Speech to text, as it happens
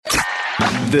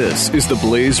This is the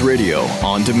Blaze Radio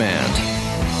on demand.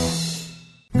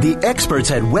 The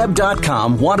experts at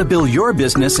Web.com want to build your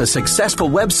business a successful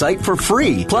website for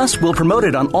free. Plus, we'll promote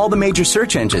it on all the major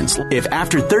search engines. If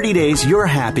after 30 days you're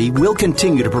happy, we'll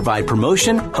continue to provide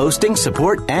promotion, hosting,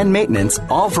 support, and maintenance,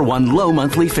 all for one low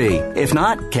monthly fee. If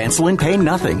not, cancel and pay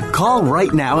nothing. Call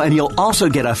right now and you'll also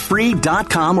get a free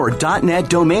 .com or .net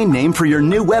domain name for your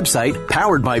new website,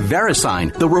 powered by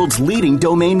VeriSign, the world's leading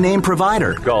domain name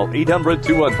provider. Call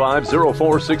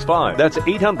 800-215-0465. That's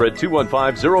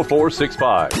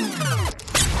 800-215-0465.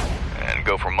 And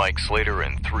go for Mike Slater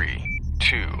in 3,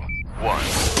 2,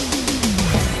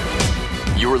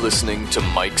 1. You're listening to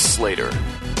Mike Slater,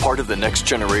 part of the next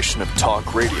generation of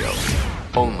talk radio,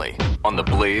 only on the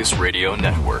Blaze Radio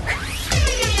Network.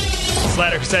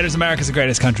 Slater Crusaders, America's the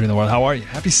greatest country in the world. How are you?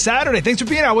 Happy Saturday. Thanks for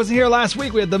being here. I wasn't here last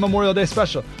week. We had the Memorial Day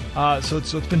special. So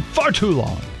it's been far too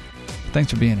long.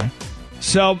 Thanks for being here.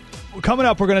 So coming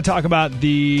up, we're going to talk about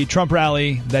the Trump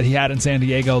rally that he had in San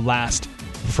Diego last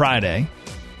Friday.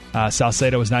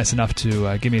 Salcedo was nice enough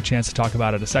to give me a chance to talk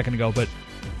about it a second ago, but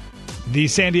the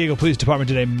San Diego Police Department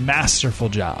did a masterful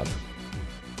job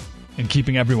in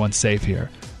keeping everyone safe here.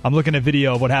 I'm looking at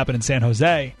video of what happened in San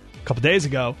Jose a couple days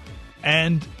ago,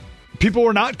 and people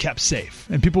were not kept safe,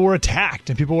 and people were attacked,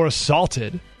 and people were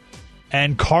assaulted,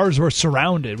 and cars were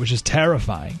surrounded, which is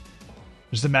terrifying.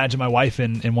 Just imagine my wife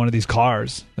in one of these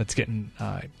cars that's getting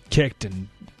kicked, and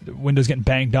the windows getting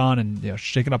banged on, and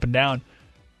shaken up and down.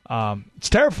 It's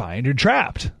terrifying. You're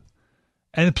trapped.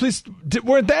 And the police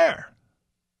weren't there.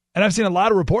 And I've seen a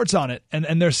lot of reports on it,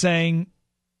 and they're saying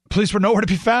police were nowhere to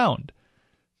be found.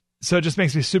 So it just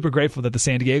makes me super grateful that the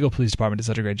San Diego Police Department did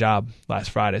such a great job last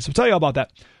Friday. So I'll tell you all about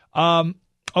that. And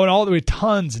all the way,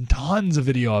 tons and tons of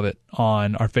video of it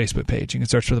on our Facebook page. You can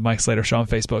search for the Mike Slater Show on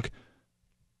Facebook.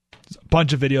 There's a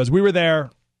bunch of videos. We were there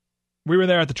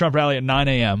at the Trump rally at 9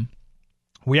 a.m.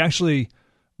 We actually...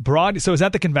 so it was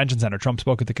at the convention center. Trump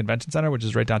spoke at the convention center, which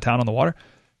is right downtown on the water.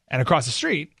 And across the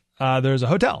street, there's a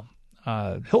hotel,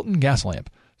 Hilton Gaslamp.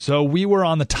 So we were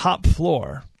on the top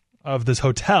floor of this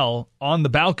hotel on the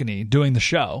balcony doing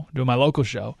my local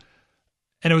show.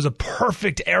 And it was a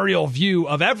perfect aerial view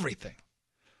of everything,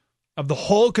 of the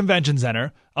whole convention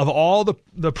center, of all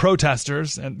the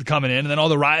protesters and coming in, and then all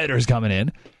the rioters coming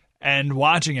in and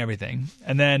watching everything.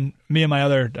 And then me and my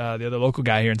the other local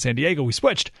guy here in San Diego, we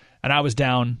switched. And I was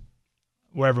down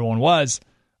where everyone was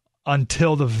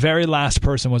until the very last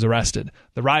person was arrested.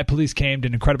 The riot police came, did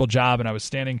an incredible job, and I was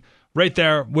standing right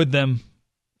there with them.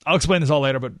 I'll explain this all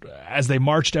later, but as they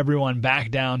marched everyone back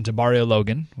down to Barrio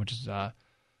Logan, which is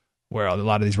where a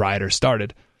lot of these rioters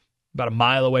started, about a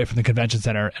mile away from the convention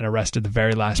center, and arrested the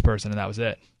very last person, and that was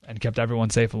it, and kept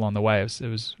everyone safe along the way. It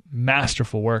was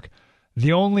masterful work.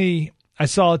 I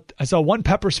saw one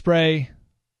pepper spray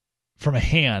from a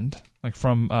hand, like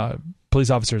from police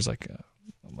officers, like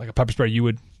a pepper spray you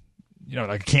would,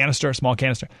 like a canister, a small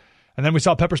canister. And then we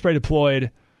saw pepper spray deployed,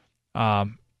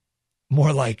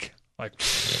 more like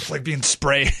being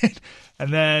sprayed.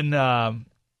 And then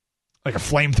like a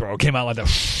flamethrower came out like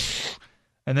that.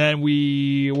 And then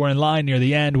we were in line near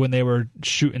the end when they were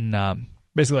shooting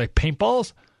basically like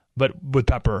paintballs, but with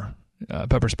pepper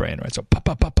spray in, right? So pop,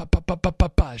 pop, pop, pop, pop, pop,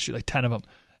 pop, pop, shoot like 10 of them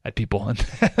at people, and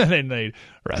then they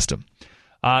arrest them.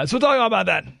 So we'll talk about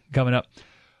that coming up.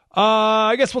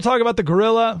 I guess we'll talk about the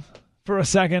gorilla for a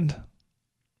second.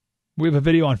 We have a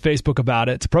video on Facebook about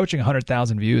it. It's approaching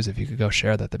 100,000 views. If you could go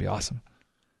share that, that'd be awesome.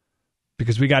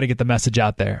 Because we got to get the message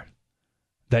out there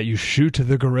that you shoot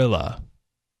the gorilla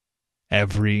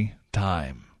every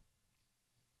time.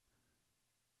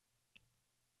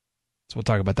 So we'll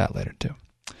talk about that later too.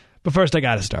 But first, I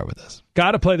got to start with this.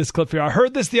 Got to play this clip for you. I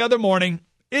heard this the other morning.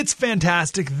 It's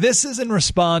fantastic. This is in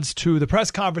response to the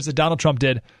press conference that Donald Trump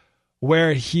did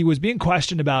where he was being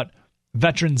questioned about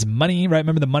veterans' money, right?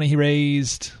 Remember the money he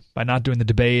raised by not doing the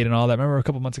debate and all that? Remember a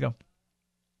couple months ago?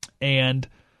 And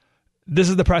this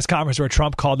is the press conference where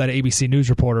Trump called that ABC News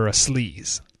reporter a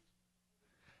sleaze.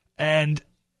 And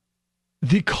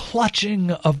the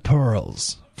clutching of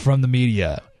pearls from the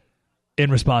media in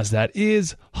response to that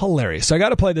is hilarious. So I got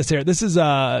to play this here. This is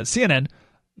CNN.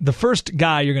 The first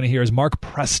guy you're going to hear is Mark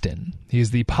Preston.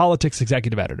 He's the politics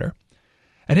executive editor.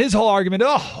 And his whole argument,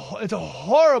 it's a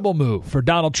horrible move for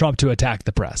Donald Trump to attack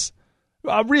the press.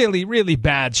 A really, really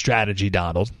bad strategy,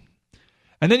 Donald.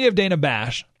 And then you have Dana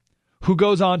Bash, who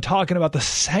goes on talking about the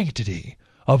sanctity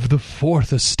of the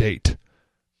fourth estate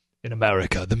in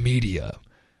America, the media.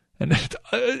 And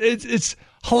it's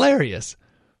hilarious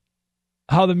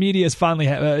how the media has finally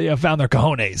found their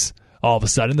cojones all of a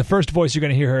sudden. The first voice you're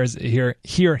going to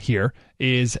hear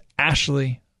is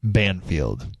Ashley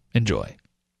Banfield. Enjoy.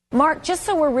 Mark, just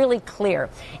so we're really clear,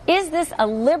 is this a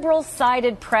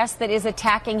liberal-sided press that is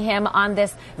attacking him on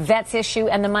this vets issue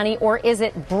and the money, or is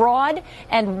it broad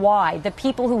and wide, the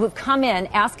people who have come in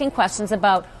asking questions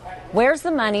about where's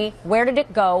the money, where did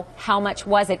it go, how much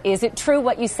was it? Is it true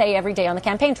what you say every day on the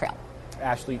campaign trail?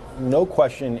 Ashley, no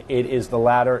question it is the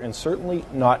latter and certainly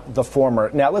not the former.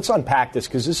 Now, let's unpack this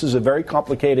because this is a very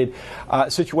complicated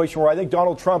situation where I think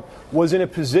Donald Trump was in a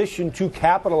position to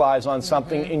capitalize on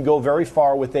something and go very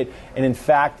far with it. And in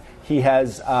fact, he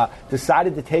has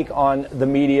decided to take on the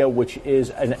media, which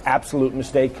is an absolute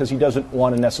mistake because he doesn't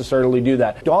want to necessarily do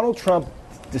that. Donald Trump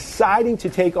deciding to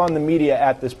take on the media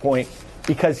at this point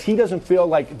because he doesn't feel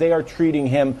like they are treating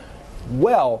him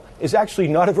well is actually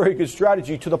not a very good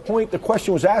strategy, to the point the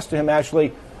question was asked to him,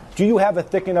 Ashley, do you have a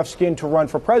thick enough skin to run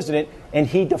for president? And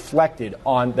he deflected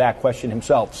on that question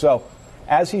himself. So,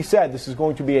 as he said, this is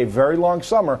going to be a very long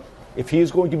summer if he is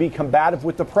going to be combative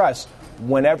with the press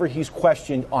whenever he's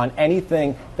questioned on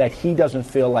anything that he doesn't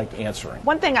feel like answering.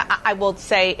 One thing I will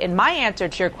say in my answer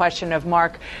to your question of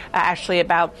Mark, Ashley,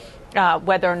 about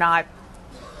whether or not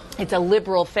it's a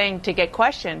liberal thing to get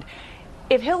questioned.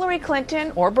 If Hillary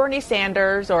Clinton or Bernie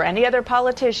Sanders or any other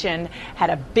politician had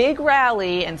a big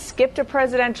rally and skipped a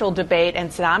presidential debate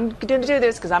and said, I'm going to do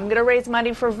this because I'm going to raise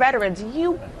money for veterans,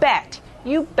 you bet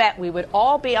we would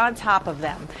all be on top of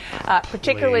them,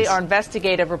 particularly our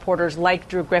investigative reporters like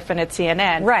Drew Griffin at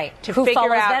CNN. Right. To who figure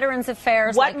follows out Veterans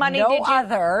Affairs what like money no did you,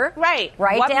 other. Right.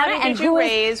 What money did you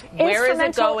raise? Where is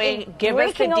it going? Give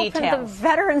us the details. Breaking open the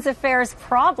Veterans Affairs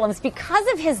problems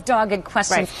because of his dogged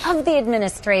questions of the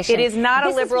administration. It is not a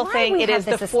liberal thing. It is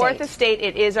the fourth estate.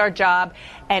 It is our job.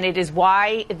 And it is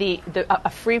why a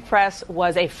free press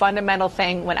was a fundamental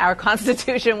thing when our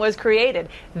Constitution was created.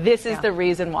 This is the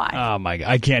reason why. Oh, my God.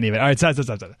 I can't even. All right, stop.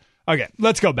 Okay,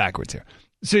 let's go backwards here.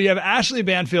 So you have Ashley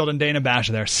Banfield and Dana Bash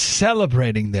there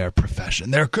celebrating their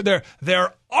profession,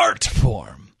 their art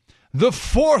form, the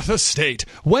fourth estate.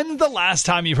 When's the last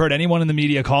time you've heard anyone in the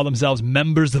media call themselves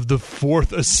members of the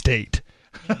fourth estate?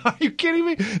 Are you kidding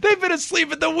me? They've been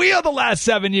asleep at the wheel the last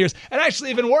 7 years. And actually,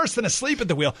 even worse than asleep at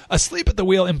the wheel. Asleep at the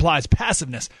wheel implies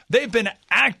passiveness. They've been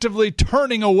actively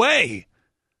turning away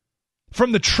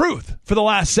from the truth for the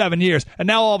last 7 years. And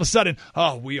now all of a sudden,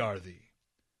 we are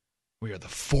the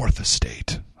fourth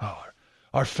estate.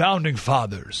 Our founding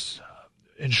fathers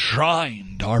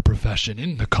enshrined our profession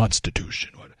in the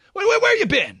Constitution. Where you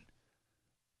been?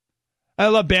 I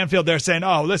love Banfield there saying,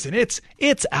 listen,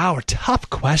 it's our tough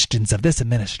questions of this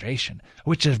administration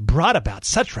which have brought about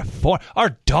such reform,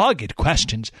 our dogged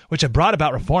questions which have brought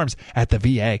about reforms at the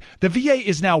VA. The VA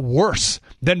is now worse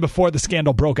than before the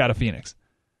scandal broke out of Phoenix.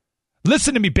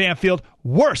 Listen to me, Banfield.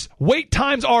 Worse. Wait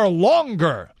times are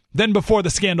longer than before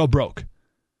the scandal broke.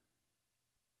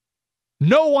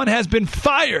 No one has been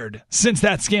fired since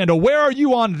that scandal. Where are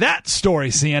you on that story,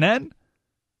 CNN?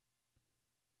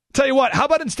 Tell you what, how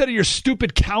about instead of your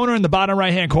stupid counter in the bottom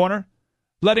right-hand corner,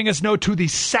 letting us know to the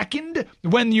second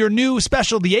when your new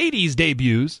special, The 80s,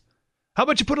 debuts, how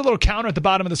about you put a little counter at the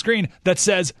bottom of the screen that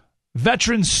says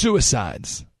veteran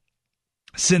suicides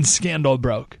since scandal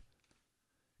broke?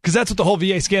 Because that's what the whole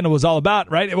VA scandal was all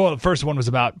about, right? Well, the first one was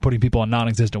about putting people on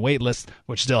non-existent wait lists,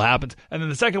 which still happens. And then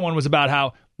the second one was about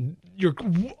how your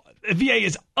VA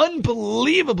is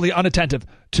unbelievably unattentive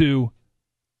to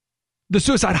the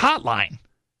suicide hotline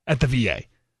at the VA.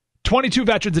 22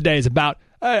 veterans a day is about,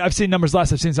 I've seen numbers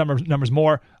less, I've seen some numbers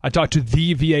more. I talked to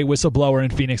the VA whistleblower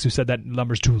in Phoenix who said that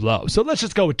number's too low. So let's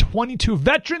just go with 22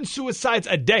 veteran suicides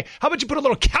a day. How about you put a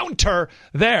little counter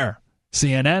there,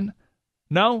 CNN?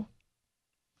 No?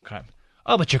 Okay.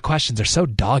 Oh, but your questions are so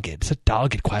dogged. It's a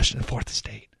dogged question, fourth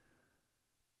estate.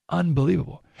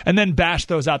 Unbelievable. And then Bash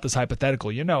throws out this hypothetical.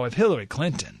 If Hillary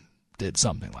Clinton did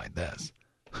something like this,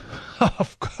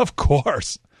 of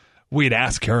course, we'd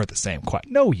ask her the same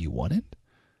question. No, you wouldn't.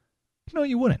 No,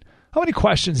 you wouldn't. How many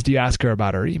questions do you ask her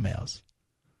about her emails?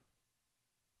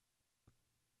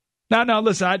 No,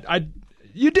 listen,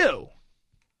 you do.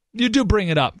 You do bring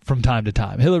it up from time to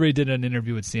time. Hillary did an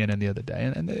interview with CNN the other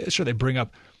day, and sure, they bring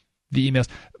up the emails.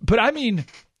 But I mean,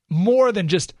 more than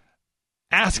just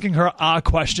asking her a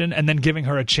question and then giving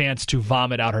her a chance to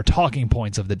vomit out her talking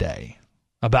points of the day.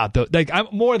 About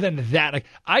more than that.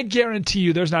 I guarantee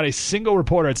you there's not a single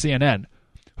reporter at CNN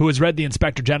who has read the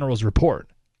Inspector General's report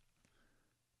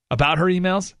about her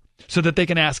emails so that they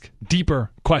can ask deeper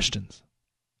questions.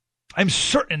 I'm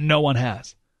certain no one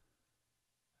has.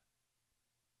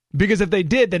 Because if they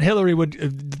did, then Hillary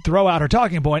would throw out her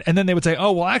talking point, and then they would say,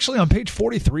 actually, on page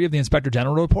 43 of the Inspector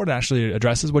General report, it actually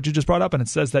addresses what you just brought up, and it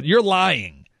says that you're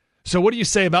lying So what do you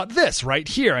say about this right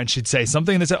here? And she'd say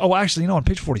something and they say, oh, actually, on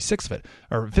page 46 of it,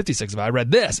 or 56 of it, I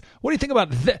read this. What do you think about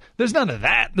this? There's none of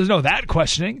that. There's no that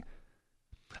questioning.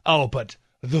 Oh, but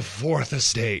the fourth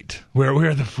estate.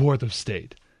 We're the fourth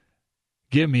estate.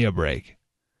 Give me a break.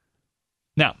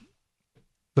 Now,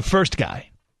 the first guy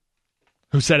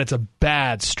who said it's a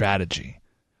bad strategy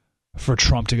for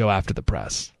Trump to go after the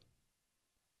press.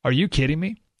 Are you kidding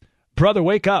me? Brother,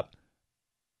 wake up.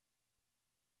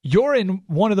 You're in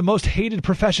one of the most hated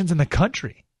professions in the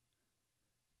country.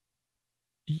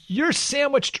 You're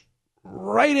sandwiched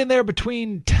right in there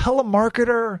between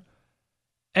telemarketer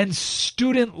and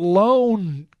student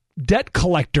loan debt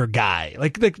collector guy.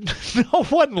 Like no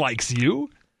one likes you.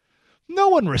 No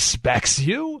one respects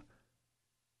you.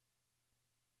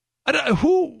 I bet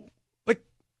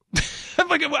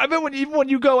even when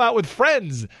you go out with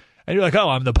friends and you're like, oh,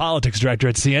 I'm the politics director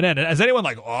at CNN. And is anyone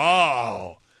like,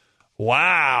 oh,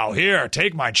 wow, here,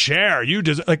 take my chair. You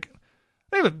just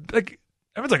everyone's like,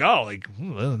 oh, it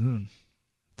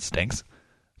stinks.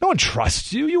 No one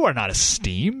trusts you. You are not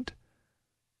esteemed.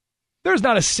 There's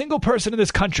not a single person in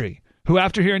this country who,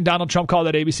 after hearing Donald Trump call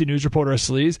that ABC News reporter a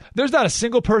sleaze, there's not a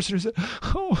single person who said,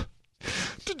 oh,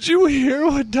 did you hear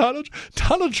what Donald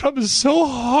Trump is so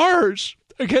harsh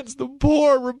against the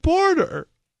poor reporter?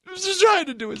 He was just trying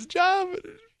to do his job.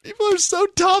 People are so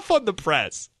tough on the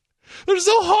press. They're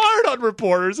so hard on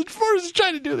reporters, and reporters are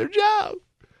trying to do their job.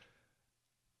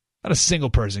 Not a single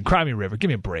person. Cry me a river. Give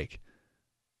me a break.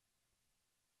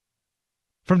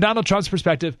 From Donald Trump's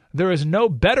perspective, there is no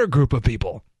better group of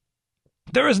people.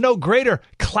 There is no greater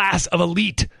class of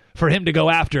elite for him to go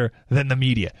after than the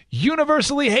media.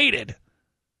 Universally hated.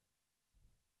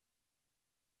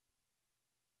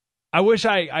 I wish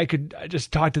I could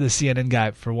just talk to the CNN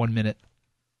guy for 1 minute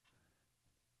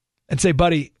and say,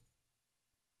 buddy,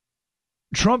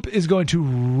 Trump is going to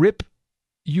rip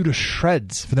you to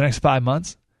shreds for the next 5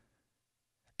 months,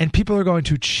 and people are going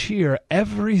to cheer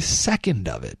every second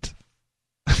of it.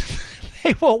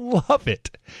 They will love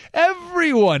it.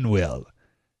 Everyone will.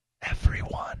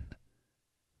 Everyone.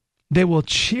 They will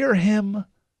cheer him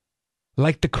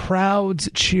like the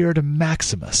crowds cheered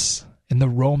Maximus in the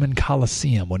Roman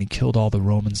Colosseum when he killed all the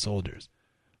Roman soldiers.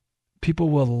 People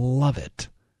will love it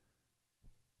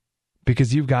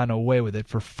because you've gotten away with it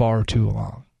for far too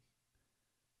long.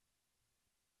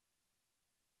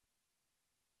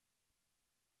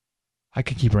 I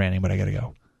could keep ranting, but I got to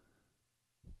go.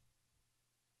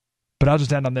 But I'll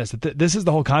just end on this. This is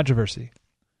the whole controversy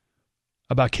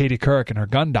about Katie Couric and her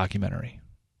gun documentary.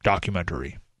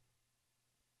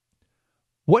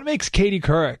 What makes Katie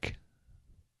Couric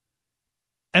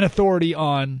an authority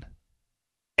on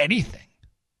anything?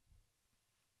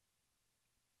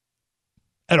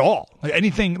 At all. Like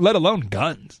anything, let alone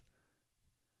guns.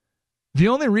 The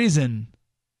only reason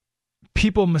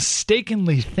people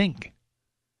mistakenly think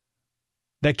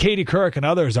that Katie Couric and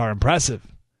others are impressive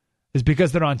is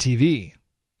because they're on TV.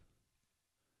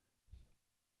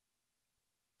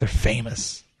 They're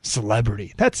famous,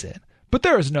 celebrity. That's it. But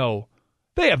they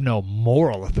have no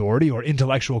moral authority or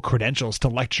intellectual credentials to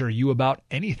lecture you about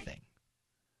anything.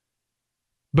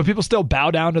 But people still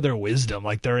bow down to their wisdom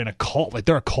like they're in a cult, like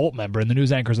they're a cult member and the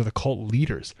news anchors are the cult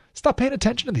leaders. Stop paying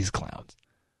attention to these clowns.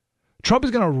 Trump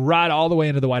is going to ride all the way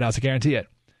into the White House, I guarantee it.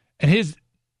 And his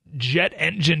jet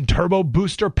engine turbo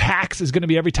booster packs is going to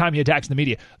be every time he attacks the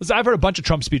media. Listen, I've heard a bunch of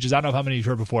Trump speeches. I don't know how many you've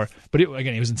heard before, but he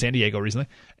was in San Diego recently.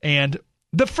 And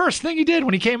the first thing he did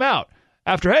when he came out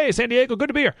after, hey, San Diego, good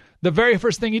to be here, the very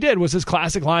first thing he did was his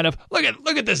classic line of, look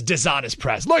at this dishonest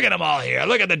press. Look at them all here.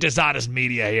 Look at the dishonest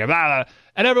media here. Blah, blah.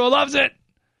 And everyone loves it.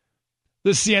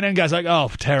 The CNN guy's like,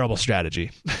 oh, terrible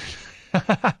strategy.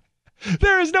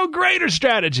 There is no greater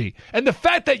strategy. And the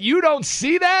fact that you don't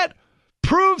see that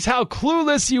proves how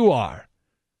clueless you are.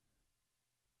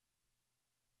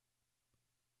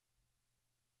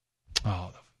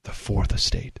 Oh, the fourth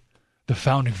estate. The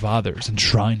founding fathers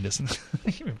enshrined us.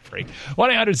 Give me a break.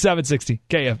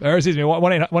 1-800-760-KF. Or excuse me,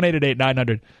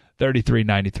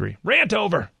 1-888-900-3393. Rant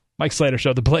over. Mike Slater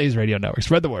Show, the Blaze Radio Network.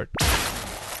 Spread the word.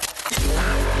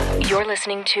 You're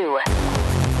listening to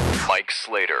Mike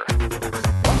Slater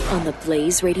on the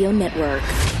Blaze Radio Network.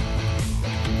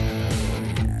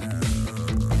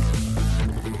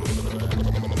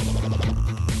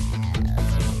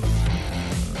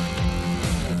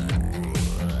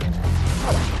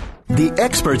 The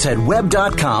experts at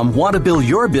Web.com want to build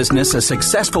your business a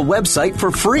successful website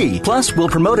for free. Plus, we'll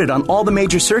promote it on all the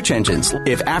major search engines.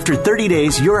 If after 30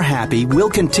 days you're happy, we'll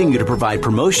continue to provide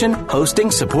promotion, hosting,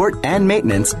 support, and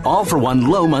maintenance, all for one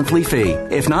low monthly fee.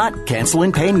 If not, cancel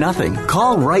and pay nothing.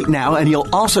 Call right now and you'll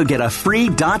also get a free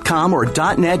 .com or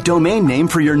 .net domain name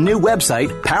for your new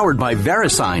website, powered by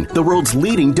VeriSign, the world's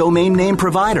leading domain name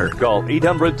provider. Call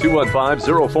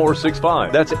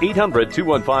 800-215-0465. That's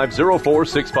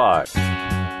 800-215-0465.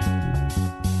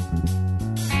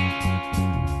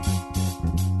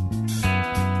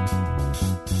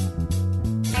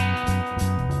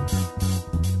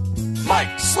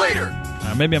 Mike Slater.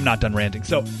 Maybe I'm not done ranting.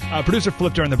 So, producer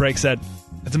Flip during the break said,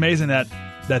 it's amazing that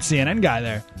CNN guy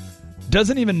there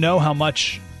doesn't even know how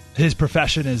much his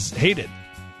profession is hated.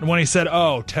 And when he said,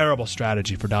 oh, terrible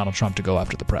strategy for Donald Trump to go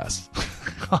after the press.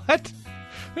 What? What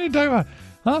are you talking about?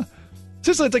 Huh?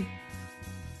 Seriously, it's like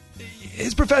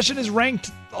his profession is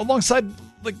ranked alongside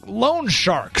like loan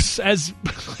sharks as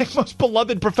like most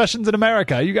beloved professions in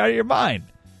America. You got your mind.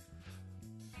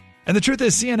 And the truth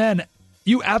is, CNN,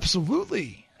 you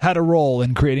absolutely had a role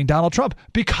in creating Donald Trump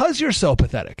because you're so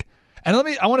pathetic. And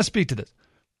I want to speak to this.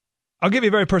 I'll give you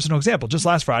a very personal example. Just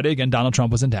last Friday, again, Donald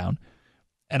Trump was in town,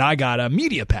 and I got a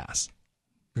media pass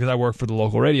because I work for the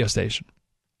local radio station.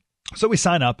 So we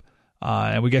sign up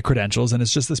and we get credentials, and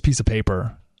it's just this piece of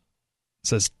paper. It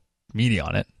says media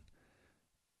on it,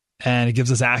 and it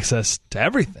gives us access to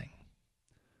everything.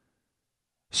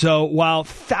 So while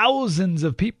thousands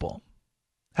of people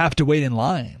have to wait in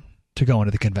line to go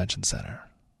into the convention center,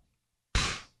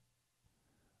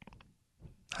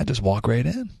 I just walk right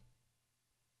in.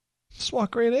 Just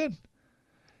walk right in.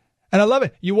 And I love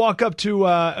it. You walk up to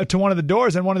one of the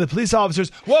doors, and one of the police officers,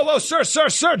 whoa,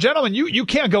 sir, gentlemen, you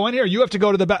can't go in here. You have to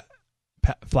go to the back.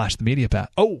 Flash the media pass.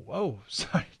 Oh,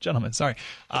 sorry, gentlemen, sorry.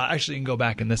 Actually, you can go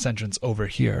back in this entrance over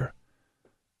here.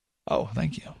 Oh,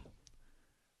 thank you.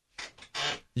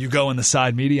 You go in the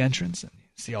side media entrance, and you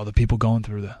see all the people going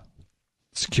through the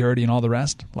security and all the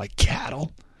rest, like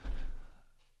cattle.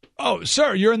 Oh,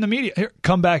 sir, you're in the media. Here,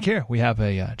 come back here. We have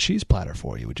a cheese platter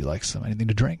for you. Would you like anything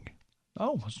to drink?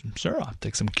 Oh, sir, I'll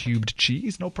take some cubed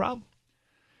cheese. No problem.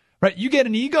 Right? You get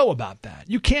an ego about that.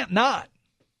 You can't not.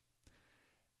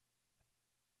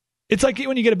 It's like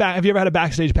when you get have you ever had a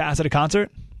backstage pass at a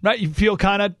concert? Right? You feel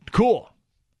kind of cool.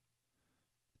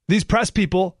 These press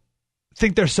people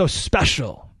think they're so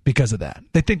special because of that.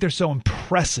 They think they're so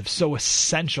impressive, so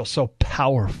essential, so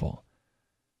powerful.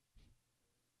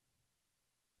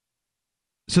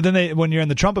 So then when you're in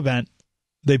the Trump event,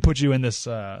 they put you in this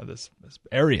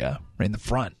area right in the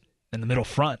front, in the middle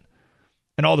front.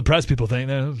 And all the press people think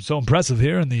they're so impressive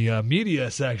here in the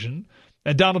media section.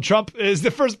 And Donald Trump is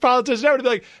the first politician ever to be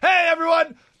like, hey,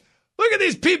 everyone, look at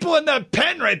these people in the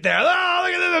pen right there. Oh,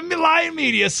 look at the lying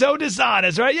media, so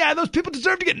dishonest, right? Yeah, those people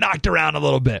deserve to get knocked around a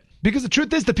little bit. Because the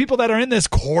truth is, the people that are in this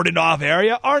cordoned off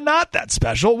area are not that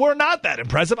special. We're not that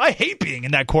impressive. I hate being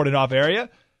in that cordoned off area.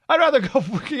 I'd rather go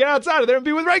get outside of there and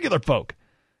be with regular folk.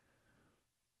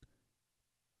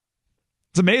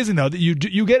 It's amazing, though, that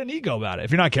you get an ego about it.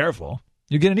 If you're not careful,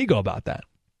 you get an ego about that.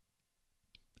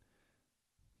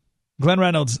 Glenn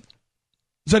Reynolds.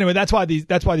 So anyway, that's why these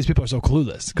people are so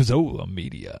clueless. Because,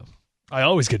 media. I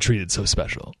always get treated so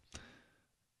special.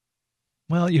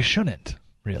 Well, you shouldn't,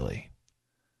 really.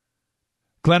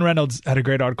 Glenn Reynolds had a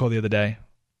great article the other day.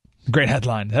 Great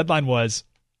headline. The headline was,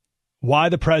 why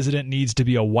the president needs to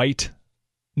be white,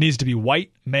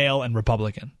 male, and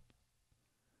Republican.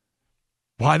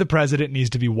 Why the president needs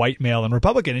to be white, male, and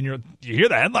Republican. And you hear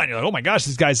the headline, you're like, oh my gosh,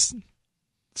 this guy's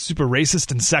super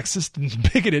racist and sexist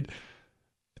and bigoted.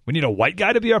 We need a white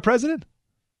guy to be our president?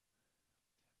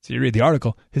 So you read the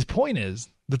article. His point is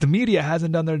that the media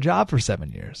hasn't done their job for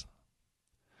 7 years.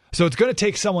 So it's going to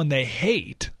take someone they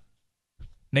hate,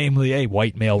 namely a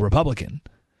white male Republican,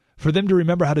 for them to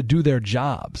remember how to do their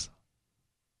jobs.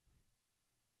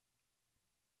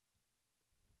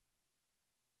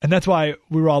 And that's why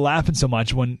we were all laughing so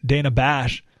much when Dana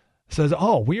Bash says,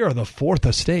 we are the fourth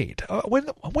estate.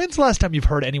 When's the last time you've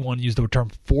heard anyone use the term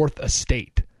fourth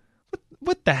estate?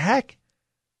 What the heck?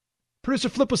 Producer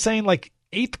Flip was saying like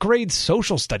 8th grade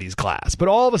social studies class, but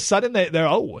all of a sudden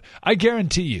I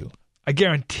guarantee you,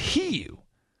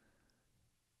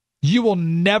 you will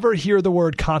never hear the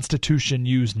word Constitution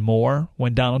used more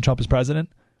when Donald Trump is president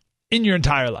in your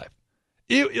entire life.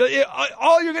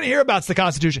 All you're going to hear about is the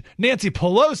Constitution. Nancy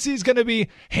Pelosi is going to be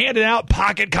handing out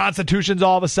pocket constitutions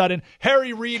all of a sudden.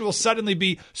 Harry Reid will suddenly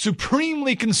be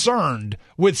supremely concerned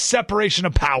with separation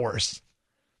of powers.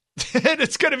 And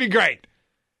it's going to be great.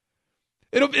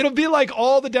 It'll be like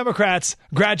all the Democrats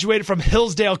graduated from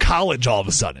Hillsdale College all of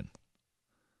a sudden.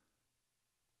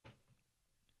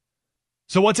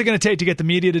 So what's it going to take to get the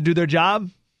media to do their job?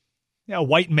 Yeah, a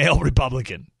white male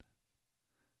Republican.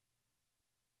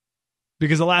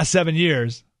 Because the last 7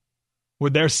 years,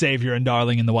 with their savior and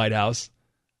darling in the White House,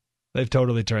 they've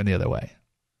totally turned the other way.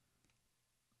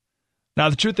 Now,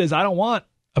 the truth is, I don't want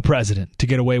a president to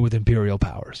get away with imperial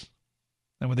powers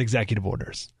and with executive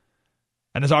orders.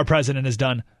 And as our president has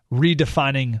done,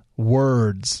 redefining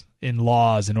words in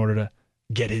laws in order to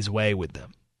get his way with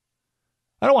them.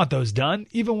 I don't want those done,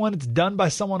 even when it's done by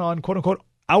someone on, quote unquote,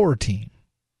 our team.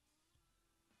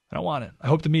 I don't want it. I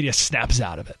hope the media snaps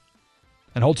out of it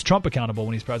and holds Trump accountable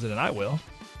when he's president. I will.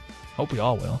 Hope we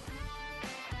all will.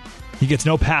 He gets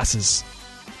no passes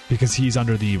because he's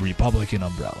under the Republican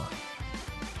umbrella.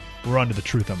 We're under the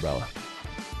truth umbrella.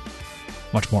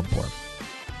 Much more important.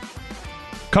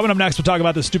 Coming up next, we'll talk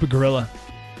about this stupid gorilla.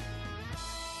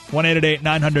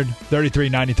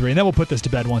 1-888-900-3393. And then we'll put this to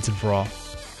bed once and for all.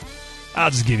 I'll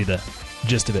just give you the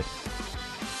gist of it.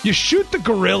 You shoot the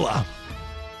gorilla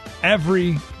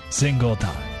every single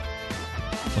time.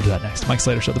 We'll do that next. Mike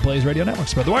Slater Show, the Blaze Radio Network.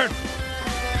 Spread the word.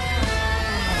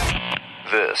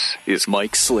 This is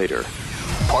Mike Slater,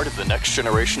 part of the next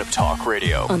generation of talk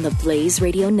radio. On the Blaze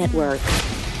Radio Network.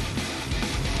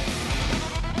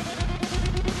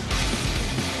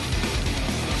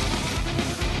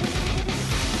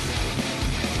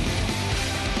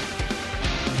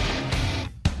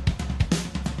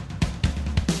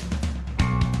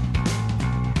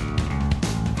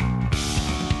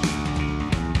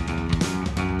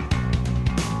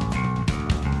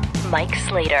 Mike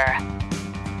Slater.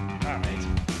 All right.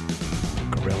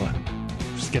 Gorilla.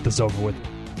 Just get this over with.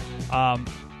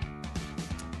 Obviously,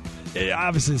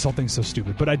 this whole thing's so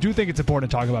stupid, but I do think it's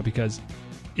important to talk about because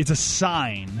it's a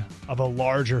sign of a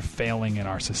larger failing in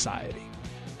our society.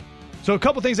 So a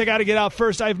couple things I got to get out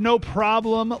first. I have no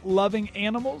problem loving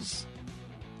animals.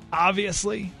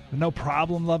 Obviously, no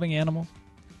problem loving animals.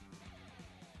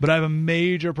 But I have a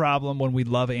major problem when we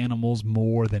love animals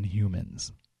more than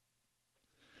humans.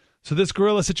 So this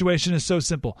gorilla situation is so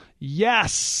simple.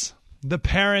 Yes, the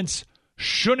parents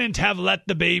shouldn't have let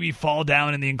the baby fall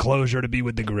down in the enclosure to be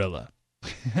with the gorilla.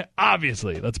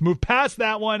 Obviously, let's move past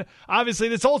that one. Obviously,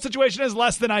 this whole situation is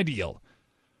less than ideal.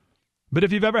 But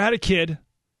if you've ever had a kid,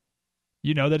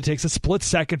 you know that it takes a split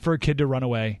second for a kid to run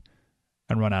away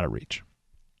and run out of reach.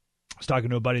 I was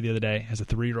talking to a buddy the other day, has a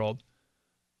 3-year-old.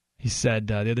 He said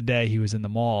the other day he was in the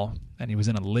mall and he was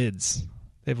in a Lids.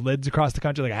 They have Lids across the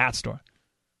country, like a hat store.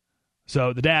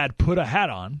 So the dad put a hat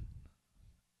on,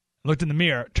 looked in the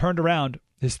mirror, turned around.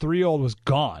 His 3-year-old was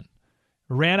gone.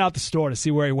 Ran out the store to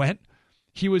see where he went.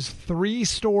 He was 3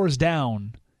 stores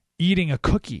down eating a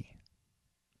cookie.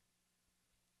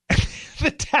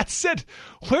 The dad said,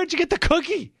 "Where'd you get the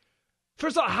cookie?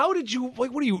 First of all, how did you,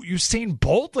 like, what are you, Usain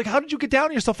Bolt? Like, how did you get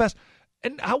down here so fast?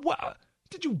 And how,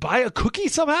 did you buy a cookie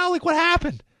somehow? Like, what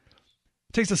happened?"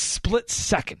 It takes a split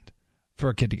second for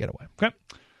a kid to get away. Okay.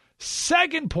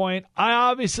 Second point, I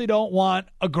obviously don't want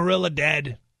a gorilla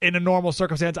dead in a normal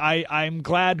circumstance. I'm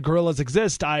glad gorillas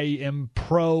exist. I am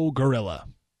pro-gorilla.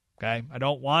 Okay? I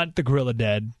don't want the gorilla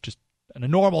dead. Just on a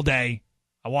normal day,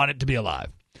 I want it to be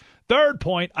alive. Third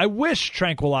point, I wish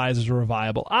tranquilizers were a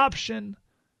viable option.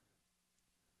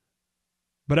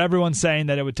 But everyone's saying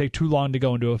that it would take too long to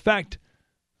go into effect.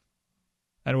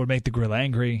 And it would make the gorilla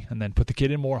angry and then put the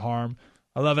kid in more harm.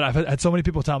 I love it. I've had so many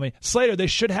people tell me, Slater, they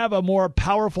should have a more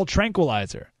powerful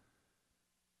tranquilizer.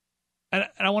 And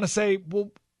I want to say,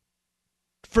 well,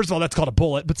 first of all, that's called a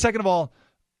bullet. But second of all,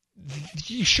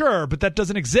 sure, but that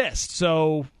doesn't exist.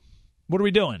 So what are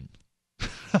we doing?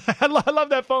 I love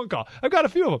that phone call. I've got a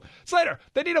few of them. Slater,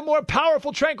 they need a more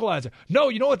powerful tranquilizer. No,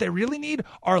 you know what they really need?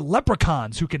 Are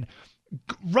leprechauns who can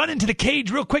run into the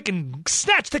cage real quick and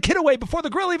snatch the kid away before the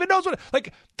gorilla even knows what.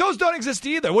 Like, those don't exist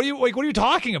either. What are you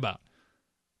talking about?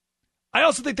 I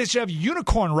also think they should have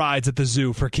unicorn rides at the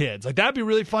zoo for kids. Like, that'd be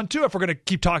really fun too if we're going to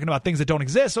keep talking about things that don't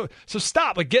exist. So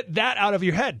stop. Like, get that out of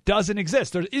your head. Doesn't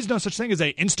exist. There is no such thing as a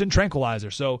instant tranquilizer.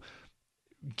 So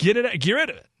get rid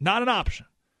of it. Not an option.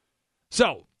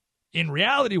 So in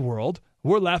reality world,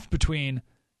 we're left between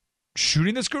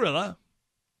shooting this gorilla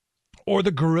or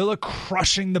the gorilla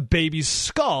crushing the baby's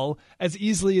skull as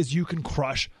easily as you can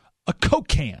crush a Coke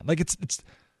can. Like, it's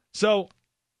so.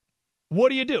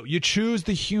 What do? You choose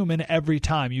the human every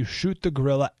time. You shoot the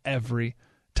gorilla every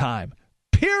time.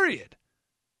 Period.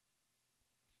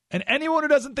 And anyone who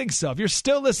doesn't think so, if you're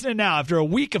still listening now after a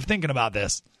week of thinking about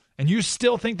this, and you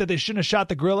still think that they shouldn't have shot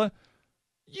the gorilla,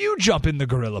 you jump in the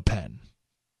gorilla pen.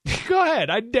 Go ahead.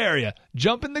 I dare you.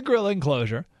 Jump in the gorilla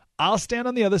enclosure. I'll stand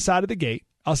on the other side of the gate.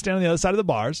 I'll stand on the other side of the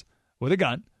bars with a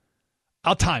gun.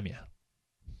 I'll time you.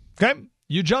 Okay?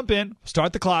 You jump in,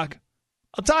 start the clock.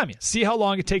 I'll time you. See how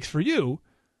long it takes for you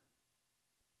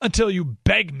until you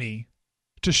beg me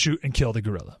to shoot and kill the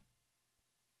gorilla.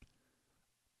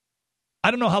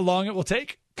 I don't know how long it will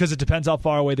take because it depends how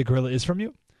far away the gorilla is from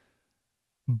you.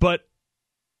 But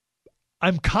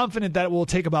I'm confident that it will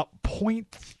take about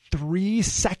 0.3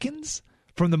 seconds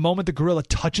from the moment the gorilla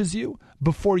touches you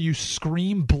before you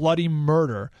scream bloody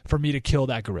murder for me to kill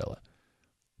that gorilla.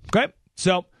 Okay?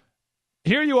 So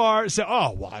here you are. So,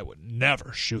 I would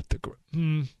never shoot the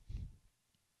gorilla.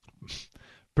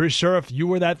 Pretty sure if you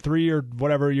were that 3 or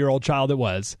whatever year old child it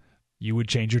was, you would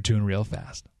change your tune real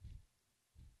fast.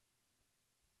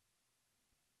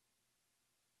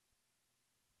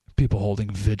 People holding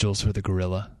vigils for the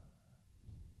gorilla.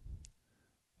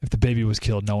 If the baby was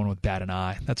killed, no one would bat an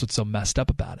eye. That's what's so messed up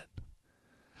about it.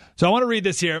 So I want to read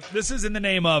this here. This is in the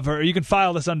name of, or you can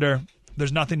file this under,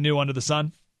 there's nothing new under the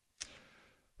sun.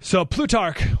 So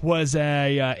Plutarch was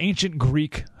a ancient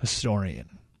Greek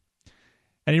historian.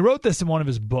 And he wrote this in one of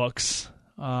his books.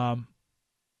 I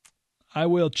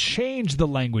will change the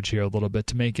language here a little bit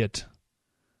to make it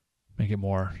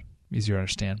more easier to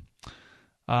understand.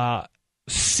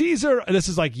 Caesar, this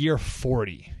is like year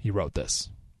 40, he wrote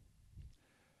this.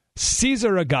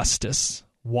 Caesar Augustus,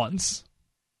 once,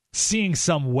 seeing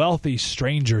some wealthy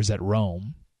strangers at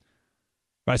Rome,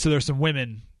 right? So there's some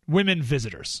women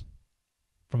visitors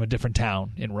from a different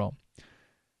town in Rome,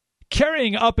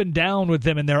 carrying up and down with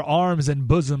them in their arms and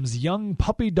bosoms young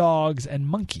puppy dogs and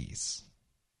monkeys,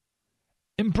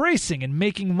 embracing and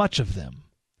making much of them.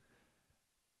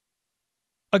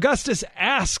 Augustus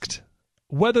asked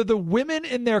whether the women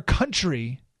in their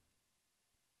country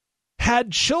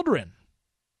had children.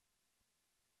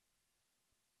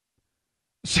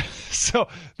 So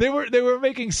they were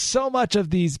making so much of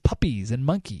these puppies and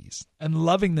monkeys and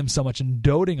loving them so much and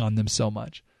doting on them so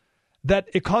much that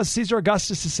it caused Caesar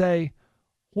Augustus to say,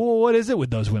 well, what is it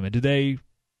with those women? Do they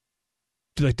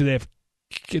have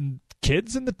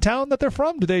kids in the town that they're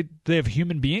from? Do they have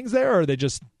human beings there, or are they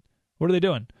just, what are they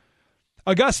doing?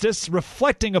 Augustus,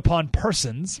 reflecting upon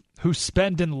persons who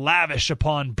spend and lavish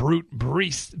upon brute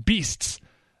beasts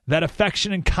that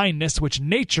affection and kindness which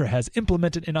nature has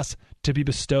implemented in us to be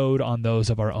bestowed on those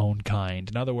of our own kind.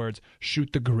 In other words,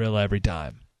 shoot the gorilla every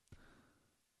time.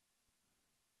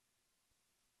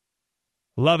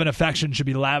 Love and affection should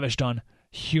be lavished on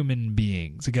human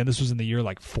beings. Again, this was in the year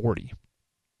like 40.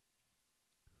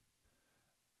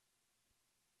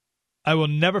 I will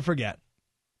never forget.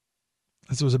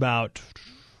 This was about,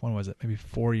 when was it? Maybe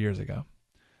 4 years ago.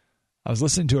 I was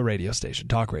listening to a radio station,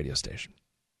 talk radio station.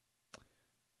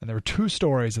 And there were two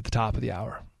stories at the top of the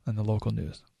hour in the local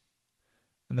news.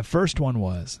 And the first one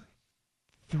was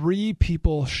 3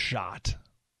 people shot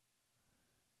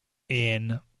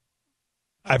in,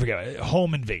 I forget,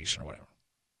 home invasion or whatever.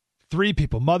 3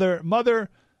 people, mother,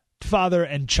 father,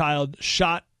 and child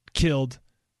shot, killed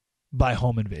by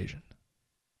home invasion.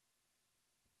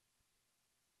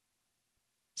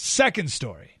 Second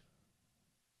story.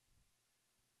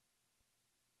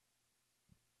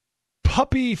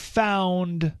 Puppy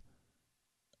found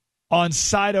on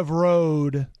side of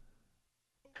road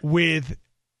with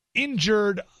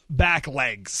injured back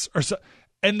legs or so,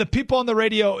 and the people on the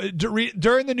radio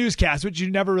during the newscast, which you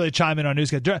never really chime in on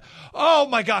newscast. Oh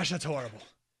my gosh, that's horrible.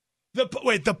 The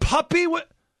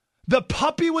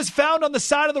puppy was found on the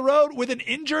side of the road with an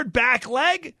injured back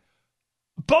leg.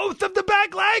 Both of the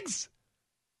back legs.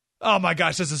 Oh my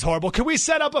gosh, this is horrible. Can we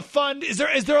set up a fund? Is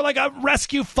there like a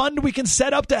rescue fund we can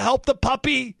set up to help the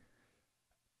puppy?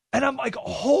 And I'm like,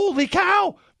 holy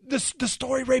cow. The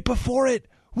story right before it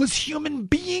was human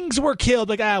beings were killed.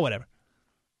 Like, whatever.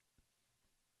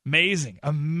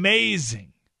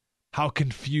 Amazing how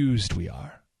confused we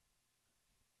are.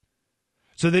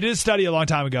 So they did a study a long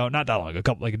time ago, not that long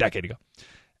ago, like a decade ago.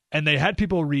 And they had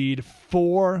people read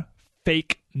 4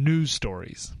 fake news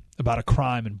stories about a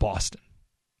crime in Boston.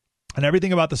 And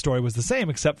everything about the story was the same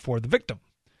except for the victim.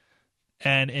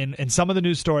 And in some of the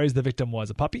news stories, the victim was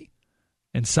a puppy.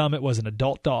 In some, it was an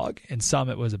adult dog. In some,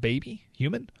 it was a baby,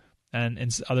 human. And in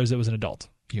others, it was an adult,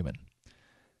 human.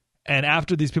 And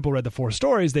after these people read the 4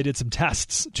 stories, they did some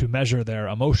tests to measure their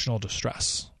emotional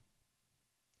distress.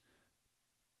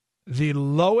 The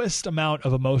lowest amount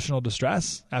of emotional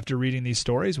distress after reading these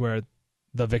stories where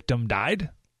the victim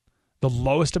died, the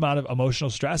lowest amount of emotional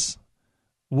stress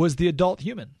was the adult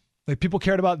human. Like, people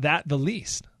cared about that the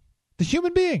least. The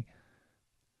human being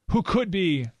who could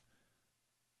be,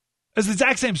 it's the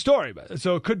exact same story.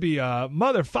 So it could be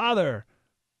mother, father,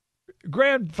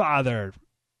 grandfather,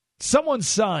 someone's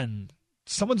son,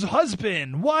 someone's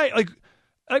husband, wife,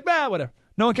 like whatever.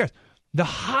 No one cares. The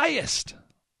highest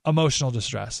emotional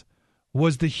distress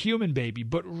was the human baby,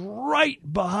 but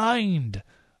right behind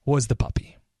was the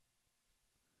puppy.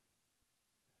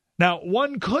 Now,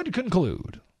 one could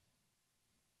conclude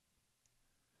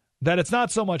that it's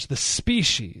not so much the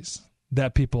species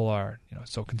that people are,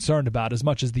 so concerned about as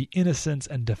much as the innocence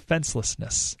and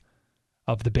defenselessness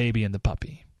of the baby and the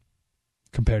puppy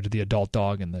compared to the adult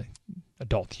dog and the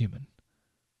adult human.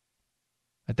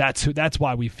 That's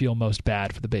why we feel most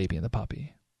bad for the baby and the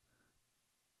puppy.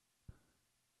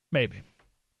 Maybe.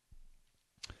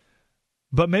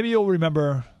 But maybe you'll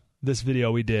remember this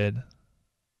video we did, I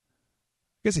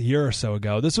guess a year or so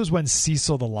ago. This was when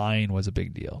Cecil the lion was a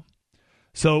big deal.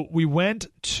 So we went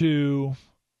to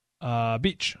a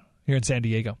beach here in San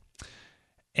Diego,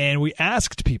 and we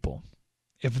asked people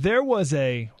if there was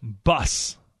a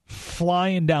bus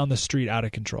flying down the street out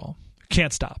of control,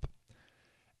 can't stop,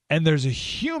 and there's a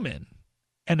human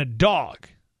and a dog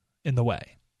in the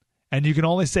way, and you can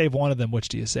only save one of them, which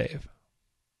do you save?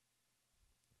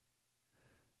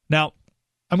 Now,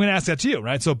 I'm going to ask that to you,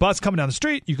 right? So a bus coming down the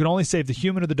street, you can only save the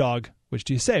human or the dog, which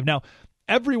do you save? Now,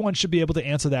 everyone should be able to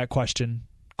answer that question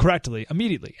correctly,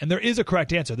 immediately. And there is a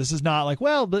correct answer. This is not like,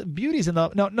 well, the beauty's in the...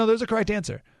 No, there's a correct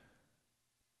answer.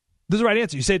 There's a right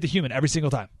answer. You save the human every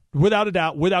single time. Without a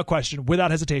doubt, without question,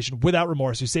 without hesitation, without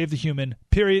remorse. You save the human,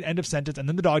 period, end of sentence. And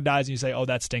then the dog dies and you say, oh,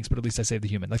 that stinks, but at least I saved the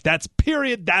human. Like, that's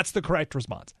period. That's the correct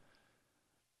response.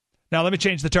 Now, let me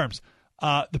change the terms.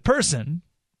 The person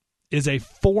is a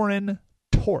foreign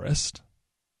tourist,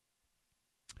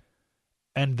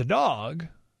 and the dog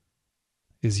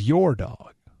is your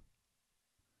dog.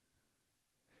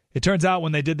 It turns out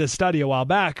when they did this study a while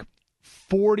back,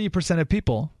 40% of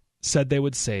people said they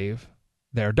would save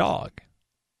their dog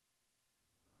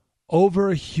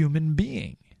over a human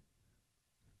being.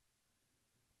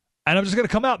 And I'm just going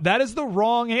to come out. That is the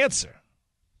wrong answer.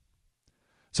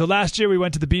 So last year we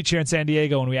went to the beach here in San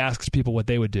Diego and we asked people what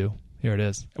they would do. Here it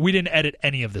is. We didn't edit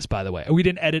any of this, by the way. We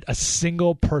didn't edit a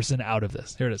single person out of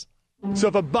this. Here it is. So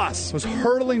if a bus was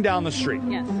hurtling down the street,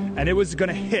 yes, and it was going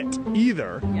to hit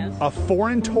either yes, a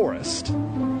foreign tourist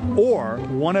or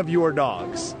one of your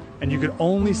dogs, and you could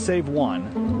only save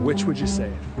one, which would you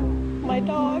save? my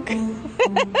dog.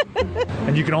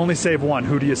 And you can only save one.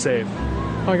 Who do you save?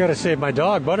 I gotta save my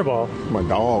dog, Butterball. My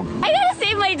dog. I gotta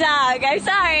save my dog. I'm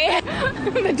sorry.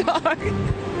 The dog.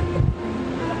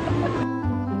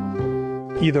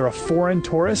 Either a foreign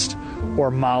tourist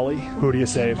or Molly. Who do you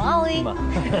save? Molly.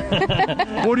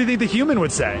 What do you think the human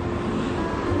would say?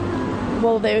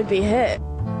 Well, they would be hit.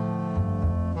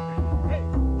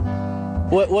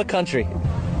 What country?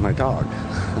 My dog,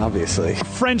 obviously. A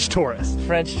French tourist.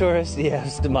 French tourist?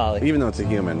 Yes, to Molly. Even though it's a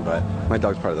human, but my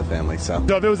dog's part of the family, so.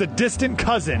 So if it was a distant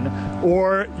cousin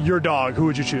or your dog, who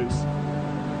would you choose?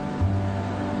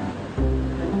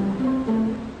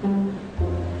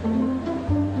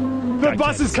 The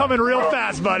bus is coming real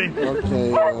fast, buddy.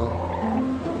 Okay, I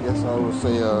guess I would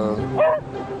say,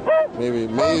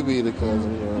 maybe the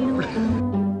cousin,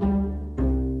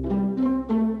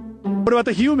 What about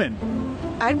the human?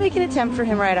 I'd make an attempt for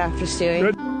him right after, Stewie.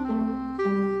 Good.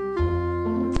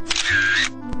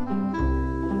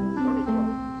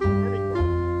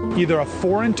 Either a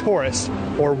foreign tourist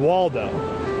or Waldo,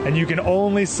 and you can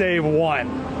only save one.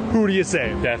 Who do you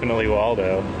save? Definitely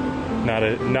Waldo. Not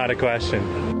a question.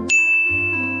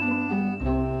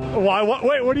 Why?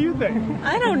 Wait, what do you think?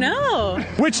 I don't know.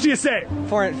 Which do you save?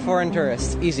 Foreign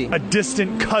tourist. Easy. A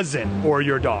distant cousin or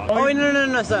your dog? Oh,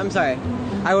 no. So, I'm sorry.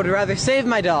 I would rather save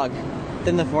my dog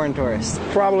than the foreign tourist.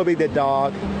 Probably the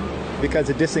dog, because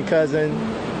a distant cousin,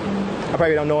 I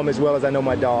probably don't know him as well as I know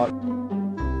my dog.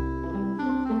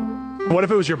 What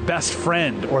if it was your best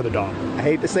friend or the dog? I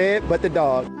hate to say it, but the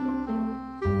dog.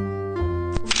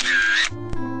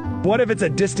 What if it's a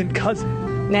distant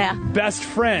cousin? Nah. Best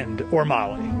friend or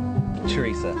Molly?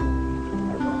 Teresa.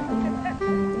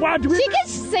 Wow, She can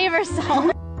save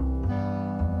herself.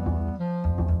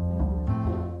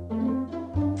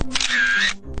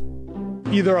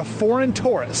 Either a foreign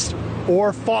tourist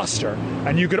or Foster,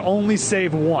 and you could only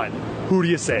save one. Who do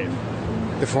you save?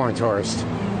 The foreign tourist.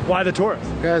 Why the tourist?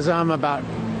 Because I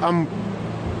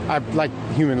like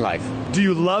human life. Do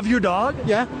you love your dog?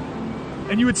 Yeah.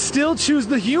 And you would still choose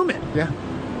the human? Yeah.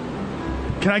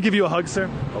 Can I give you a hug, sir?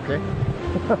 Okay.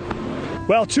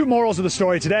 Well, two morals of the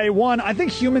story today. One, I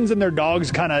think humans and their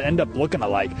dogs kind of end up looking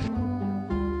alike.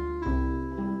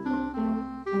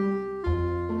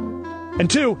 And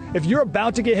two, if you're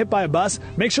about to get hit by a bus,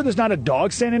 make sure there's not a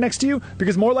dog standing next to you,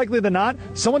 because more likely than not,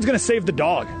 someone's going to save the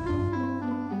dog.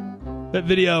 That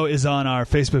video is on our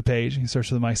Facebook page. You can search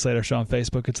for the Mike Slater Show on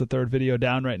Facebook. It's the third video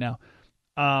down right now.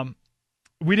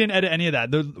 We didn't edit any of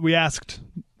that. We asked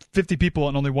 50 people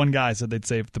and only one guy said they'd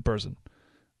save the person.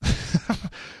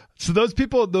 So those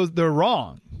people, they're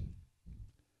wrong.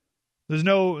 There's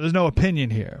no opinion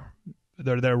here.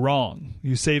 They're wrong.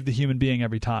 You save the human being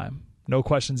every time. No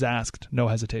questions asked. No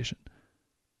hesitation.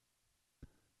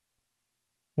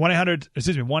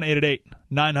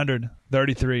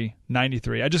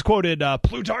 1-888-900-3393. I just quoted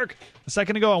Plutarch a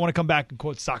second ago. I want to come back and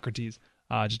quote Socrates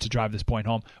just to drive this point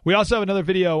home. We also have another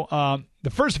video.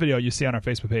 The first video you see on our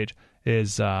Facebook page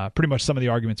is pretty much some of the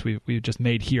arguments we've just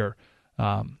made here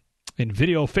in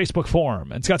video Facebook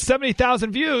form. And it's got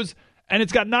 70,000 views, and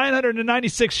it's got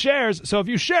 996 shares. So if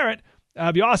you share it,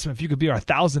 it'd be awesome if you could be our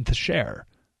 1,000th share.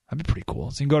 That'd be pretty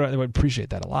cool. So you can go to, I would appreciate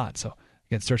that a lot. So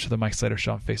again, search for the Mike Slater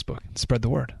Show on Facebook and spread the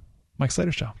word. Mike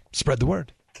Slater Show. Spread the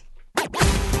word.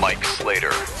 Mike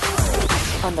Slater.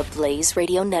 On the Blaze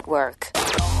Radio Network.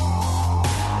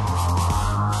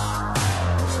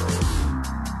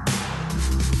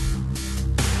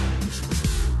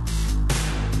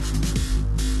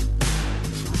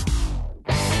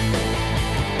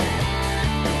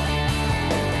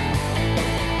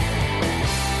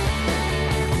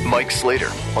 Mike Slater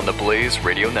on the Blaze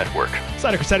Radio Network.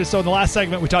 Slater Crusaders. So in the last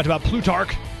segment, we talked about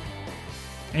Plutarch,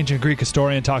 ancient Greek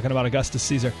historian talking about Augustus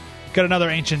Caesar. Got another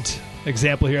ancient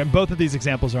example here, and both of these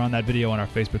examples are on that video on our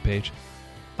Facebook page.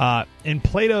 In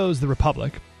Plato's The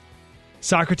Republic,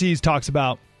 Socrates talks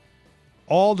about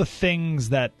all the things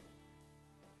that,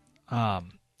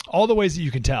 all the ways that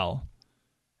you can tell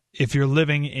if you're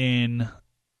living in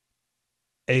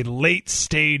a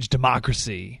late-stage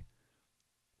democracy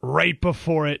right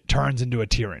before it turns into a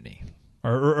tyranny.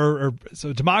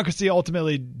 So democracy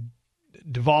ultimately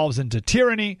devolves into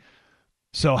tyranny.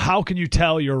 So how can you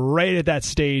tell you're right at that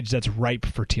stage that's ripe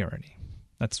for tyranny?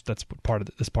 That's what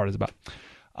this part is about.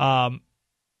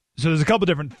 So there's a couple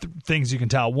different things you can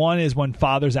tell. One is when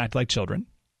fathers act like children.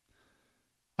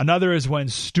 Another is when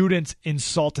students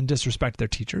insult and disrespect their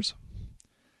teachers.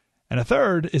 And a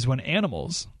third is when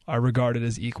animals are regarded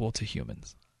as equal to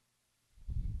humans.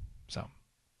 So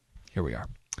here we are.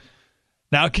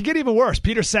 Now, it could get even worse.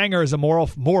 Peter Sanger is a moral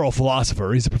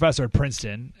philosopher. He's a professor at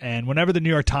Princeton. And whenever the New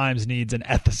York Times needs an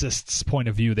ethicist's point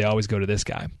of view, they always go to this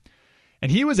guy.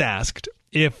 And he was asked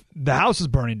if the house was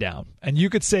burning down and you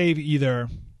could save either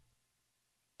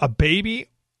a baby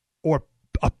or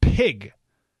a pig,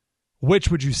 which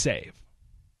would you save?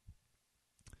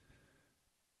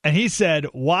 And he said,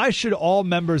 why should all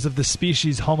members of the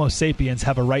species Homo sapiens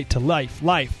have a right to life,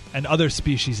 and other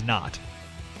species not?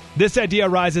 This idea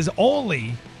arises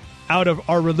only out of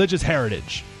our religious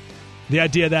heritage. The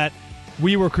idea that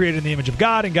we were created in the image of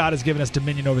God and God has given us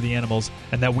dominion over the animals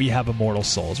and that we have immortal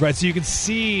souls, right? So you can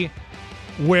see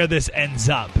where this ends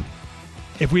up.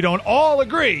 If we don't all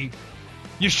agree,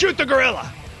 you shoot the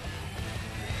gorilla.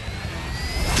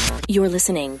 You're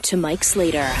listening to Mike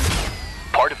Slater.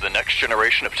 Part of the next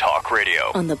generation of talk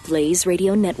radio. On the Blaze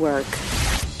Radio Network.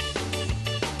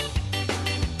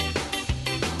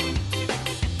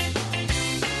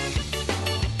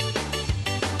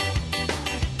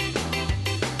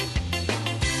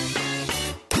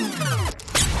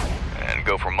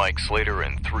 Go for Mike Slater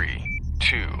in 3,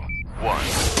 2,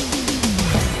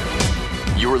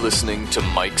 1. You're listening to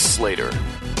Mike Slater,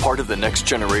 part of the next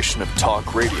generation of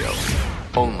talk radio,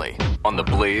 only on the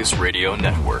Blaze Radio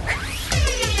Network.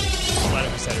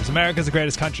 America's the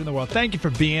greatest country in the world. Thank you for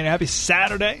being here. Happy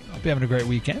Saturday. Hope you're having a great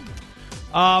weekend.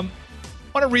 I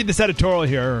want to read this editorial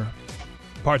here,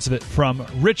 parts of it, from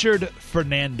Richard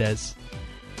Fernandez.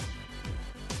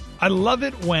 I love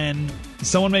it when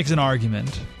someone makes an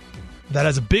argument that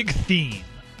has a big theme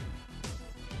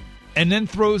and then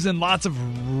throws in lots of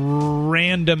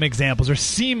random examples or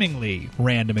seemingly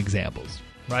random examples,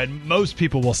 right? Most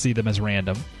people will see them as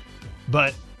random,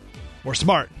 but we're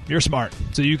smart. You're smart,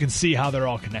 so you can see how they're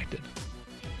all connected.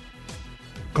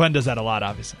 Glenn does that a lot,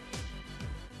 obviously.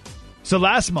 So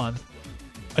last month,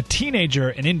 a teenager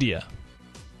in India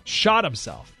shot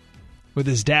himself with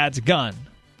his dad's gun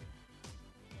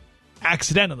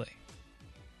accidentally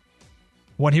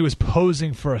when he was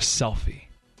posing for a selfie.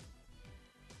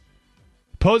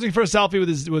 Posing for a selfie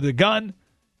with a gun,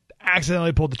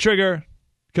 accidentally pulled the trigger,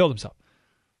 killed himself.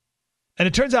 And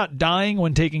it turns out dying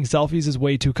when taking selfies is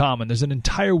way too common. There's an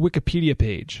entire Wikipedia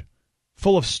page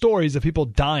full of stories of people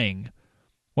dying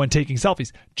when taking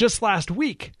selfies. Just last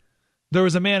week, there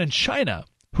was a man in China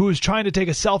who was trying to take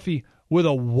a selfie with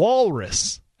a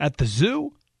walrus at the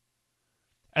zoo,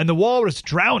 and the walrus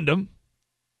drowned him.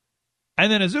 And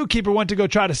then a zookeeper went to go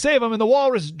try to save him, and the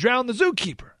walrus drowned the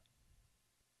zookeeper.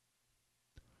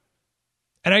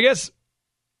 And I guess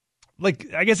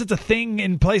it's a thing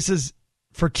in places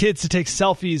for kids to take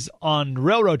selfies on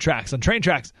railroad tracks, on train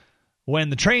tracks, when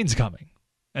the train's coming.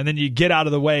 And then you get out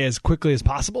of the way as quickly as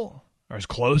possible, or as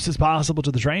close as possible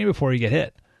to the train before you get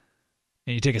hit.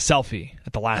 And you take a selfie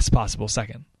at the last possible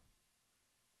second.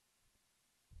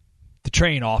 The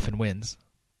train often wins.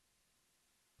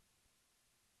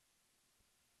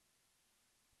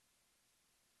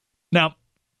 Now,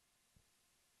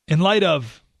 in light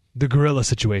of the gorilla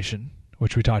situation,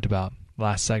 which we talked about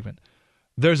last segment,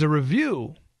 there's a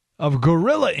review of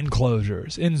gorilla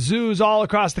enclosures in zoos all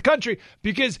across the country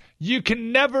because you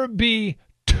can never be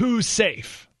too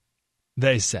safe,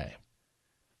 they say.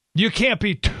 You can't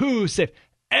be too safe.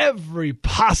 Every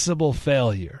possible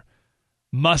failure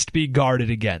must be guarded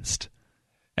against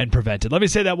and prevented. Let me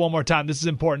say that one more time. This is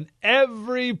important.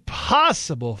 Every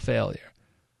possible failure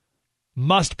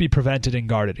must be prevented and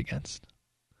guarded against.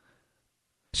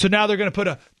 So now they're going to put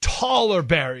a taller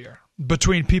barrier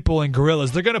between people and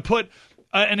gorillas. They're going to put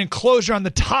an enclosure on the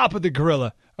top of the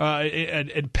gorilla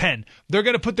pen. They're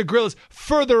going to put the gorillas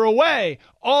further away,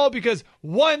 all because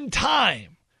one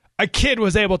time a kid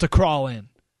was able to crawl in.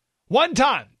 One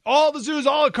time. All the zoos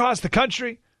all across the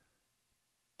country,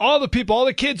 all the people, all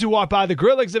the kids who walk by the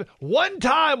gorilla exhibit, one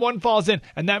time one falls in,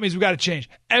 and that means we've got to change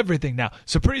everything now.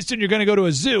 So pretty soon you're going to go to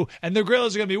a zoo, and the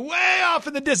gorillas are going to be way off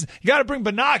in the distance. You got to bring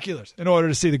binoculars in order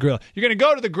to see the gorilla. You're going to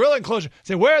go to the gorilla enclosure and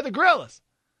say, where are the gorillas?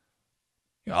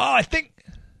 Oh, I think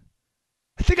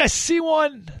I see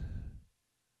one.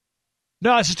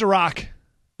 No, it's just a rock.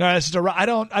 No, it's just a rock. I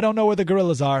don't know where the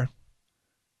gorillas are.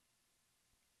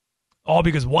 All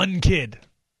because one kid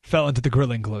fell into the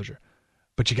gorilla enclosure.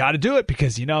 But you got to do it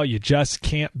because, you just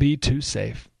can't be too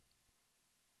safe.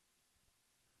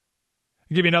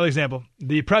 I'll give you another example.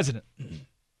 The president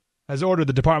has ordered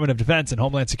the Department of Defense and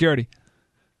Homeland Security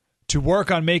to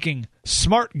work on making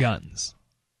smart guns.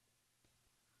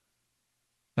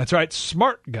 That's right,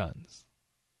 smart guns.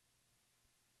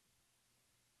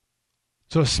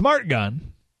 So a smart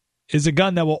gun is a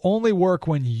gun that will only work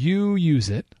when you use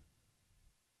it,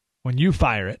 when you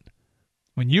fire it,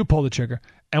 when you pull the trigger,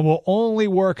 and will only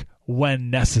work when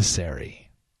necessary.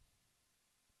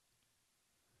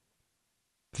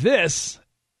 This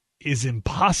is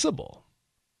impossible.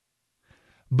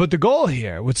 But the goal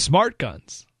here with smart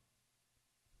guns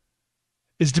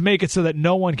is to make it so that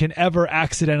no one can ever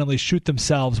accidentally shoot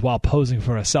themselves while posing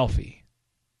for a selfie,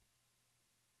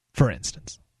 for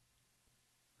instance.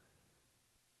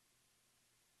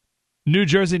 New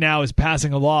Jersey now is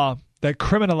passing a law that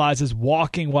criminalizes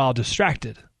walking while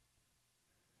distracted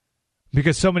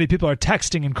because so many people are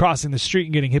texting and crossing the street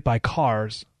and getting hit by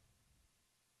cars.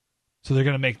 So they're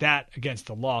going to make that against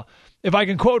the law. If I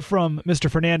can quote from Mr.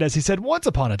 Fernandez, he said, once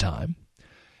upon a time,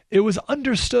 it was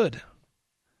understood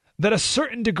that a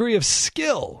certain degree of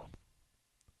skill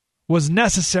was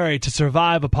necessary to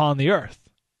survive upon the earth.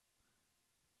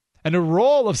 And the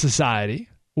role of society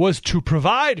was to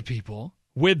provide people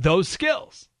with those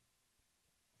skills.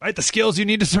 Right? The skills you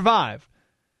need to survive.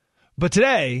 But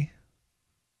today,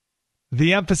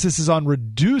 the emphasis is on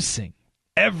reducing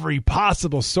every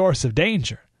possible source of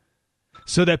danger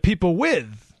so that people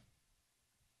with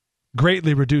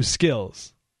greatly reduced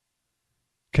skills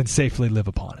can safely live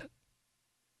upon it.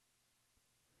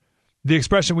 The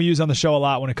expression we use on the show a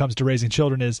lot when it comes to raising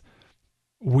children is,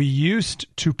 we used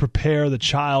to prepare the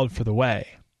child for the way,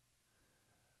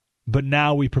 but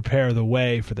now we prepare the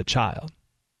way for the child.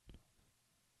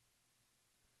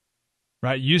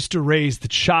 Right? Used to raise the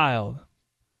child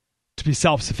to be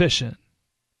self-sufficient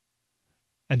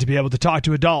and to be able to talk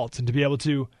to adults and to be able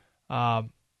to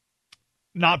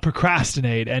not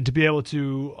procrastinate and to be able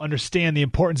to understand the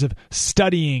importance of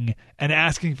studying and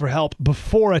asking for help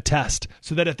before a test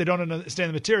so that if they don't understand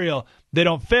the material, they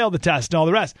don't fail the test and all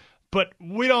the rest. But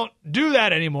we don't do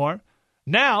that anymore.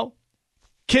 Now,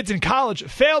 kids in college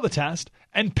fail the test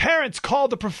and parents call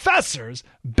the professors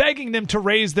begging them to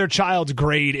raise their child's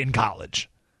grade in college.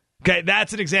 Okay,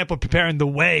 that's an example of preparing the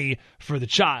way for the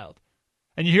child.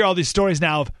 And you hear all these stories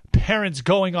now of parents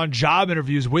going on job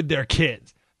interviews with their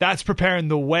kids. That's preparing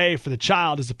the way for the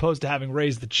child as opposed to having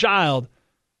raised the child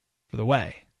for the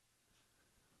way.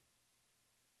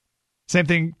 Same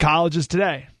thing colleges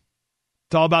today.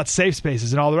 It's all about safe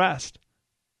spaces and all the rest.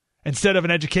 Instead of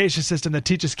an education system that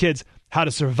teaches kids how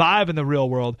to survive in the real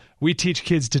world, we teach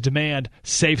kids to demand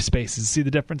safe spaces. See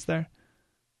the difference there?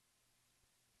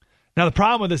 Now, the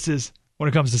problem with this is, when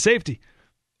it comes to safety,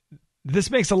 this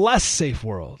makes a less safe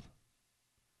world.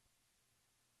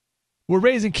 We're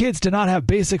raising kids to not have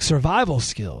basic survival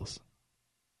skills.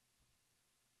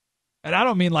 And I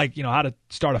don't mean like, how to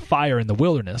start a fire in the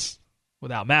wilderness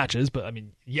without matches, but I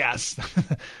mean, yes.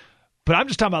 But I'm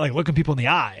just talking about like looking people in the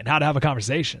eye and how to have a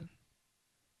conversation.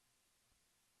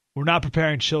 We're not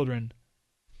preparing children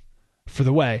for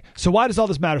the way. So why does all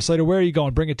this matter, Slater? Where are you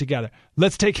going? Bring it together.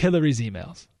 Let's take Hillary's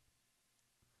emails.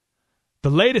 The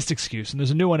latest excuse, and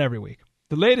there's a new one every week,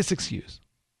 the latest excuse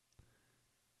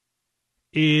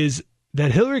is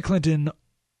that Hillary Clinton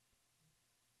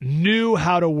knew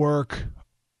how to work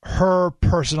her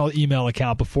personal email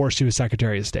account before she was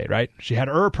Secretary of State, right? She had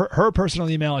her personal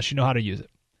email and she knew how to use it.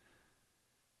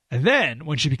 And then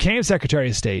when she became Secretary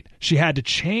of State, she had to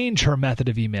change her method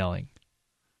of emailing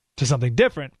to something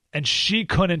different, and she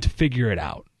couldn't figure it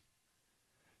out.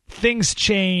 Things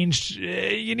changed.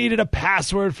 You needed a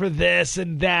password for this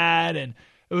and that, and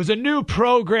it was a new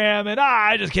program, and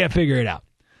I just can't figure it out.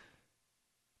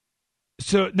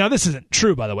 So now this isn't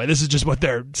true, by the way. This is just what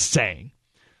they're saying.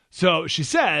 So she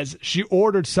says she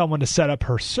ordered someone to set up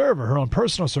her server, her own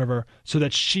personal server, so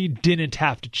that she didn't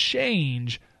have to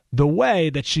change the way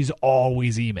that she's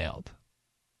always emailed.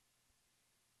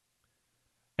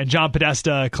 And John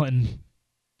Podesta, Clinton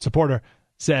supporter,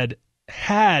 said,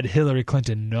 had Hillary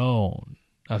Clinton known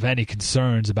of any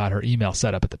concerns about her email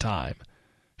setup at the time,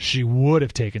 she would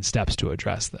have taken steps to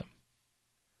address them.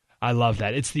 I love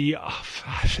that. It's the,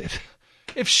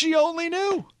 if she only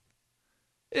knew.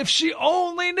 If she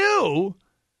only knew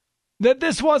that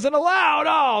this wasn't allowed,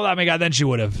 oh my God, then she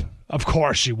would have. Of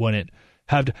course she wouldn't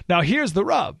have. Now here's the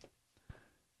rub.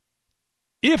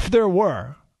 If there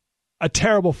were a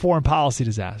terrible foreign policy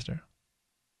disaster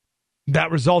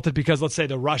that resulted because, let's say,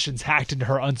 the Russians hacked into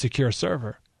her unsecure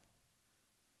server,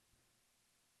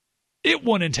 it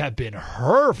wouldn't have been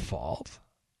her fault.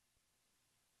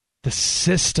 The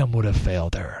system would have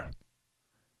failed her.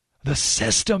 The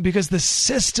system, because the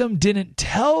system didn't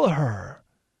tell her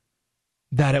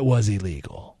that it was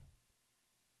illegal.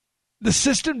 The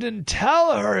system didn't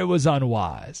tell her it was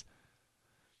unwise.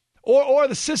 Or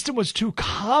the system was too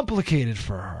complicated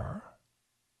for her.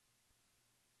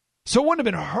 So it wouldn't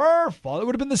have been her fault. It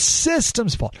would have been the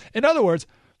system's fault. In other words,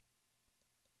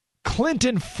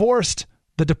 Clinton forced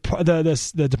the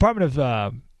Department of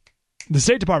the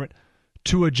State Department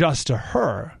to adjust to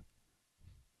her,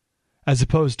 as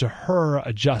opposed to her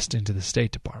adjusting to the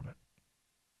State Department.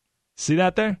 See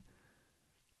that there?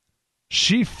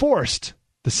 She forced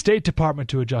the State Department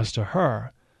to adjust to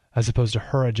her, as opposed to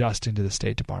her adjusting to the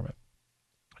State Department.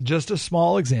 Just a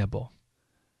small example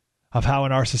of how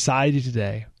in our society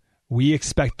today, we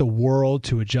expect the world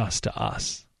to adjust to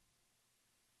us.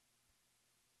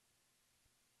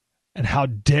 And how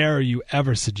dare you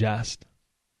ever suggest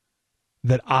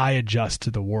that I adjust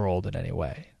to the world in any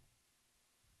way?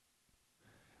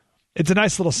 It's a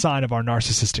nice little sign of our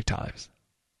narcissistic times.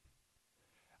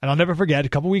 And I'll never forget, a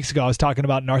couple weeks ago, I was talking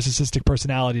about narcissistic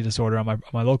personality disorder on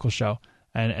my local show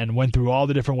and went through all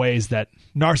the different ways that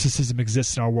narcissism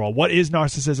exists in our world. What is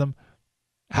narcissism?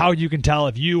 How you can tell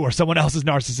if you or someone else is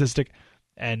narcissistic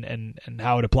and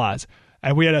how it applies.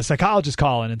 And we had a psychologist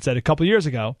call in and said a couple years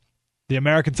ago, the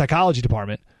American Psychology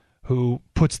Department, who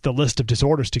puts the list of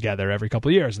disorders together every couple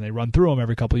of years, and they run through them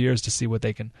every couple of years to see what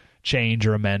they can change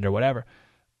or amend or whatever.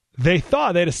 They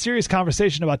thought they had a serious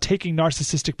conversation about taking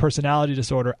narcissistic personality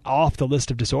disorder off the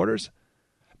list of disorders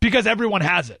because everyone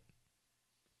has it.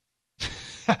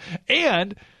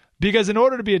 And because in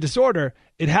order to be a disorder,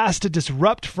 it has to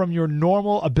disrupt from your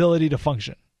normal ability to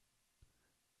function.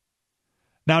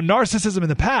 Now, narcissism in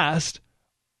the past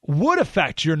would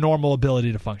affect your normal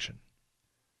ability to function.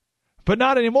 But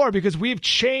not anymore, because we've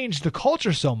changed the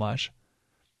culture so much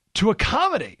to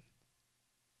accommodate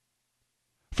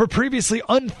for previously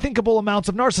unthinkable amounts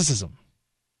of narcissism.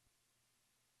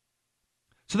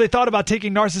 So they thought about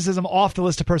taking narcissism off the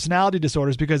list of personality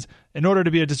disorders because in order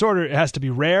to be a disorder, it has to be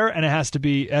rare and it has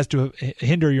to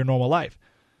hinder your normal life.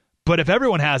 But if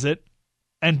everyone has it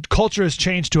and culture has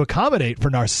changed to accommodate for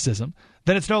narcissism,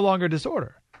 then it's no longer a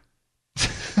disorder.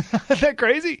 Isn't that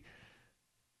crazy?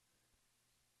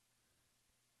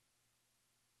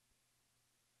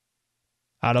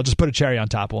 All right, I'll just put a cherry on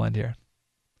top. We'll end here.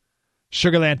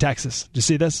 Sugar Land, Texas. Did you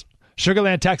see this? Sugar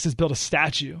Land, Texas built a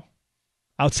statue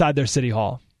outside their city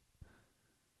hall.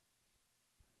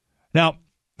 Now,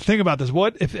 think about this.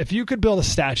 What if you could build a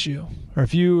statue, or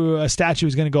if a statue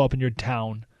is going to go up in your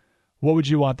town, what would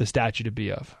you want the statue to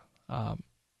be of?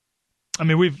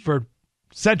 For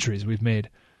centuries, we've made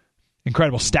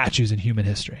incredible statues in human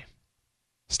history.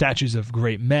 Statues of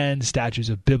great men, statues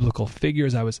of biblical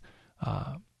figures. I was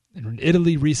in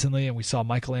Italy recently, and we saw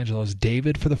Michelangelo's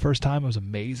David for the first time. It was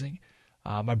amazing.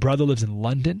 My brother lives in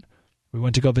London. We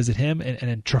went to go visit him, and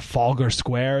in Trafalgar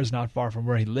Square is not far from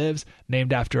where he lives,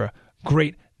 named after a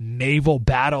great naval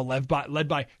battle led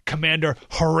by Commander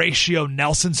Horatio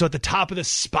Nelson. So at the top of the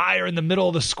spire in the middle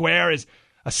of the square is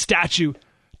a statue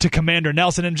to Commander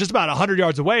Nelson, and just about 100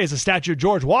 yards away is a statue of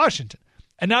George Washington.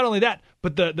 And not only that,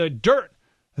 but the dirt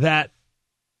that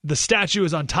the statue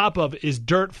is on top of is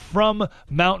dirt from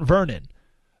Mount Vernon,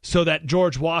 so that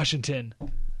George Washington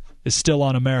is still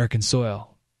on American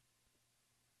soil,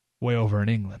 way over in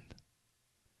England.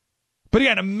 But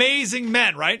again, amazing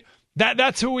men, right?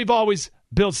 That's who we've always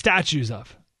built statues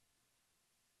of.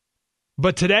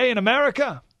 But today in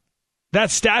America,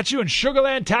 that statue in Sugar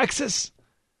Land, Texas,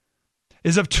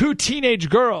 is of two teenage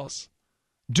girls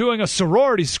doing a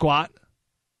sorority squat,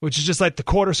 which is just like the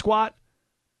quarter squat,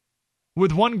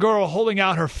 with one girl holding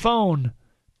out her phone,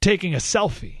 taking a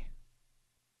selfie.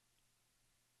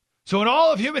 So in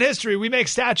all of human history, we make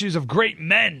statues of great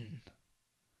men.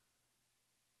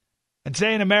 And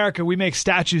today in America, we make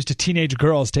statues to teenage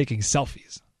girls taking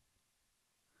selfies.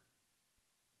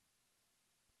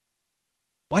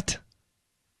 What?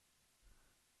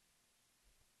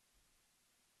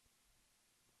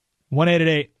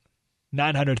 (1-888-933-93).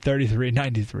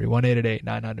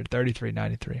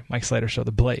 1-888-933-93. Mike Slater Show,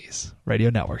 the Blaze Radio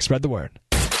Network. Spread the word.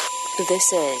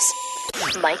 This is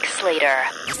Mike Slater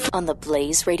on the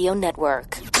Blaze Radio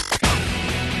Network.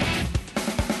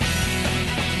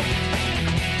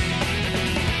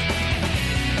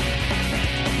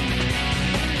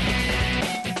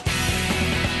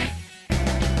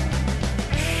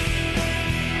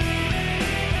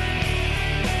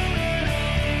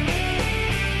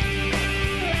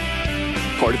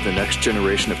 Part of the next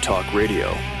generation of talk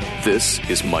radio. This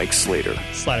is Mike Slater.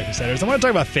 Slater Crusaders. I want to talk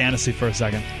about fantasy for a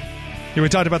second. We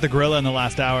talked about the gorilla in the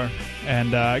last hour,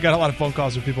 and I got a lot of phone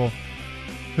calls from people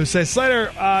who say,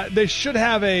 Slater, they should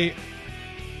have a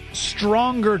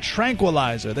stronger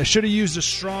tranquilizer. They should have used a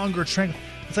stronger tranquilizer.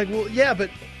 It's like, well, yeah, but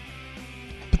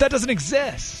that doesn't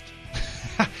exist.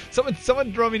 Someone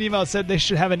wrote me an email and said they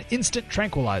should have an instant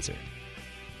tranquilizer.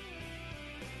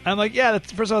 I'm like, yeah,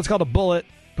 first of all, it's called a bullet,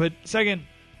 but second,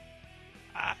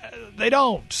 they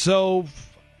don't. So,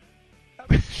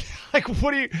 like,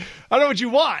 what do you? I don't know what you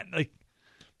want. Like,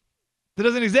 that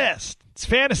doesn't exist. It's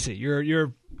fantasy.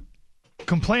 You're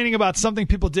complaining about something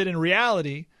people did in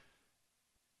reality,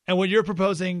 and what you're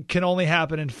proposing can only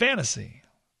happen in fantasy.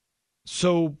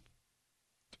 So,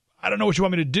 I don't know what you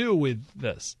want me to do with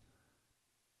this.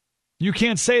 You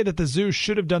can't say that the zoo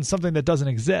should have done something that doesn't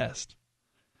exist.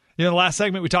 You know, in the last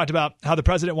segment, we talked about how the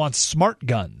president wants smart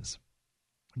guns.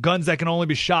 Guns that can only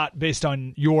be shot based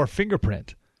on your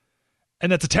fingerprint. And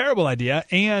that's a terrible idea,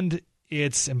 and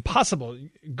it's impossible.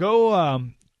 Go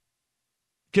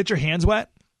get your hands wet,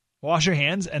 wash your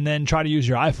hands, and then try to use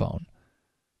your iPhone.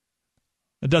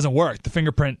 It doesn't work. The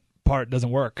fingerprint part doesn't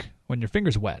work when your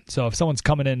finger's wet. So if someone's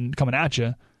coming at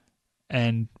you,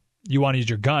 and you want to use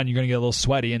your gun, you're going to get a little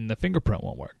sweaty, and the fingerprint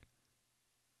won't work.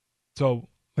 So,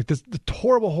 like, this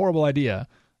horrible, horrible idea,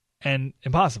 and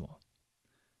impossible.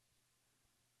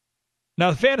 Now,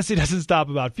 the fantasy doesn't stop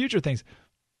about future things.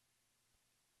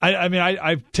 I mean,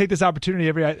 I take this opportunity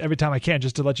every time I can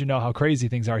just to let you know how crazy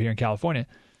things are here in California.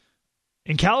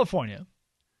 In California,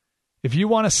 if you're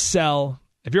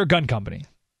a gun company,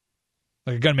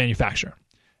 like a gun manufacturer,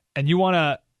 and you want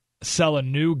to sell a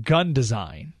new gun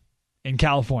design in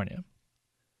California,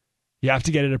 you have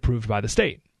to get it approved by the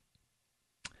state.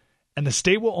 And the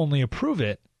state will only approve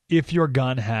it if your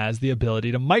gun has the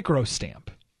ability to microstamp.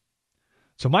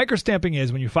 So microstamping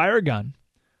is when you fire a gun,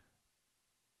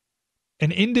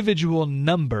 an individual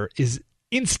number is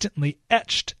instantly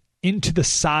etched into the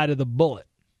side of the bullet,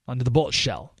 onto the bullet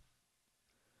shell.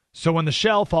 So when the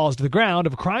shell falls to the ground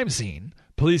of a crime scene,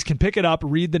 police can pick it up,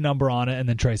 read the number on it, and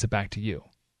then trace it back to you.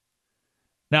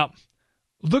 Now,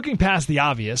 looking past the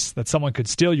obvious that someone could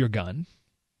steal your gun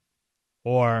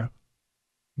or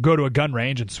go to a gun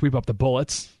range and sweep up the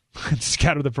bullets and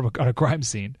scatter them on a crime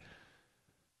scene,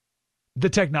 the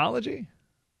technology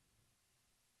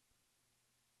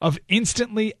of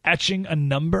instantly etching a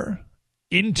number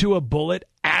into a bullet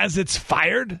as it's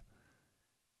fired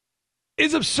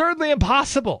is absurdly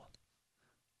impossible.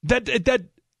 That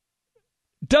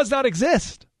does not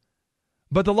exist.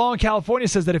 But the law in California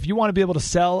says that if you want to be able to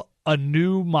sell a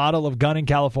new model of gun in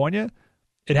California,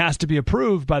 it has to be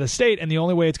approved by the state, and the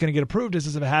only way it's going to get approved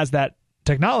is if it has that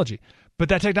technology. But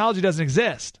that technology doesn't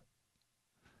exist.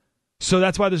 So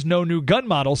that's why there's no new gun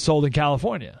models sold in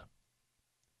California.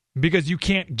 Because you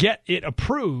can't get it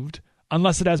approved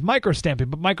unless it has microstamping,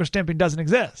 but microstamping doesn't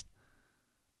exist.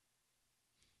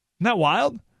 Isn't that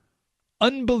wild?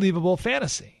 Unbelievable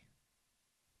fantasy.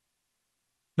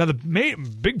 Now, the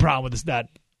big problem with that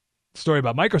story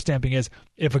about microstamping is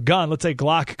if a gun, let's say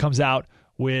Glock, comes out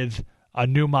with a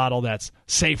new model that's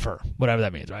safer, whatever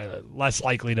that means, right? Less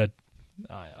likely to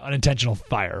unintentional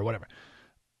fire or whatever.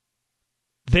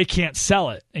 They can't sell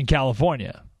it in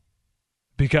California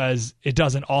because it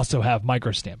doesn't also have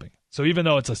microstamping. So even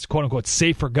though it's a quote-unquote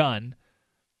safer gun,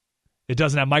 it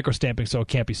doesn't have microstamping, so it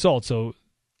can't be sold. So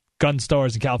gun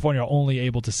stores in California are only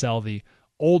able to sell the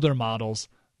older models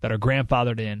that are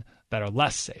grandfathered in that are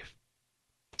less safe.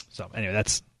 So anyway,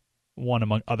 that's one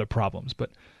among other problems.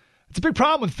 But it's a big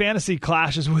problem when fantasy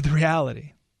clashes with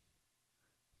reality.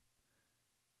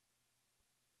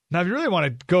 Now, if you really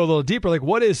want to go a little deeper, like,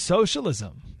 what is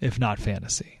socialism if not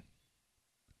fantasy?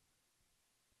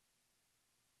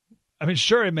 I mean,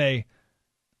 sure, it may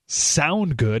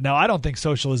sound good. Now, I don't think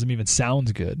socialism even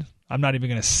sounds good. I'm not even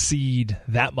going to cede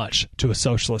that much to a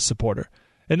socialist supporter.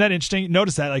 Isn't that interesting?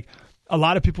 Notice that, like, a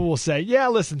lot of people will say, yeah,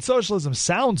 listen, socialism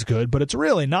sounds good, but it's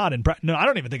really not. No, I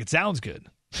don't even think it sounds good.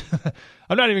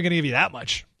 I'm not even going to give you that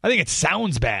much. I think it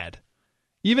sounds bad.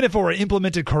 Even if it were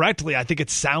implemented correctly, I think it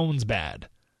sounds bad.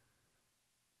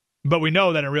 But we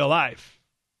know that in real life,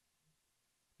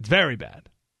 it's very bad.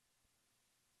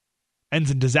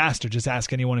 Ends in disaster. Just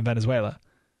ask anyone in Venezuela.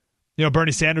 You know,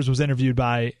 Bernie Sanders was interviewed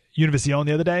by Univision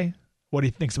the other day, what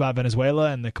he thinks about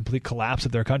Venezuela and the complete collapse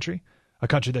of their country, a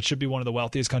country that should be one of the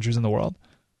wealthiest countries in the world.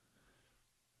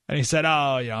 And he said,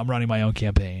 I'm running my own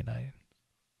campaign.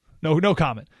 No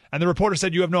comment. And the reporter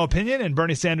said, you have no opinion? And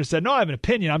Bernie Sanders said, no, I have an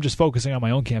opinion. I'm just focusing on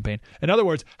my own campaign. In other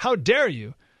words, how dare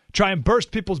you try and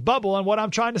burst people's bubble on what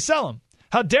I'm trying to sell them?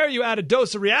 How dare you add a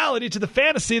dose of reality to the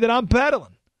fantasy that I'm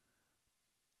peddling?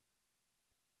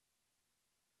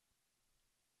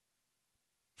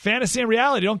 Fantasy and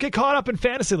reality. Don't get caught up in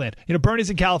fantasy land. You know,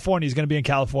 Bernie's in California. He's going to be in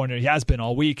California. He has been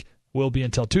all week. Will be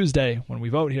until Tuesday when we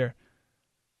vote here.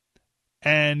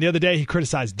 And the other day he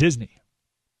criticized Disney.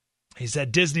 He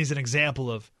said Disney's an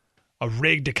example of a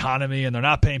rigged economy and they're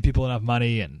not paying people enough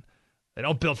money and they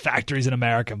don't build factories in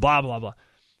America, blah, blah, blah.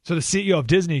 So the CEO of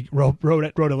Disney wrote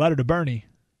a letter to Bernie,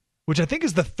 which I think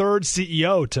is the third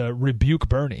CEO to rebuke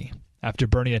Bernie after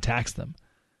Bernie attacks them.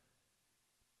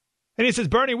 And he says,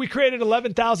 Bernie, we created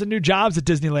 11,000 new jobs at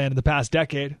Disneyland in the past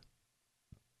decade.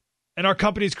 And our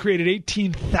company's created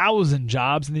 18,000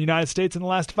 jobs in the United States in the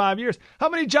last 5 years. How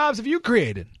many jobs have you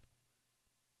created?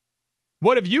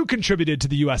 What have you contributed to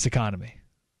the U.S. economy?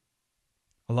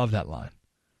 I love that line.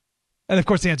 And of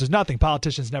course the answer is nothing.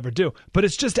 Politicians never do. But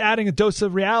it's just adding a dose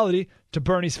of reality to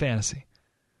Bernie's fantasy.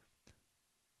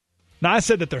 Now I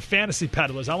said that they're fantasy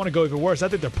peddlers. I want to go even worse. I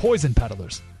think they're poison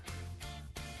peddlers.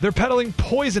 They're peddling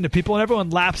poison to people and everyone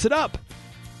laps it up.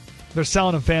 They're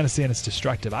selling them fantasy and it's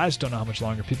destructive. I just don't know how much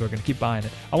longer people are going to keep buying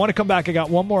it. I want to come back. I got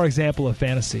one more example of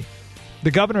fantasy.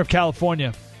 The governor of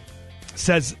California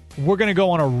says we're going to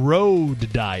go on a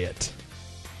road diet.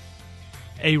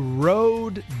 A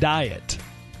road diet.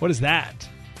 What is that?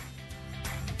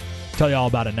 Tell you all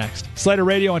about it next. Slater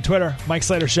Radio on Twitter. Mike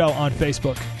Slater Show on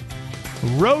Facebook.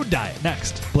 Road diet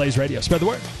next. Blaze Radio. Spread the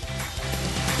word.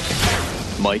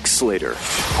 Mike Slater,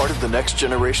 part of the next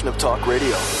generation of talk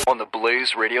radio on the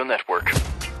Blaze Radio Network.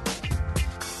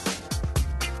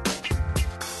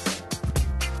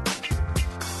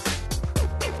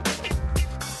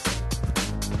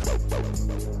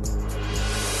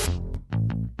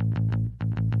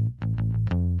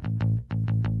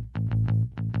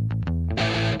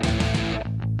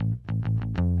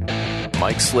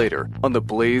 Mike Slater on the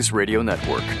Blaze Radio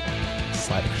Network.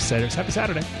 Slater Crusaders. Happy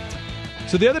Saturday.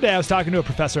 So the other day I was talking to a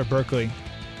professor at Berkeley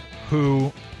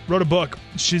who wrote a book.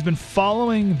 She's been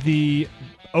following the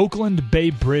Oakland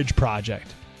Bay Bridge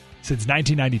project since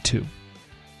 1992.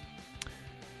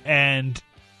 And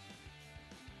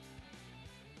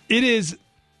it is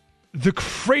the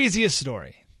craziest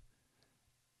story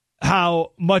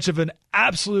how much of an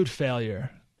absolute failure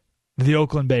the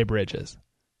Oakland Bay Bridge is.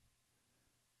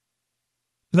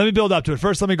 Let me build up to it.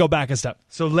 First, let me go back a step.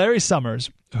 So Larry Summers,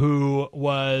 who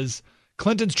was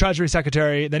Clinton's Treasury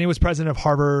Secretary, then he was president of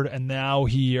Harvard, and now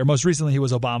most recently he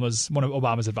was one of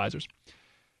Obama's advisors.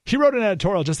 He wrote an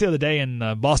editorial just the other day in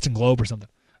Boston Globe or something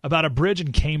about a bridge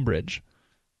in Cambridge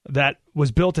that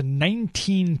was built in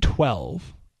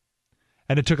 1912,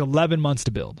 and it took 11 months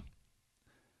to build.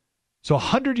 So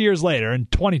 100 years later, in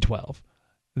 2012,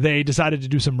 they decided to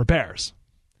do some repairs.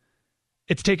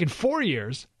 It's taken 4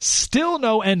 years, still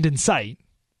no end in sight.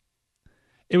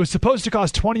 It was supposed to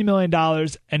cost $20 million,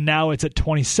 and now it's at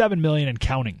 $27 million and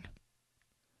counting.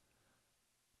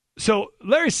 So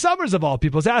Larry Summers, of all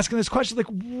people, is asking this question, like,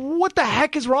 what the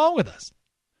heck is wrong with us?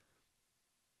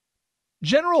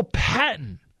 General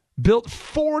Patton built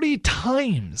 40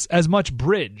 times as much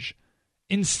bridge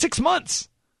in 6 months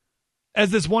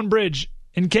as this one bridge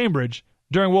in Cambridge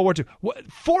during World War II.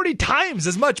 40 times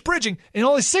as much bridging in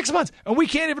only 6 months. And we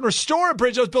can't even restore a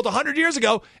bridge that was built 100 years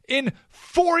ago in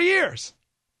 4 years.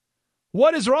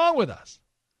 What is wrong with us?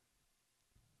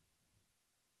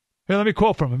 Here, let me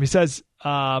quote from him. He says,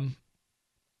 how,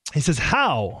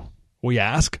 we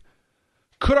ask,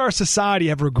 could our society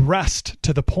have regressed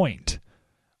to the point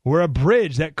where a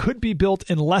bridge that could be built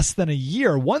in less than a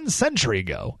year 1 century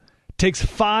ago takes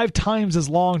 5 times as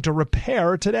long to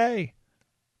repair today?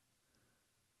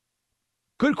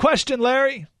 Good question,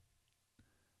 Larry.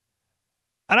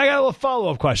 And I got a little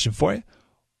follow-up question for you.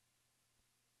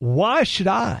 Why should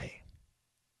I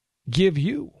give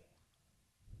you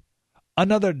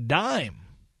another dime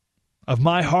of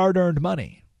my hard-earned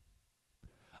money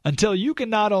until you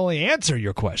can not only answer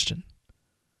your question,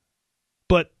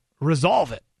 but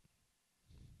resolve it?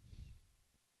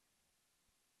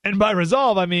 And by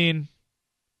resolve, I mean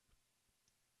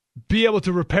be able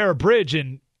to repair a bridge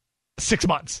in 6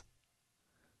 months.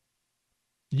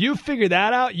 You figure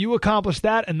that out, you accomplish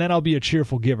that, and then I'll be a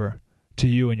cheerful giver to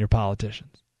you and your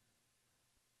politicians.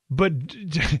 But,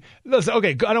 listen,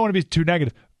 okay, I don't want to be too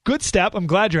negative. Good step. I'm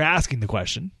glad you're asking the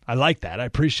question. I like that. I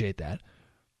appreciate that.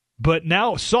 But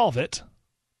now solve it.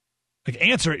 Like,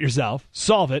 answer it yourself.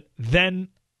 Solve it. Then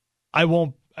I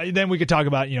won't. Then we could talk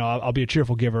about, I'll be a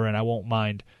cheerful giver and I won't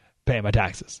mind paying my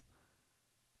taxes.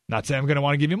 Not saying I'm going to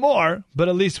want to give you more, but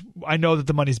at least I know that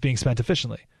the money's being spent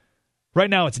efficiently. Right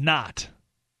now, it's not.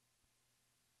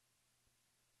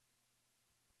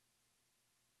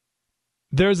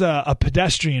 There's a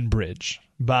pedestrian bridge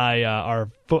by our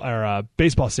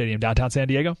baseball stadium downtown San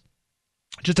Diego.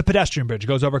 Just a pedestrian bridge. It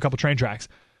goes over a couple train tracks.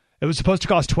 It was supposed to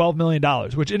cost $12 million,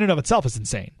 which in and of itself is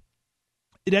insane.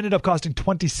 It ended up costing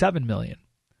 $27 million.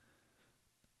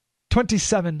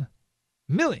 $27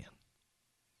 million.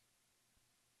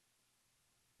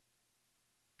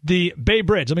 The Bay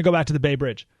Bridge. Let me go back to the Bay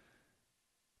Bridge.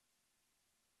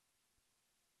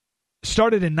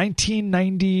 Started in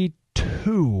 1992.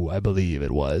 I believe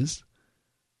it was.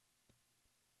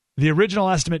 The original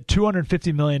estimate,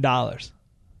 $250 million.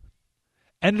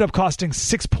 Ended up costing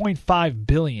 $6.5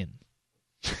 billion.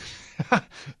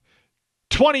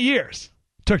 20 years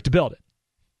took to build it.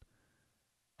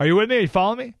 Are you with me? Are you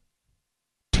following me?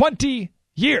 20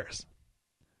 years.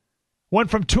 Went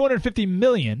from $250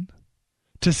 million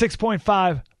to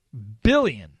 $6.5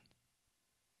 billion.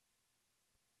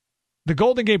 The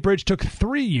Golden Gate Bridge took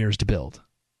 3 years to build.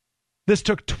 This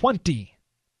took 20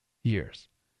 years.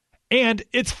 And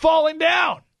it's falling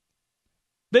down.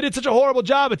 They did such a horrible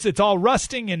job. It's all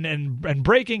rusting and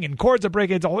breaking, and cords are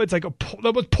breaking. It's like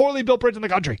the most poorly built bridge in the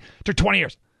country. It took 20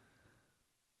 years.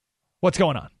 What's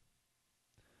going on?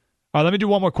 All right, let me do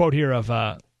one more quote here of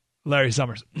Larry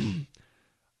Summers. And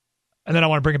then I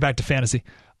want to bring it back to fantasy.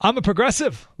 I'm a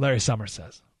progressive, Larry Summers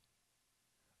says.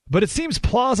 But it seems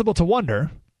plausible to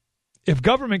wonder if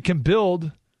government can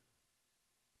build...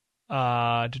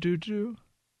 If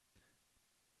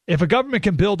a government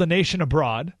can build a nation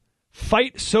abroad,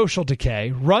 fight social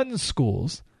decay, run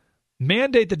schools,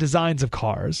 mandate the designs of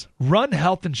cars, run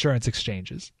health insurance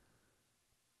exchanges,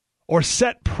 or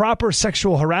set proper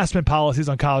sexual harassment policies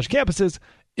on college campuses,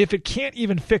 if it can't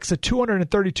even fix a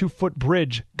 232-foot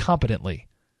bridge competently.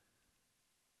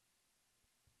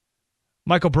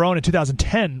 Michael Barone in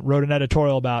 2010 wrote an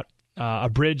editorial about a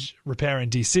bridge repair in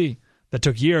D.C. that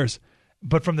took years.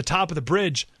 But from the top of the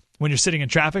bridge, when you're sitting in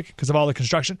traffic because of all the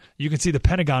construction, you can see the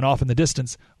Pentagon off in the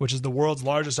distance, which is the world's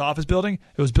largest office building.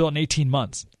 It was built in 18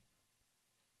 months.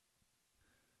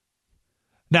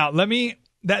 Now,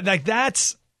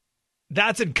 that's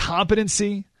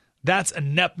incompetency, that's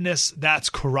ineptness,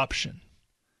 that's corruption.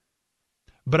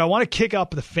 But I want to kick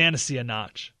up the fantasy a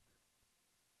notch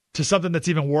to something that's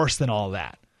even worse than all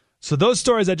that. So those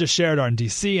stories I just shared are in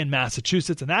D.C. and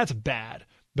Massachusetts, and that's bad.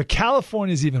 But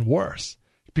California is even worse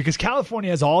because California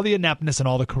has all the ineptness and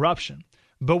all the corruption.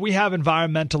 But we have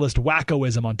environmentalist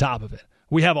wackoism on top of it.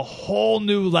 We have a whole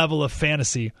new level of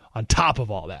fantasy on top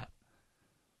of all that.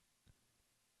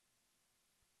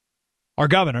 Our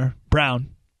governor,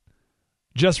 Brown,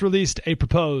 just released a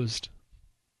proposed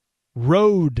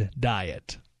road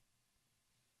diet.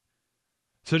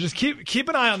 So just keep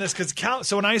an eye on this because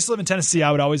so when I used to live in Tennessee,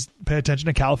 I would always pay attention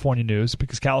to California news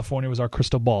because California was our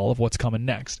crystal ball of what's coming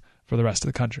next for the rest of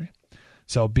the country.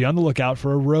 So be on the lookout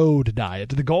for a road diet.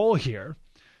 The goal here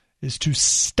is to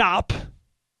stop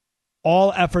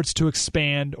all efforts to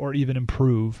expand or even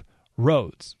improve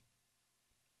roads.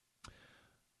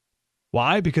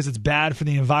 Why? Because it's bad for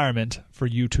the environment for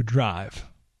you to drive.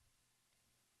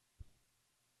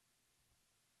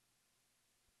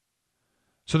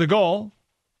 So the goal,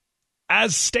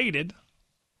 as stated,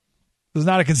 This is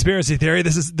not a conspiracy theory.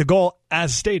 This is the goal,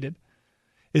 as stated,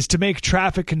 is to make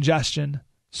traffic congestion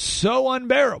so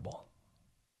unbearable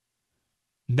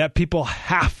that people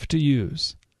have to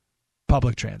use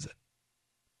public transit.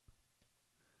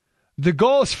 The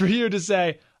goal is for you to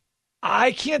say,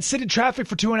 I can't sit in traffic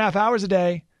for 2.5 hours a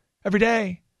day, every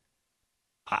day.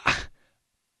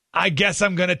 I guess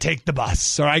I'm going to take the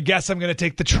bus, or I guess I'm going to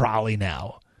take the trolley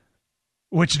now,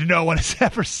 which no one has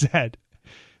ever said.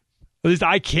 At least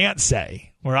I can't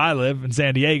say where I live in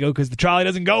San Diego, because the trolley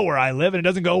doesn't go where I live, and it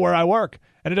doesn't go where I work,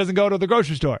 and it doesn't go to the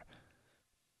grocery store.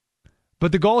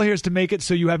 But the goal here is to make it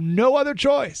so you have no other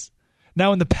choice.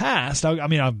 Now, in the past,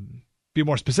 I'll be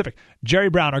more specific. Jerry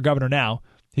Brown, our governor now,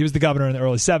 he was the governor in the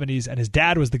early 70s, and his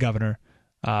dad was the governor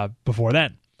before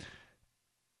then.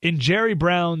 In Jerry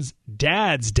Brown's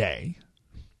dad's day,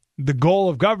 the goal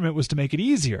of government was to make it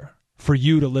easier for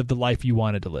you to live the life you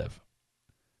wanted to live.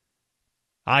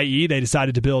 I.e., they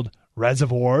decided to build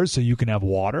reservoirs so you can have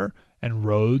water and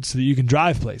roads so that you can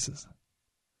drive places.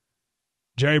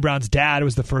 Jerry Brown's dad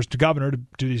was the first governor to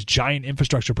do these giant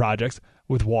infrastructure projects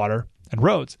with water and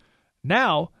roads.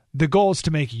 Now, the goal is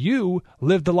to make you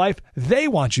live the life they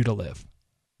want you to live.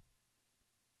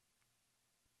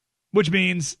 Which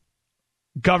means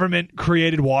government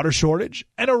created water shortage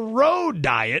and a road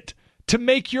diet to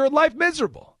make your life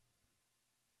miserable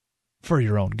for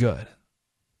your own good.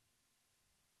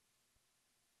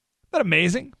 Isn't that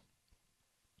amazing?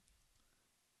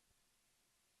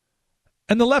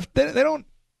 And the left, they don't,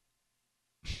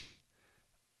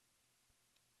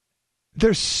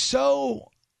 they're so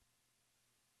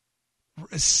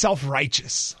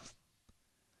self-righteous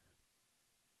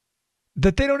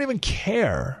that they don't even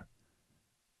care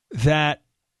that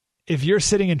if you're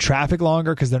sitting in traffic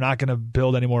longer because they're not going to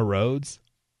build any more roads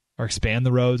or expand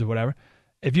the roads or whatever,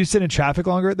 if you sit in traffic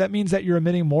longer, that means that you're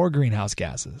emitting more greenhouse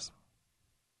gases.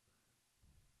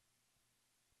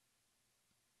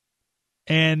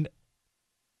 And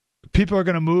people are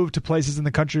going to move to places in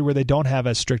the country where they don't have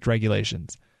as strict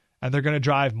regulations, and they're going to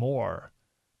drive more.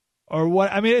 Or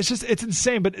what? I mean, it's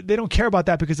insane, but they don't care about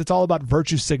that because it's all about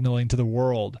virtue signaling to the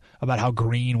world about how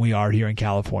green we are here in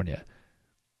California.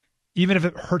 Even if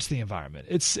it hurts the environment.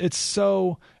 It's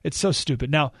so stupid.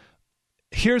 Now,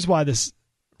 here's why this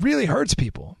really hurts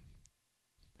people.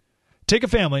 Take a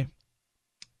family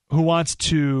who has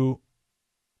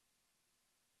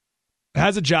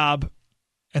a job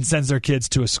and sends their kids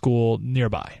to a school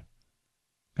nearby.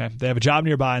 Okay? They have a job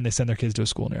nearby and they send their kids to a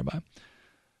school nearby.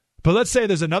 But let's say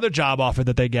there's another job offer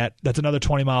that they get that's another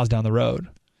 20 miles down the road.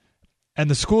 And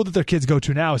the school that their kids go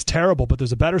to now is terrible, but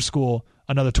there's a better school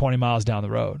another 20 miles down the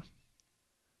road.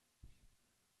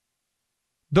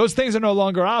 Those things are no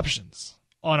longer options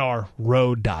on our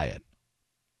road diet.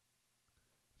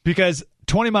 Because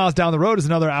 20 miles down the road is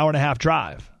another hour and a half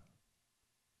drive.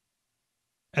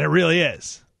 And it really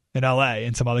is in LA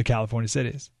and some other California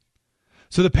cities.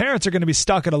 So the parents are going to be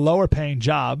stuck at a lower paying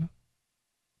job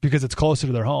because it's closer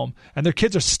to their home, and their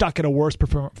kids are stuck at a worse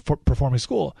performing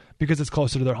school because it's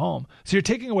closer to their home. So you're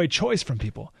taking away choice from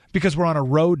people because we're on a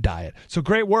road diet. So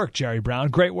great work, Jerry Brown.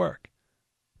 Great work.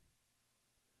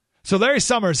 So Larry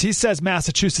Summers, he says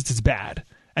Massachusetts is bad,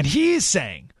 and he's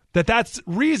saying that that's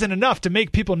reason enough to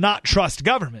make people not trust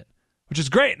government, which is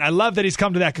great, and I love that he's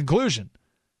come to that conclusion.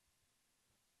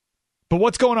 But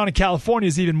what's going on in California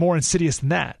is even more insidious than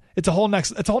that. It's a whole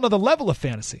nother level of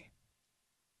fantasy.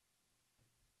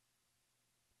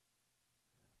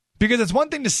 Because it's one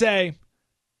thing to say,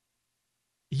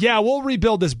 yeah, we'll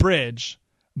rebuild this bridge,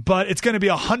 but it's going to be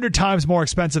 100 times more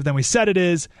expensive than we said it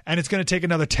is, and it's going to take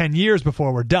another 10 years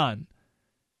before we're done.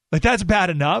 Like, that's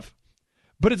bad enough.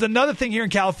 But it's another thing here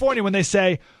in California when they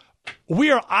say,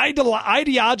 we are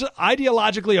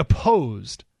ideologically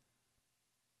opposed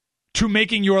to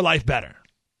making your life better.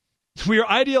 We are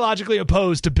ideologically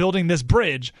opposed to building this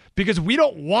bridge because we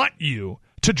don't want you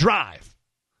to drive.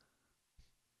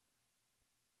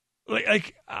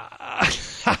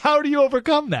 How do you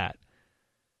overcome that?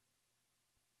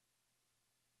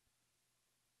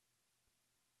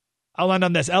 I'll end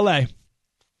on this. LA,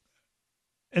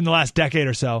 in the last decade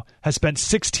or so, has spent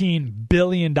 $16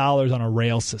 billion on a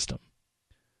rail system.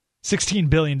 $16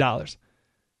 billion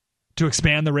to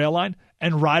expand the rail line,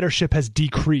 and ridership has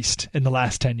decreased in the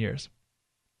last 10 years.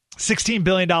 $16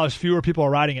 billion fewer people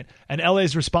are riding it. And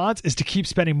LA's response is to keep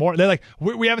spending more. They're like,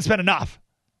 we haven't spent enough.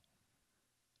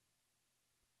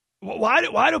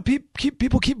 Why do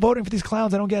people keep voting for these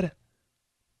clowns? I don't get it.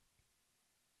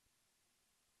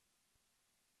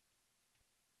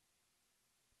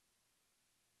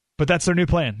 But that's their new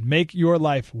plan. Make your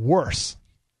life worse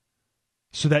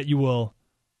so that you will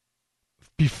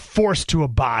be forced to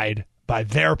abide by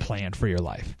their plan for your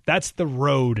life. That's the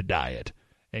road diet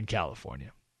in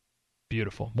California.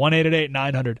 Beautiful.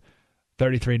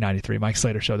 1-888-900-3393. Mike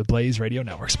Slater Show, the Blaze Radio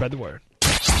Network. Spread the word.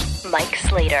 Mike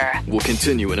Slater. We'll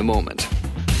continue in a moment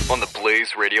on the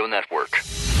Blaze Radio Network.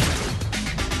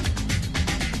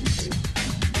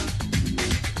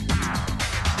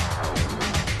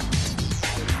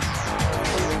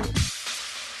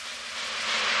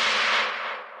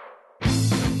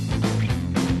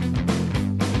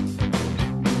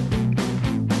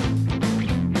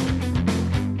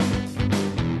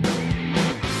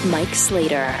 Mike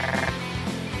Slater.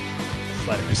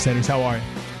 Slater Crusaders, how are you?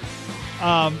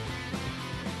 I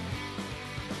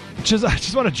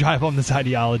just want to drive home this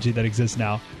ideology that exists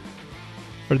now,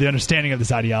 or the understanding of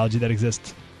this ideology that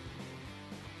exists,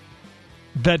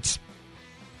 that's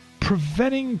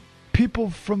preventing people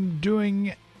from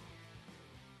doing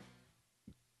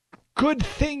good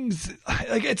things.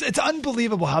 Like it's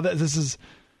unbelievable how this is.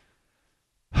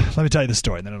 Let me tell you the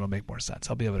story, and then it'll make more sense.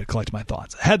 I'll be able to collect my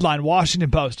thoughts. Headline,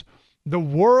 Washington Post. The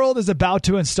world is about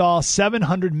to install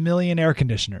 700 million air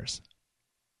conditioners.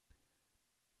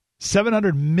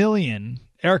 700 million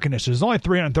air conditioners. There's only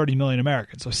 330 million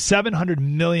Americans. So 700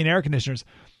 million air conditioners.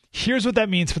 Here's what that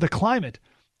means for the climate.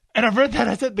 And I've read that.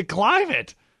 I said, the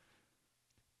climate.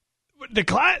 The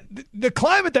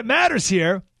climate that matters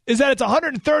here is that it's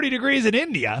 130 degrees in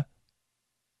India.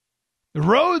 The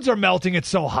roads are melting. It's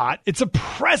so hot. It's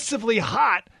oppressively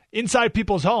hot inside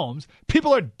people's homes.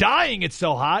 People are dying. It's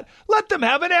so hot. Let them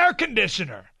have an air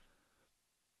conditioner.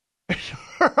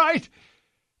 Right?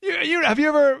 Have you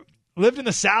ever lived in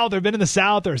the South or been in the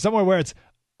South or somewhere where it's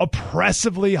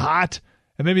oppressively hot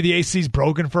and maybe the AC's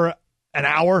broken for an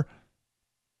hour?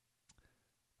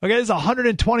 Okay, it's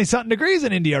 120-something degrees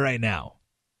in India right now.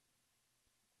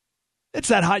 It's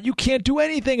that hot. You can't do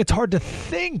anything. It's hard to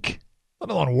think, let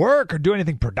alone work or do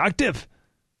anything productive.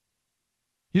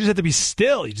 You just have to be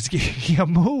still. You just can't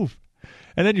move.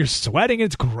 And then you're sweating and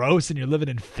it's gross and you're living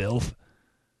in filth.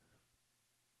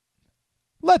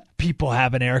 Let people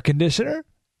have an air conditioner.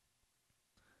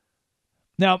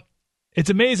 Now, it's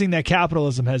amazing that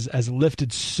capitalism has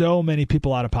lifted so many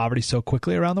people out of poverty so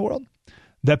quickly around the world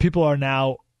that people are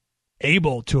now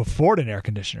able to afford an air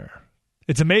conditioner.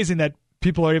 It's amazing that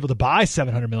people are able to buy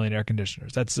 700 million air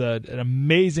conditioners. That's an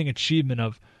amazing achievement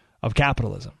of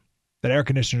capitalism, that air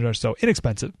conditioners are so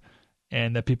inexpensive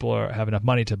and that people have enough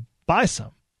money to buy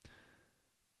some.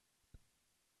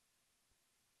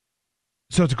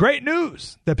 So it's great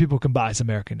news that people can buy some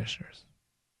air conditioners.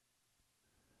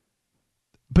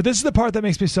 But this is the part that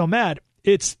makes me so mad.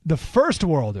 It's the first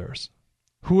worlders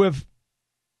who have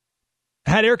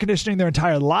had air conditioning their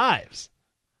entire lives,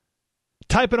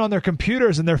 typing on their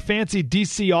computers in their fancy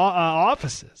D.C.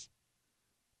 offices.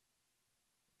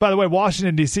 By the way,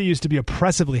 Washington, D.C. used to be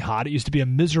oppressively hot. It used to be a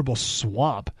miserable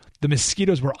swamp. The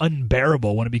mosquitoes were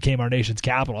unbearable when it became our nation's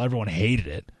capital. Everyone hated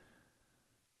it.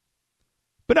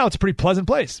 But now it's a pretty pleasant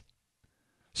place.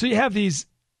 So you have these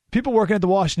people working at the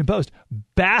Washington Post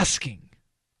basking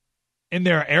in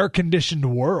their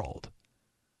air-conditioned world,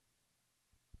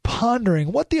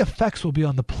 pondering what the effects will be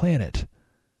on the planet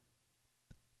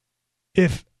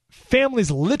if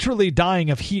families literally dying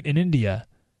of heat in India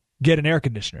get an air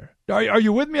conditioner. Are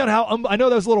you with me on how, I know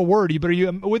that was a little wordy, but are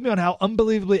you with me on how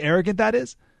unbelievably arrogant that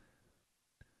is?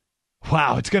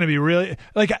 Wow, it's going to be really,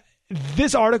 like,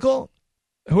 this article,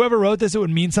 whoever wrote this, it would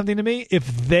mean something to me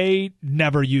if they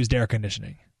never used air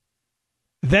conditioning.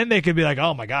 Then they could be like,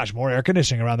 oh my gosh, more air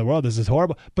conditioning around the world. This is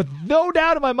horrible. But no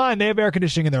doubt in my mind, they have air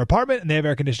conditioning in their apartment, and they have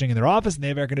air conditioning in their office, and they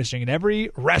have air conditioning in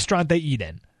every restaurant they eat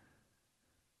in.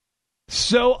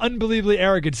 So unbelievably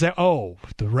arrogant to say, oh,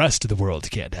 the rest of the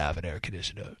world can't have an air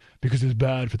conditioner because it's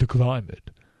bad for the climate.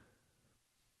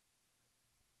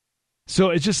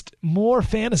 So it's just more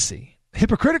fantasy,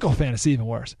 hypocritical fantasy, even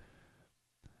worse.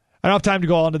 I don't have time to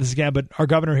go all into this again, but our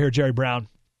governor here, Jerry Brown,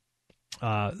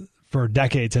 for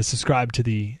decades has subscribed to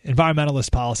the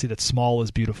environmentalist policy that small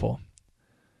is beautiful.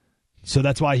 So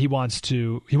that's why he wants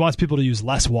people to use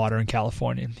less water in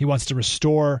California. He wants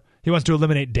to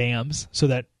eliminate dams so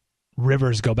that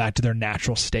rivers go back to their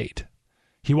natural state.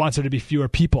 He wants there to be fewer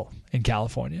people in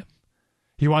California.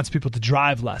 He wants people to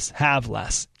drive less, have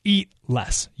less, eat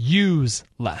less, use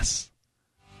less.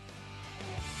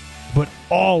 But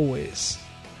always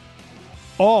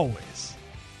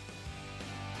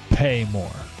pay more.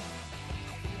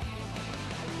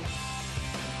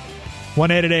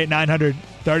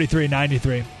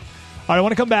 1-888-900-3393. All right, I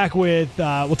want to come back with,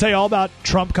 we'll tell you all about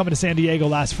Trump coming to San Diego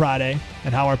last Friday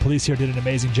and how our police here did an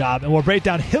amazing job. And we'll break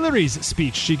down Hillary's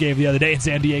speech she gave the other day in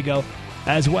San Diego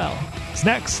as well. It's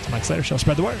next. Mike Slater Show.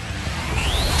 Spread the word.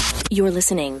 You're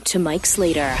listening to Mike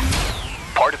Slater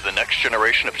Part of the next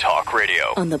generation of talk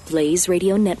radio. on the Blaze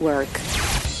Radio Network.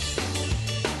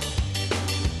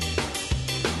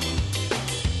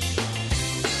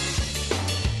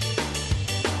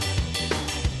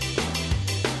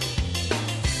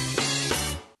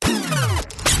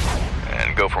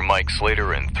 And go for Mike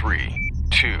Slater in 3,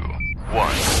 2,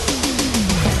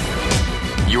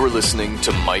 1. You're listening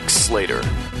to Mike Slater,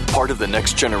 part of the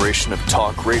next generation of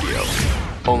talk radio,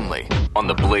 only on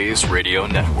the Blaze Radio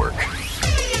Network.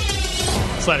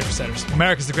 Slater for Centers.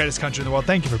 America's the greatest country in the world.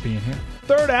 Thank you for being here.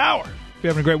 Third hour.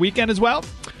 You're having a great weekend as well.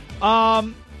 We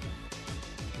got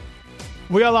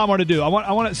a lot more to do. I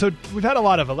want to. So we've had a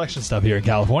lot of election stuff here in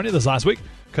California this last week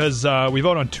because we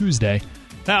vote on Tuesday.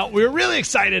 Now we were really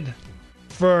excited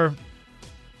for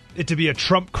it to be a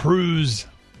Trump-Cruz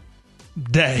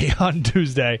day on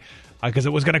Tuesday because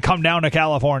it was going to come down to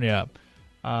California.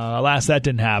 Alas, that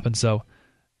didn't happen. So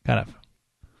kind of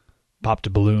popped a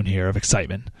balloon here of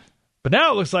excitement. But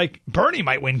now it looks like Bernie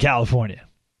might win California,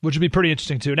 which would be pretty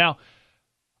interesting, too. Now,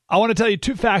 I want to tell you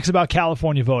two facts about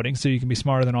California voting so you can be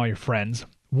smarter than all your friends.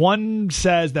 One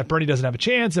says that Bernie doesn't have a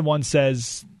chance, and one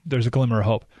says there's a glimmer of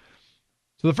hope.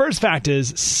 So the first fact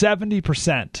is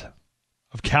 70%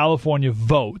 of California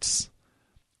votes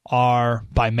are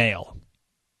by mail.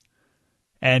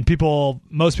 And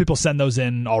most people send those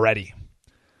in already.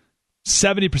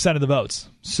 70% of the votes.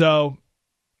 So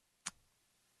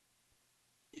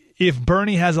if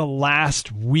Bernie has a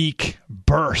last week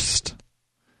burst,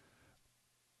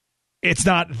 it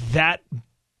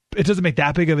doesn't make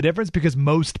that big of a difference because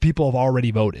most people have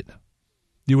already voted.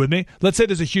 You with me? Let's say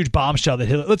there's a huge bombshell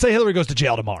let's say Hillary goes to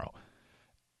jail tomorrow.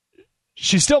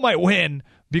 She still might win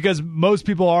because most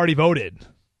people already voted.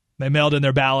 They mailed in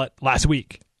their ballot last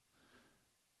week.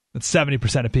 That's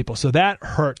 70% of people. So that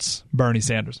hurts Bernie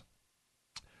Sanders.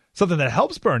 Something that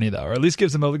helps Bernie, though, or at least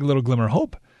gives him a little glimmer of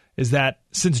hope, is that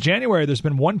since January, there's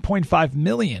been 1.5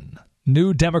 million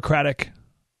new Democratic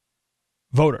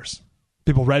voters,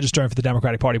 people registering for the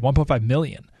Democratic Party. 1.5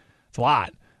 million. It's a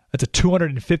lot. That's a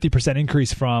 250%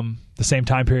 increase from the same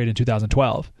time period in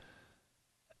 2012.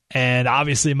 And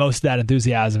obviously, most of that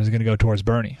enthusiasm is going to go towards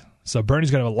Bernie. So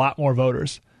Bernie's going to have a lot more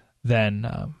voters than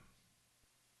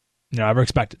ever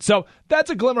expected. So that's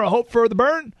a glimmer of hope for the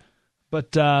Bern,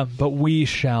 but we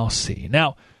shall see.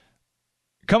 Now,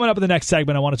 coming up in the next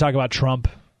segment, I want to talk about Trump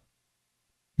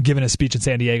giving a speech in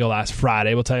San Diego last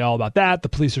Friday. We'll tell you all about that, the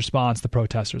police response, the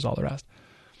protesters, all the rest.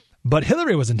 But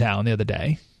Hillary was in town the other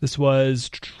day.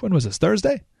 When was this?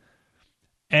 Thursday?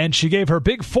 And she gave her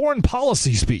big foreign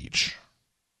policy speech.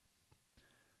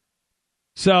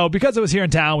 So because I was here in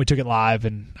town, we took it live,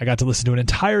 and I got to listen to an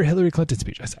entire Hillary Clinton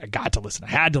speech. I had to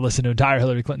listen to an entire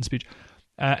Hillary Clinton speech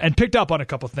and picked up on a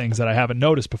couple things that I haven't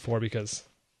noticed before because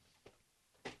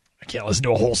I can't listen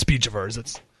to a whole speech of hers.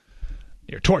 It's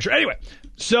near torture. Anyway,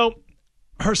 so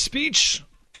her speech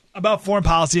about foreign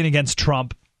policy and against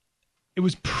Trump, it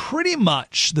was pretty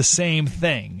much the same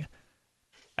thing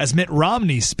as Mitt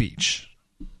Romney's speech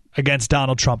against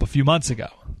Donald Trump a few months ago.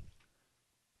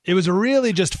 It was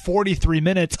really just 43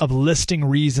 minutes of listing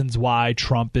reasons why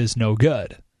Trump is no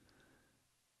good.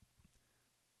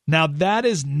 Now, that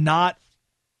is not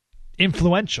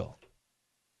influential.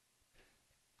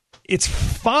 It's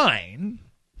fine,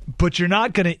 but you're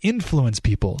not going to influence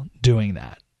people doing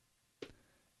that.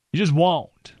 You just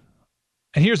won't.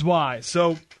 And here's why.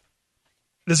 So,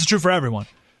 this is true for everyone.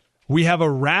 We have a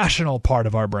rational part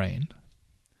of our brain,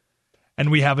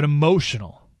 and we have an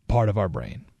emotional part of our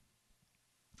brain.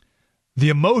 The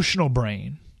emotional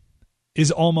brain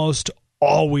is almost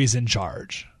always in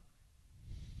charge.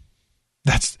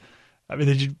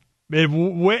 And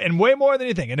way more than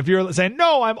anything. And if you're saying,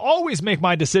 no, I always make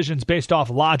my decisions based off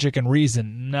logic and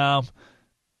reason. No,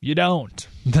 you don't.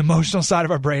 The emotional side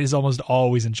of our brain is almost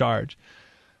always in charge.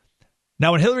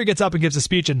 Now, when Hillary gets up and gives a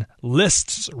speech and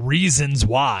lists reasons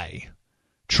why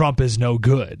Trump is no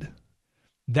good,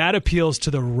 that appeals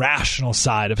to the rational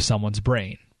side of someone's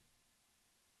brain.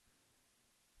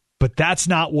 But that's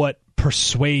not what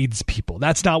persuades people.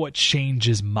 That's not what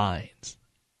changes minds.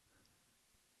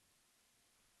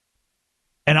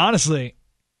 And honestly,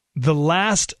 the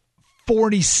last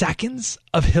 40 seconds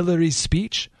of Hillary's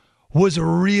speech was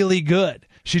really good.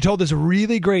 She told this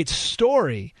really great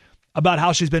story about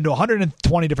how she's been to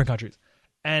 120 different countries.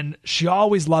 And she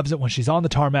always loves it when she's on the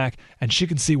tarmac and she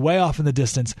can see way off in the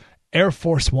distance Air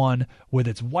Force One with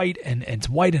its white and it's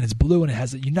white and it's blue, and it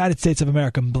has the United States of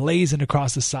America blazing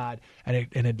across the side, and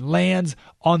it lands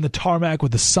on the tarmac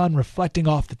with the sun reflecting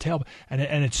off the tail, and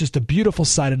it's just a beautiful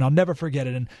sight, and I'll never forget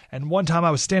it. And one time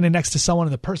I was standing next to someone,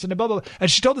 and the person, blah, blah, blah, and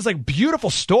she told this like beautiful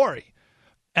story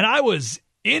And I was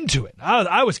into it.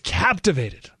 I was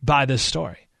captivated by this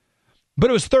story. But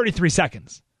it was 33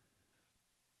 seconds.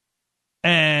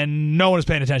 And no one was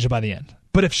paying attention by the end.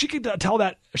 But if she could tell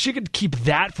that, if she could keep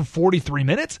that for 43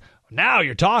 minutes, now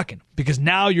you're talking. Because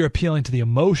now you're appealing to the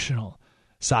emotional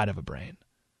side of a brain.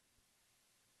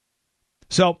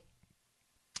 So,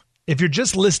 if you're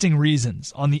just listing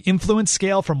reasons on the influence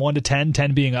scale from 1 to 10,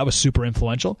 10 being I was super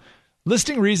influential,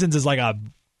 listing reasons is like a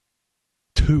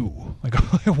 2, like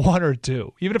a 1 or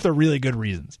 2, even if they're really good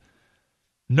reasons.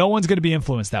 No one's going to be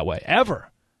influenced that way, ever.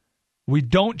 We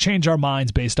don't change our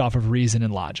minds based off of reason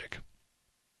and logic.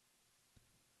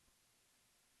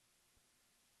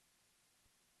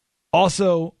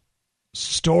 Also,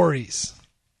 stories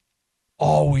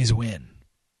always win.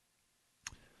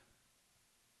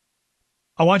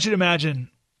 I want you to imagine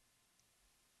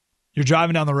you're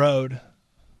driving down the road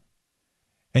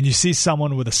and you see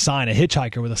someone with a sign, a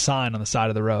hitchhiker with a sign on the side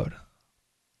of the road.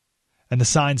 And the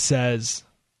sign says,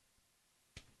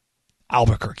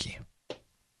 Albuquerque,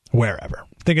 wherever.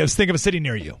 Think of a city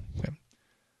near you. Okay.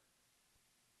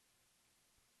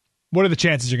 What are the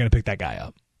chances you're going to pick that guy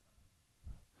up?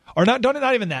 Or not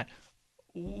even that.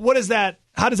 What is that?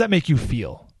 How does that make you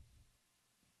feel?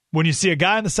 When you see a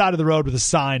guy on the side of the road with a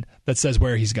sign that says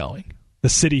where he's going, the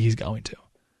city he's going to.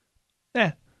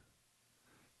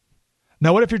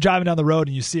 Now, what if you're driving down the road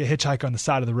and you see a hitchhiker on the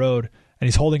side of the road and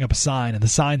he's holding up a sign and the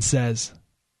sign says,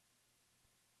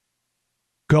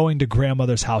 going to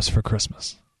grandmother's house for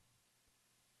Christmas?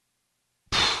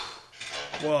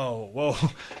 Whoa.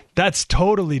 That's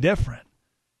totally different.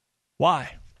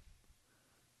 Why?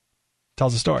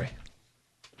 Tells a story.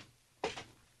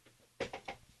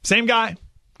 Same guy.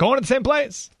 Going to the same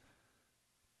place.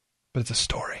 But it's a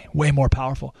story. Way more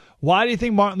powerful. Why do you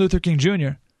think Martin Luther King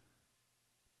Jr.,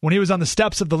 when he was on the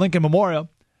steps of the Lincoln Memorial,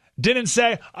 didn't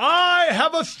say, I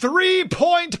have a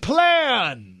 3-point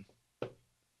plan?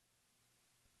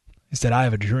 He said, I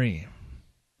have a dream.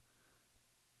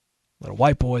 Little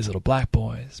white boys, little black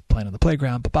boys, playing on the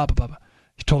playground.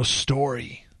 He told a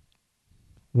story.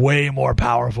 Way more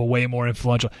powerful, way more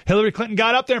influential. Hillary Clinton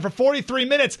got up there for 43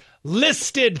 minutes,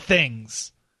 listed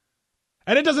things.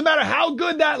 And it doesn't matter how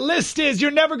good that list is, you're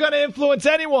never going to influence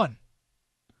anyone.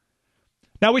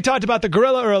 Now, we talked about the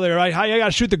gorilla earlier, right? How you got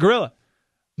to shoot the gorilla.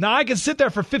 Now, I can sit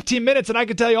there for 15 minutes and I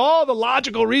can tell you all the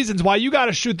logical reasons why you got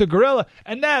to shoot the gorilla.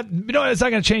 And that, it's not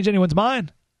going to change anyone's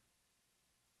mind.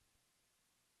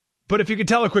 But if you can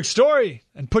tell a quick story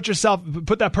and put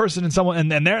that person in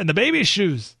someone, and they're in the baby's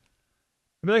shoes.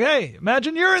 Be like, hey,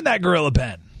 imagine you're in that gorilla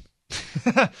pen.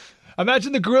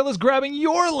 Imagine the gorilla's grabbing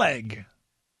your leg.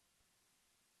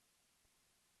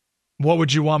 What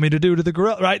would you want me to do to the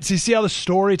gorilla? Right? So you see how the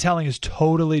storytelling is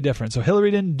totally different. So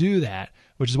Hillary didn't do that,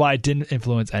 which is why it didn't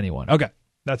influence anyone. Okay,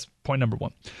 that's point number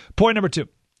 1. Point number 2.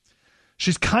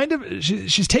 She's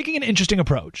taking an interesting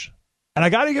approach. And I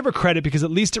got to give her credit because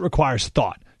at least it requires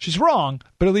thought. She's wrong,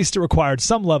 but at least it required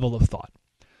some level of thought.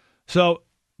 So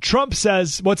Trump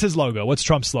says, what's his logo? What's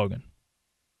Trump's slogan?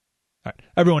 All right,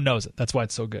 everyone knows it. That's why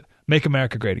it's so good. Make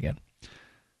America great again.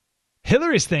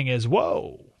 Hillary's thing is,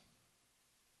 whoa,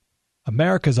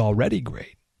 America's already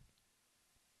great.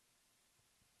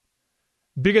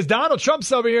 Because Donald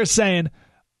Trump's over here saying,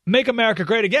 make America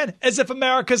great again, as if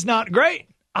America's not great.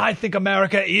 I think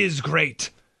America is great.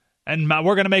 And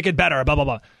we're going to make it better, blah, blah,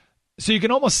 blah. So you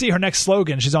can almost see her next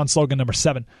slogan, she's on slogan number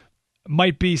 7,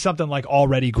 might be something like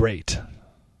already great.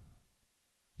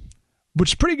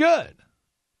 Which is pretty good.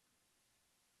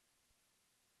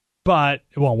 But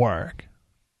it won't work.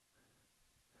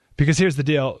 Because here's the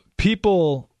deal.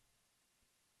 People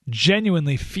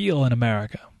genuinely feel in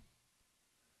America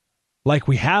like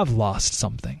we have lost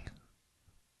something.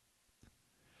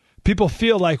 People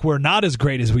feel like we're not as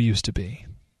great as we used to be.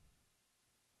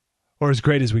 Or as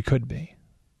great as we could be.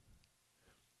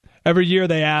 Every year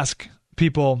they ask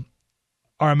people,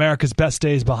 are America's best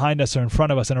days behind us or in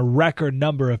front of us? And a record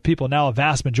number of people, now a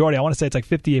vast majority, I want to say it's like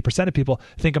 58% of people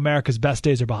think America's best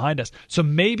days are behind us. So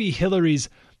maybe Hillary's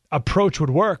approach would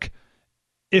work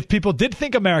if people did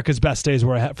think America's best days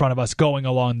were in front of us going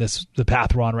along the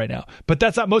path we're on right now. But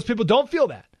that's not, most people don't feel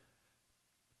that.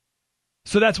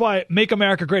 So that's why Make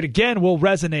America Great Again will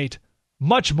resonate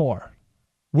much more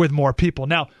with more people.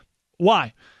 Now,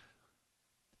 why?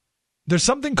 There's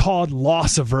something called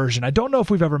loss aversion. I don't know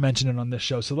if we've ever mentioned it on this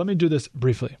show, so let me do this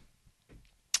briefly.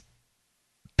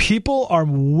 People are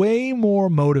way more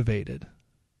motivated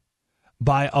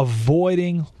by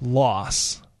avoiding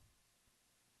loss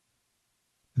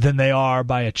than they are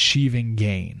by achieving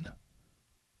gain.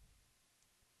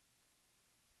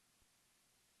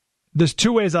 There's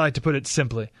two ways I like to put it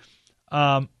simply.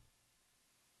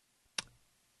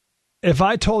 if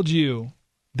I told you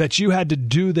that you had to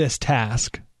do this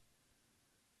task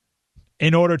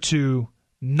in order to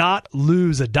not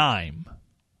lose a dime,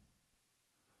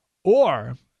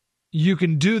 or you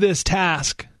can do this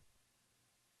task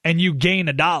and you gain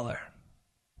 $1,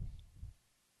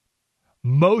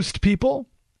 most people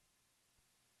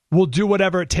will do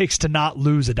whatever it takes to not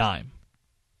lose a dime.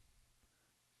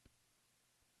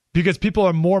 Because people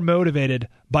are more motivated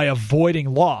by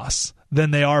avoiding loss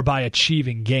than they are by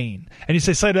achieving gain. And you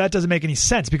say, Slater, that doesn't make any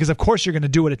sense, because of course you're going to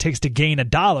do what it takes to gain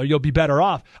 $1. You'll be better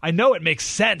off. I know it makes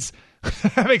sense.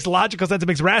 It makes logical sense. It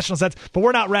makes rational sense. But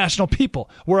we're not rational people.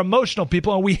 We're emotional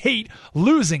people, and we hate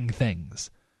losing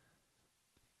things.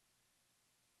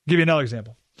 I'll give you another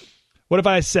example. What if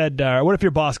I said, what if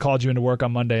your boss called you into work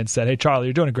on Monday and said, hey, Charlie,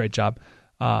 you're doing a great job.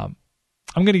 I'm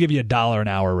going to give you $1 an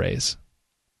hour raise.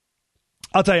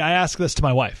 I'll tell you, I asked this to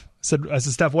my wife. I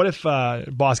said, Steph, what if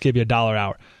boss gave you $1 an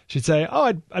hour? She'd say,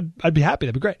 oh, I'd be happy.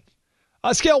 That'd be great.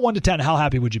 Scale 1 to 10, how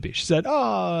happy would you be? She said, 3.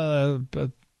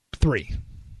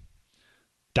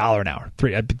 $1 an hour.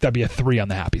 3. That'd be a 3 on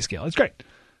the happy scale. It's great. I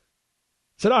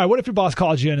said, all right, what if your boss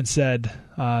called you in and said,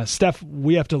 Steph,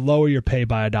 we have to lower your pay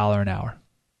by $1 an hour?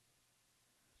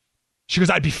 She goes,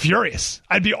 I'd be furious.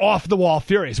 I'd be off the wall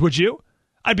furious. Would you?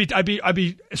 I'd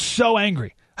be so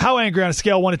angry. How angry on a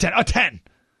scale of 1 to 10? A 10.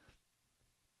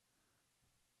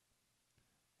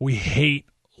 We hate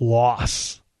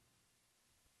loss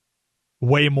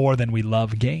way more than we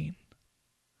love gain.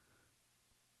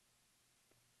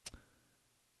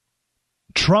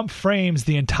 Trump frames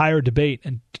the entire debate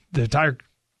and the entire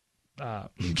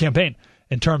campaign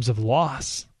in terms of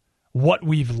loss, what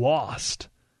we've lost,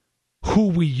 who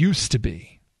we used to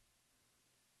be.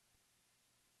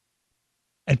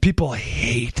 And people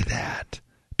hate that.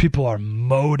 People are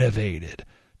motivated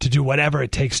to do whatever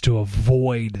it takes to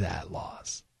avoid that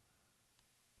loss.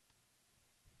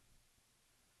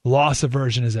 Loss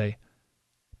aversion is a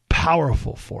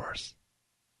powerful force.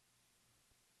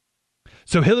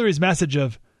 So Hillary's message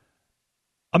of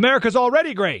America's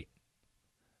already great,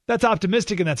 that's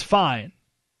optimistic and that's fine,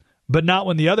 but not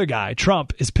when the other guy,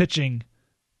 Trump, is pitching,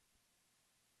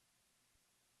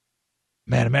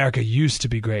 man, America used to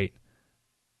be great.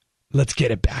 Let's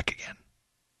get it back again.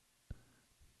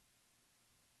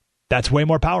 That's way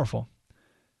more powerful.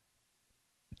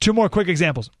 2 more quick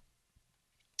examples.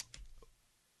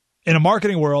 In a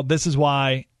marketing world, this is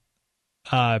why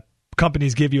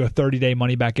companies give you a 30-day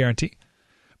money-back guarantee,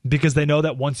 because they know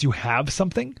that once you have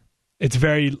something, it's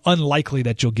very unlikely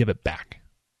that you'll give it back,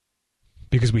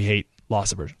 because we hate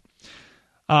loss aversion.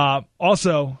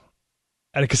 Also,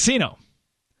 at a casino,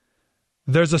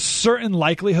 there's a certain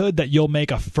likelihood that you'll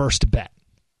make a first bet.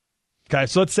 Okay,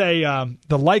 so let's say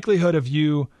the likelihood of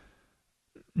you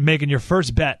making your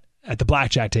first bet at the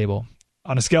blackjack table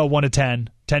on a scale of 1 to 10,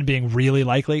 10 being really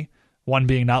likely, 1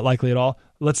 being not likely at all.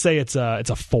 Let's say it's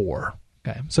a 4.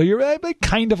 Okay, so you're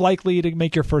kind of likely to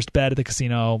make your first bet at the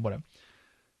casino, whatever.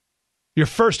 Your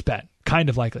first bet, kind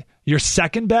of likely. Your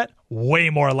second bet, way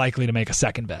more likely to make a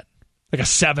second bet, like a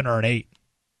 7 or an 8.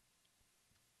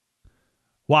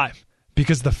 Why?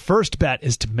 Because the first bet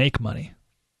is to make money.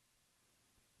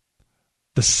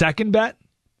 The second bet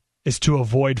is to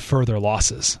avoid further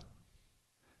losses.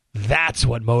 That's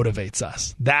what motivates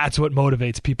us. That's what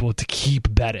motivates people to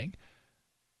keep betting.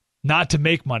 Not to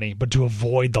make money, but to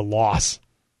avoid the loss.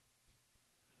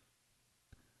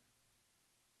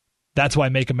 That's why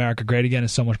Make America Great Again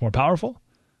is so much more powerful,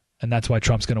 and that's why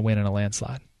Trump's going to win in a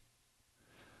landslide.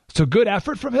 So good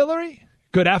effort from Hillary.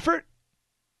 Good effort.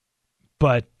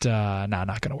 But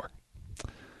not going to work.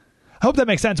 I hope that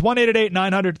makes sense.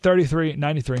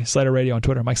 1-888-900-3393. Slater Radio on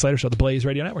Twitter. Mike Slater Show, the Blaze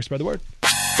Radio Network. Spread the word.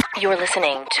 You're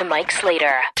listening to Mike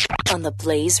Slater on the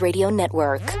Blaze Radio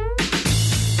Network.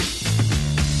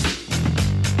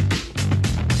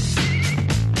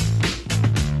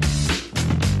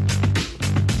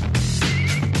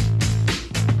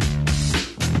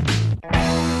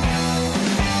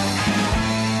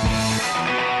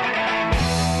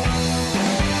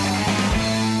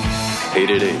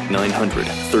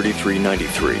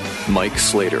 (888-900-3393). Mike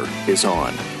Slater is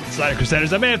on. Slater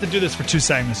Crusaders. I may have to do this for 2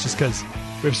 segments just because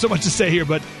we have so much to say here,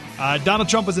 but Donald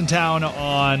Trump was in town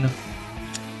on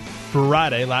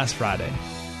last Friday,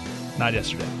 not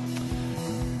yesterday.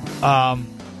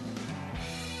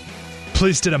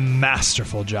 Police did a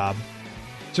masterful job.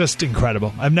 Just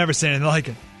incredible. I've never seen anything like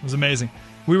it. It was amazing.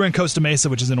 We were in Costa Mesa,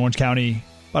 which is in Orange County,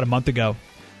 about a month ago,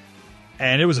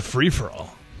 and it was a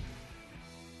free-for-all.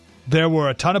 There were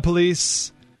a ton of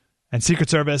police and Secret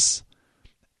Service,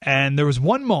 and there was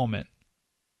one moment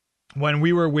when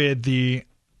we were with the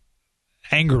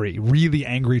really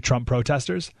angry Trump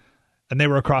protesters, and they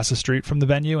were across the street from the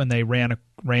venue, and they ran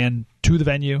to the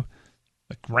venue,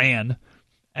 ran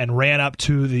up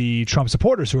to the Trump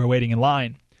supporters who were waiting in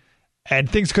line. And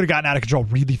things could have gotten out of control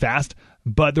really fast,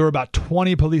 but there were about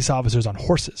 20 police officers on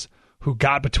horses who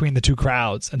got between the two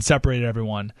crowds and separated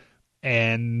everyone.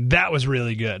 And that was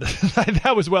really good.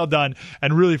 That was well done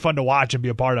and really fun to watch and be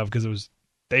a part of because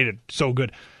they did so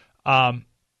good.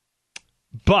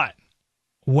 But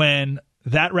when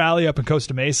that rally up in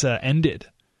Costa Mesa ended,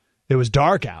 it was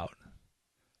dark out,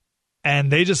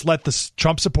 and they just let the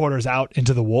Trump supporters out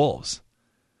into the wolves.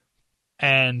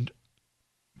 And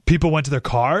people went to their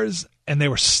cars, and they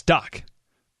were stuck.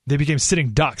 They became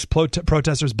sitting ducks.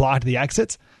 Protesters blocked the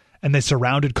exits, and they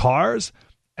surrounded cars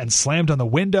and slammed on the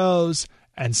windows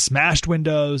and smashed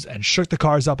windows and shook the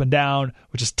cars up and down,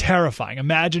 which is terrifying.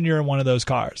 Imagine you're in one of those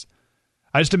cars.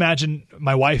 I just imagine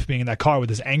my wife being in that car with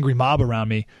this angry mob around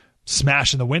me,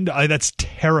 smashing the window. That's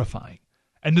terrifying.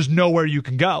 And there's nowhere you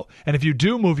can go. And if you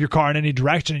do move your car in any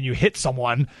direction and you hit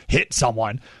someone,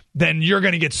 then you're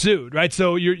going to get sued, right?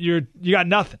 So you got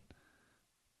nothing.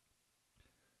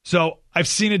 So I've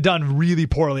seen it done really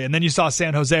poorly. And then you saw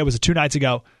San Jose, it was 2 nights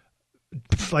ago.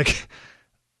 Like,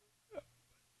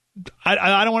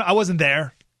 I wasn't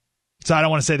there, so I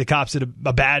don't want to say the cops did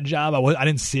a bad job. I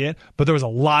didn't see it, but there was a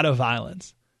lot of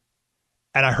violence.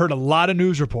 And I heard a lot of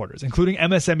news reporters, including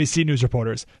MSNBC news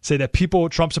reporters, say that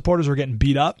Trump supporters were getting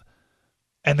beat up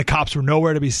and the cops were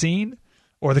nowhere to be seen,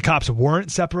 or the cops weren't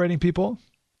separating people,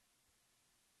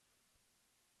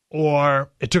 or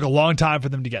it took a long time for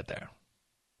them to get there.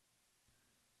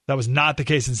 That was not the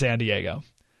case in San Diego.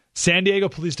 San Diego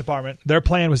Police Department, their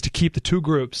plan was to keep the two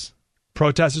groups,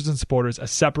 protesters and supporters,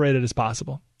 as separated as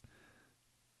possible.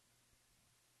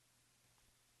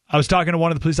 I was talking to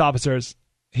one of the police officers.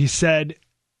 He said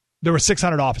there were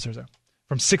 600 officers there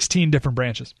from 16 different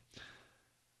branches.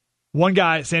 One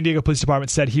guy, San Diego Police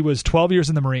Department, said he was 12 years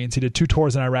in the Marines. He did 2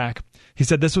 tours in Iraq. He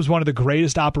said this was one of the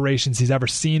greatest operations he's ever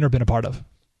seen or been a part of.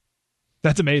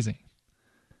 That's amazing.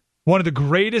 One of the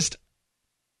greatest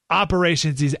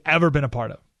operations he's ever been a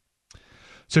part of.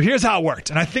 So here's how it worked.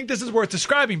 And I think this is worth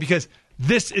describing because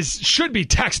this should be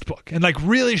textbook and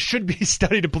really should be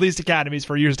studied at police academies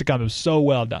for years to come. It was so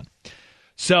well done.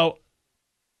 So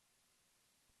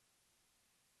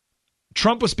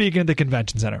Trump was speaking at the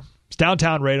convention center. It's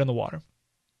downtown, right on the water.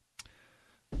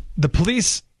 The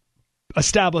police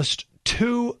established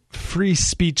 2 free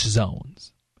speech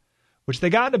zones, which they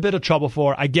got in a bit of trouble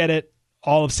for. I get it.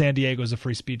 All of San Diego is a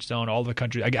free speech zone. All of the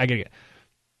country. I get it.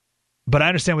 But I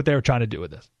understand what they were trying to do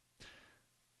with this.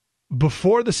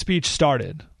 Before the speech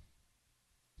started,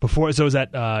 so it was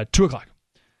at 2 o'clock.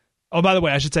 Oh, by the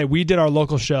way, I should say we did our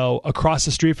local show across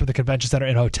the street from the convention center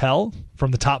in a hotel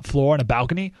from the top floor on a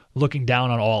balcony looking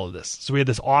down on all of this. So we had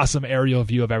this awesome aerial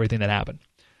view of everything that happened.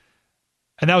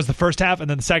 And that was the first half. And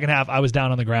then the second half, I was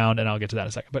down on the ground, and I'll get to that in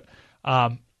a second. But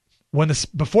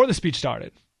before the speech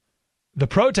started, the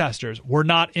protesters were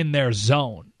not in their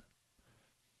zone.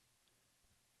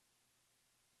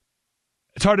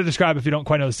 It's hard to describe if you don't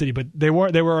quite know the city, but they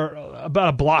were about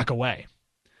a block away.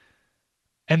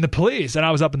 And the police, and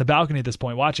I was up in the balcony at this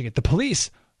point watching it, the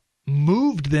police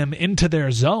moved them into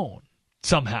their zone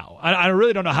somehow. I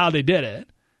really don't know how they did it.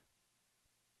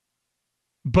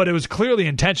 But it was clearly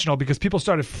intentional because people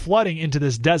started flooding into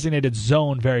this designated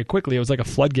zone very quickly. It was like a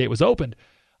floodgate was opened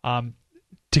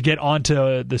to get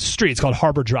onto the street. It's called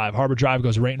Harbor Drive. Harbor Drive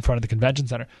goes right in front of the convention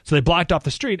center. So they blocked off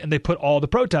the street and they put all the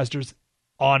protesters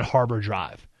on Harbor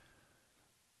Drive.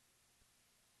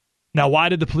 Now, why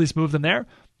did the police move them there?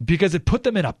 Because it put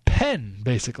them in a pen,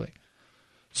 basically.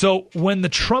 So when the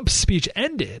Trump speech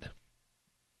ended,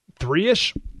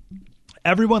 3-ish,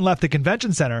 everyone left the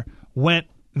convention center, went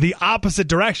the opposite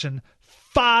direction,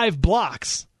 5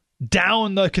 blocks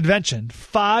down the convention,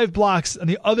 5 blocks in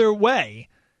the other way,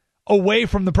 away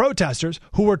from the protesters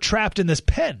who were trapped in this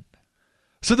pen.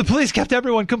 So the police kept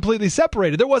everyone completely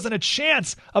separated. There wasn't a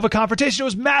chance of a confrontation. It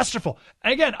was masterful.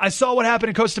 And again, I saw what happened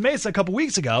in Costa Mesa a couple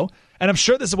weeks ago, and I'm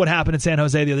sure this is what happened in San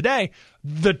Jose the other day.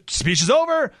 The speech is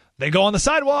over. They go on the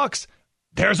sidewalks.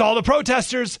 There's all the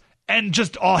protesters, and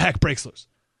just all heck breaks loose.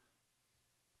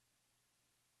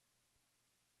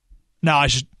 Now,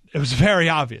 it was very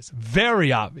obvious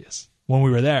when we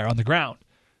were there on the ground,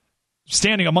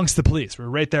 standing amongst the police. We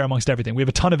were right there amongst everything. We have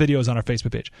a ton of videos on our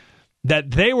Facebook page.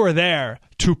 That they were there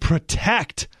to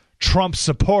protect Trump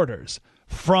supporters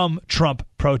from Trump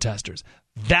protesters.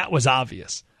 That was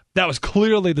obvious. That was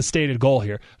clearly the stated goal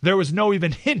here. There was no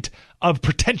even hint of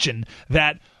pretension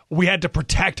that we had to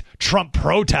protect Trump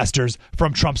protesters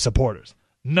from Trump supporters.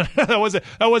 No, that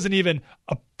wasn't even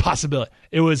a possibility.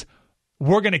 It was,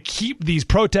 we're going to keep these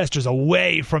protesters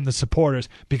away from the supporters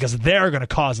because they're going to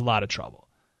cause a lot of trouble.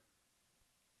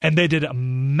 And they did a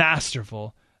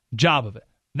masterful job of it.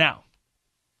 Now,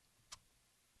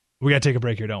 we got to take a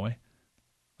break here, don't we?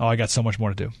 Oh, I got so much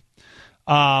more to do.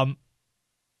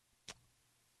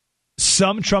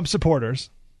 Some Trump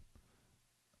supporters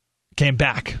came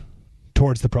back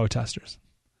towards the protesters.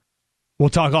 We'll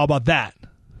talk all about that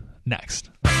next.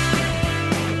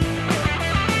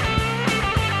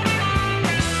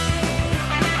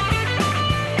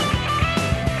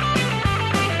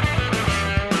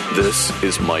 This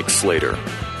is Mike Slater. All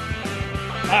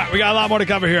right, we got a lot more to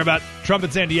cover here about Trump in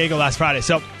San Diego last Friday.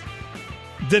 So,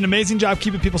 did an amazing job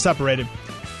keeping people separated.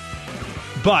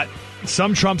 But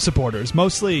some Trump supporters,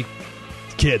 mostly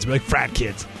kids, like frat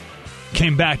kids,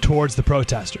 came back towards the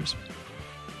protesters.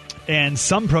 And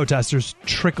some protesters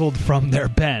trickled from their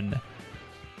pen.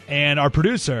 And our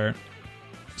producer...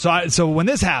 So when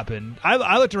this happened,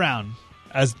 I looked around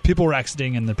as people were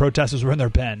exiting and the protesters were in their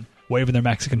pen, waving their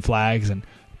Mexican flags and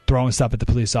throwing stuff at the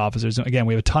police officers. Again,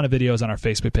 we have a ton of videos on our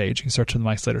Facebook page. You can search for the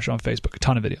Mike Slater Show on Facebook. A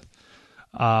ton of videos.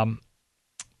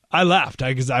 I left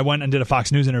because I went and did a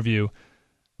Fox News interview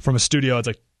from a studio. It's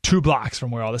like 2 blocks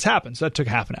from where all this happened. So that took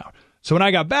half an hour. So when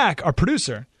I got back, our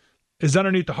producer is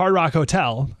underneath the Hard Rock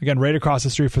Hotel, again, right across the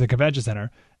street from the convention center,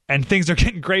 and things are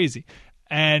getting crazy.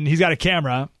 And he's got a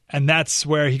camera, and that's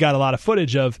where he got a lot of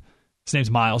footage of, his name's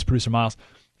Miles, producer Miles.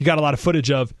 He got a lot of footage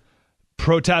of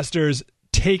protesters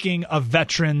taking a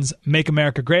veteran's Make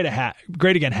America Great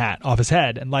Again hat off his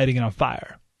head and lighting it on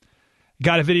fire.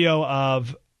 Got a video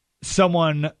of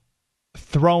someone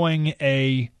throwing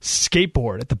a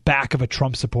skateboard at the back of a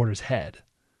Trump supporter's head.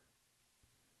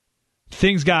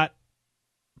 Things got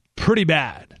pretty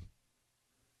bad.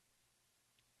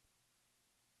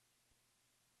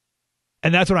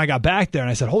 And that's when I got back there and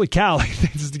I said, holy cow, like,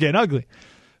 this is getting ugly.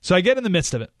 So I get in the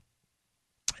midst of it.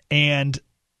 And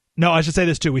no, I should say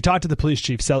this too. We talked to the police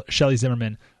chief, Shelley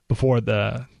Zimmerman, before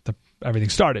the everything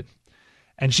started.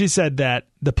 And she said that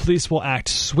the police will act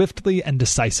swiftly and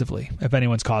decisively if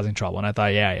anyone's causing trouble. And I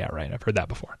thought, yeah, right. I've heard that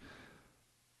before.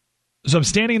 So I'm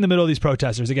standing in the middle of these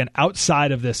protesters, again,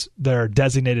 outside of their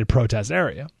designated protest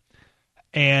area.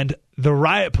 And the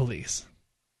riot police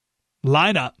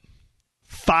line up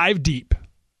 5 deep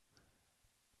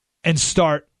and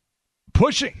start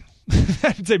pushing.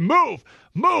 And say, move.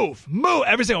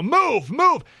 Every single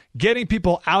move. Getting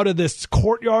people out of this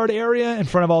courtyard area in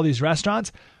front of all these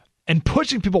restaurants and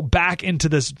pushing people back into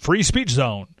this free speech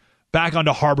zone, back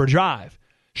onto Harbor Drive.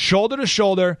 Shoulder to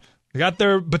shoulder. They got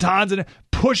their batons and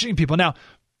pushing people. Now,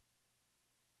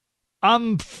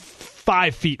 I'm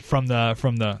 5 feet from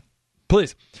the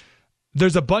police.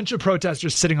 There's a bunch of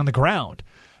protesters sitting on the ground.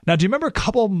 Now, do you remember a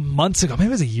couple months ago, maybe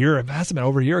it was a year, it has been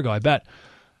over a year ago, I bet.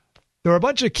 There were a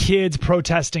bunch of kids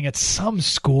protesting at some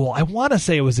school. I want to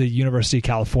say it was a University of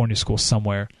California school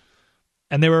somewhere.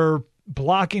 And they were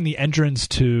blocking the entrance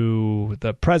to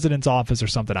the president's office or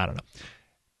something. I don't know.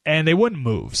 And they wouldn't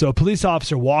move. So a police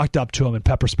officer walked up to them and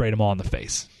pepper sprayed them all in the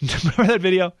face. Remember that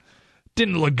video?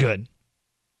 Didn't look good.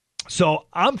 So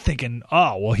I'm thinking,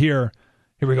 oh, well, here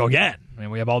we go again. I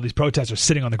mean, we have all these protesters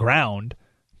sitting on the ground.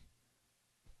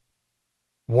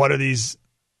 What are these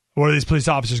police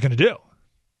officers going to do?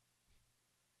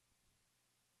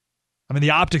 I mean,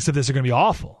 the optics of this are going to be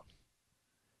awful.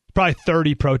 Probably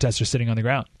 30 protesters sitting on the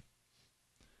ground.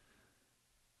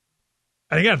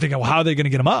 And again, I'm thinking, well, how are they going to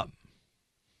get them up?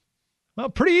 Well,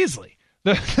 pretty easily.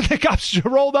 The cops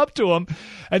rolled up to him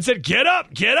and said, get up,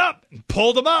 and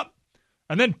pulled him up.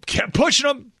 And then kept pushing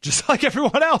him just like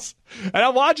everyone else. And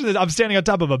I'm watching this. I'm standing on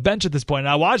top of a bench at this point, and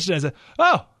I watched it and I said,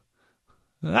 oh,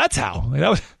 that's how. Like,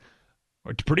 that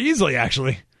worked pretty easily,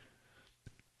 actually.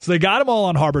 So they got them all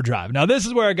on Harbor Drive. Now, this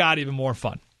is where it got even more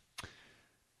fun.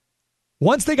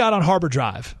 Once they got on Harbor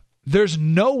Drive, there's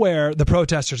nowhere the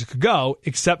protesters could go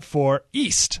except for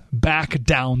east, back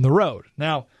down the road.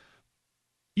 Now,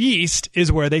 east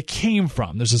is where they came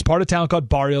from. There's this part of town called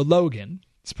Barrio Logan.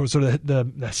 It's sort of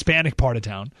the Hispanic part of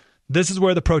town. This is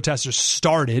where the protesters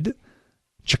started,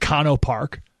 Chicano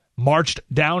Park, marched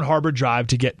down Harbor Drive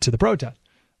to get to the protest,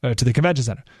 to the convention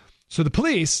center. So the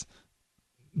police,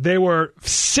 they were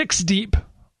 6 deep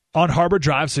on Harbor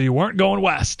Drive, so you weren't going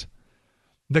west.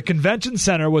 The convention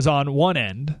center was on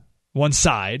one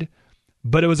side,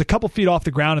 but it was a couple feet off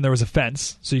the ground and there was a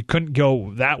fence, so you couldn't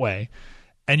go that way.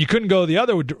 And you couldn't go the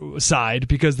other side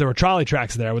because there were trolley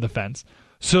tracks there with a fence.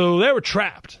 So they were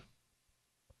trapped.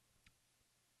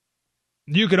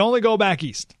 You could only go back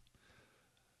east.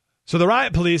 So the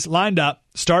riot police lined up,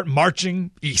 start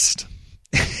marching east.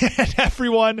 And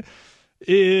everyone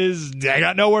they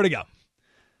got nowhere to go.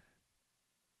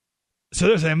 So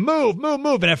they're saying, move, move,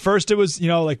 move. And at first it was,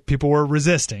 like people were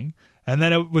resisting. And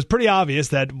then it was pretty obvious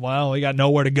that, well, we got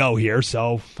nowhere to go here,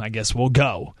 so I guess we'll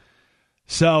go.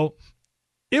 So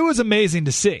it was amazing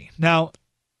to see. Now,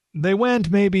 they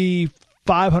went maybe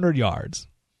 500 yards,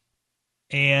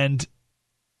 and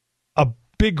a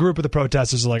big group of the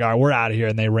protesters are like, all right, we're out of here,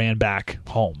 and they ran back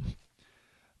home.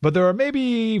 But there were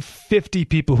maybe 50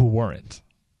 people who weren't.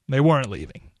 They weren't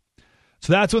leaving.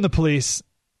 So that's when the police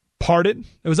parted.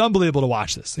 It was unbelievable to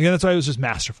watch this. Again, that's why it was just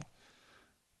masterful.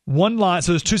 One line,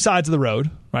 so there's two sides of the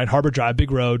road, right? Harbor Drive, big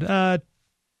road,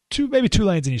 maybe two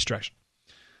lanes in each direction.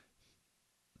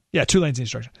 Yeah, 2 lanes in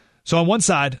each direction. So on one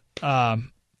side,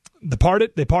 they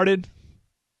parted,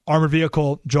 armored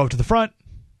vehicle drove to the front,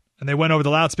 and they went over the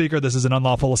loudspeaker. This is an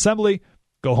unlawful assembly.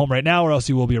 Go home right now or else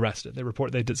you will be arrested.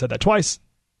 They said that twice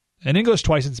in English,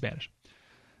 twice in Spanish.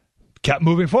 Kept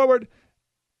moving forward,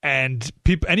 and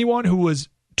anyone who was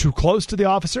too close to the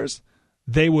officers,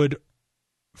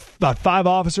 about 5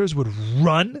 officers would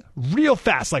run real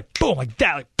fast, like boom, like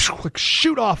that, like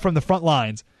shoot off from the front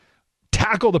lines,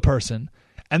 tackle the person,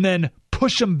 and then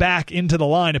push them back into the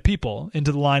line of people,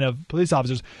 into the line of police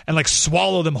officers, and like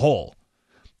swallow them whole.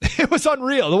 It was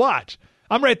unreal to watch.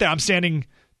 I'm right there. I'm standing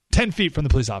 10 feet from the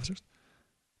police officers.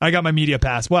 I got my media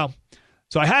pass. Well,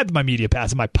 so I had my media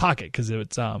pass in my pocket because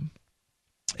it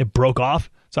broke off.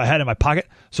 So I had it in my pocket.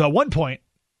 So at one point,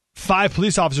 5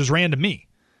 police officers ran to me.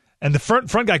 And the front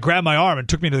guy grabbed my arm and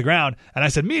took me to the ground. And I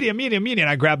said, media, media, media.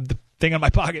 And I grabbed the thing out of my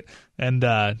pocket. And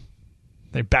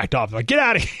they backed off. I'm like, get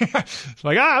out of here. It's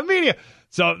like, media.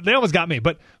 So they almost got me.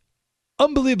 But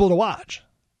unbelievable to watch.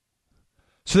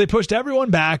 So they pushed everyone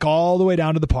back all the way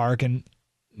down to the park. And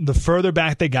the further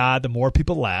back they got, the more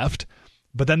people left.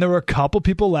 But then there were a couple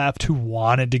people left who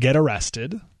wanted to get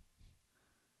arrested.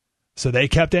 So they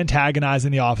kept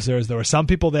antagonizing the officers. There were some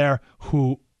people there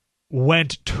who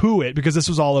went to it because this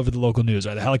was all over the local news,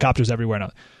 right? The helicopters everywhere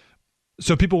now.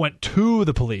 So people went to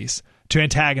the police to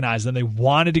antagonize them. They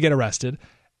wanted to get arrested,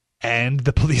 and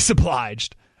the police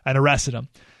obliged and arrested them.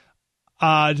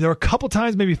 There were a couple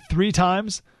times, maybe 3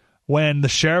 times, when the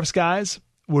sheriff's guys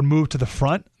would move to the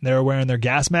front. They were wearing their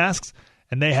gas masks,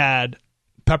 and they had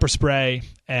pepper spray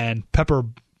and pepper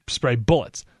spray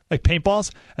bullets, like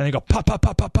paintballs, and they go pop, pop,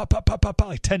 pop, pop, pop, pop, pop, pop, pop,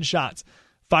 like 10 shots,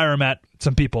 fire them at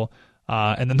some people.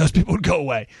 And then those people would go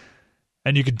away,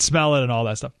 and you could smell it and all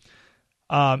that stuff.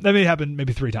 That may happen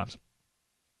maybe 3 times.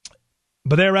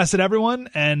 But they arrested everyone,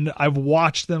 and I've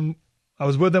watched them. I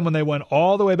was with them when they went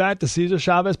all the way back to Cesar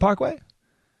Chavez Parkway.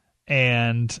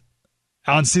 And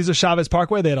on Cesar Chavez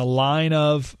Parkway, they had a line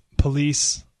of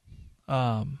police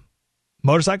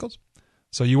motorcycles.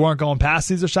 So you weren't going past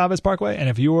Cesar Chavez Parkway. And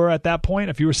if you were at that point,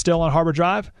 if you were still on Harbor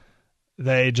Drive,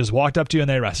 they just walked up to you and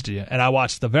they arrested you. And I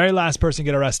watched the very last person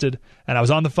get arrested. And I was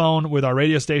on the phone with our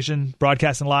radio station,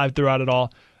 broadcasting live throughout it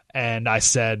all. And I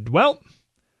said, well,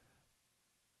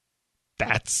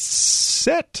 that's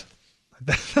it.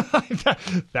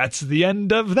 That's the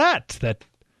end of that. That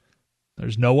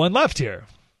there's no one left here.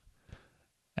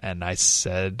 And I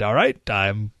said, all right,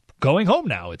 I'm going home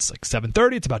now. It's like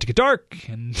 7:30. It's about to get dark.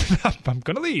 And I'm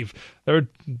going to leave.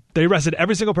 They arrested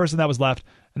every single person that was left.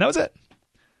 And that was it.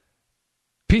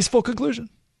 Peaceful conclusion.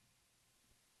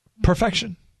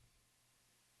 Perfection.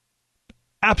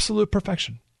 Absolute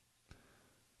perfection.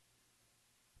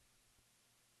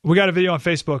 We got a video on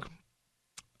Facebook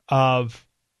of,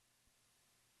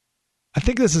 I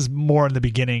think this is more in the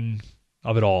beginning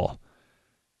of it all.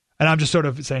 And I'm just sort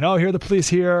of saying, oh, here are the police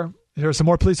here. There are some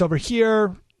more police over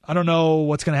here. I don't know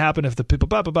what's going to happen if the people,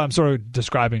 blah, blah, blah. I'm sort of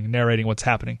describing, narrating what's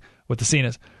happening, what the scene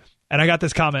is. And I got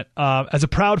this comment. As a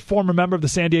proud former member of the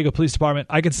San Diego Police Department,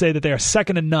 I can say that they are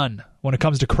second to none when it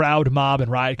comes to crowd, mob,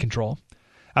 and riot control.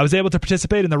 I was able to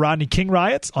participate in the Rodney King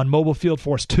riots on Mobile Field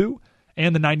Force 2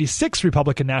 and the 96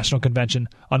 Republican National Convention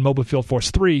on Mobile Field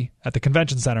Force 3 at the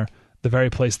Convention Center, the very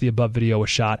place the above video was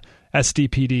shot.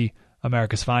 SDPD,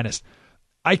 America's finest.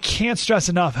 I can't stress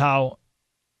enough how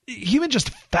even just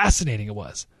fascinating it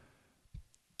was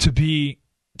to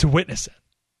witness it.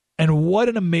 And what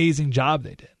an amazing job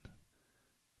they did.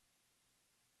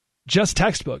 Just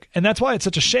textbook. And that's why it's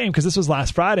such a shame, because this was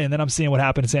last Friday, and then I'm seeing what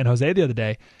happened in San Jose the other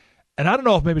day. And I don't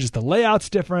know if maybe just the layout's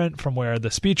different from where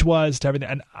the speech was to everything.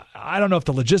 And I don't know if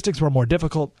the logistics were more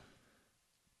difficult.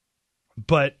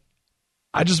 But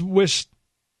I just wish...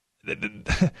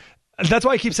 That's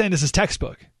why I keep saying this is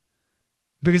textbook.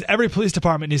 Because every police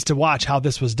department needs to watch how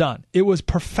this was done. It was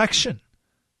perfection.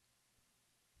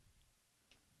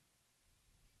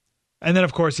 And then,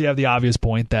 of course, you have the obvious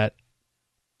point that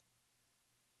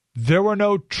there were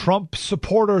no Trump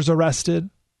supporters arrested.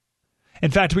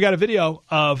 In fact, we got a video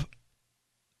of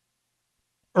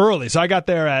early. So I got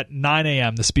there at 9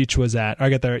 a.m. The speech was at, or I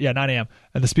got there, 9 a.m.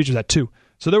 and the speech was at 2.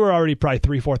 So there were already probably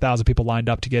 3,000-4,000 people lined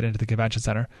up to get into the convention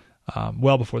center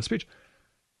well before the speech.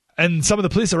 And some of the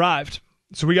police arrived.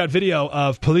 So we got video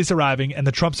of police arriving and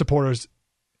the Trump supporters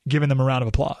giving them a round of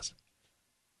applause.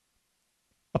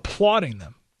 Applauding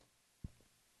them.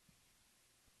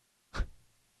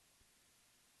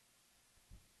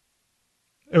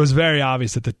 It was very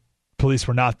obvious that the police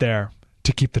were not there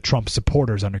to keep the Trump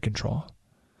supporters under control,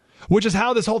 which is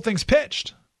how this whole thing's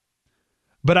pitched.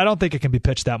 But I don't think it can be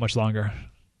pitched that much longer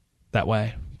that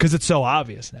way because it's so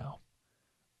obvious now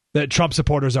that Trump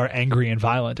supporters are angry and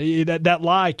violent. That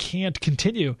lie can't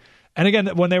continue. And again,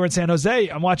 when they were in San Jose,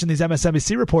 I'm watching these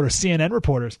MSNBC reporters, CNN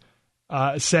reporters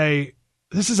say,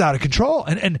 this is out of control.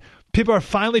 And people are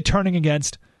finally turning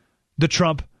against the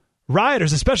Trump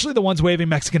rioters, especially the ones waving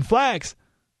Mexican flags.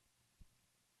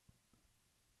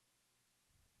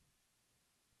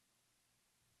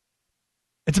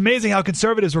 It's amazing how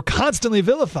conservatives were constantly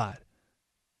vilified.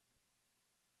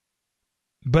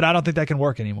 But I don't think that can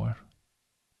work anymore.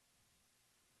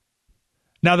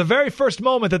 Now, the very first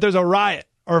moment that there's a riot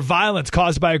or violence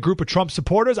caused by a group of Trump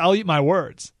supporters, I'll eat my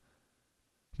words.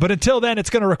 But until then, it's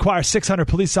going to require 600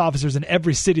 police officers in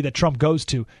every city that Trump goes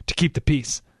to keep the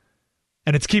peace.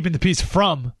 And it's keeping the peace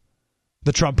from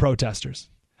the Trump protesters.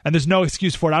 And there's no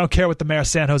excuse for it. I don't care what the mayor of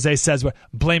San Jose says, but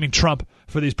blaming Trump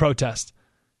for these protests.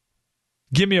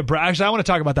 Give me a break. Actually, I want to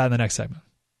talk about that in the next segment.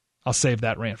 I'll save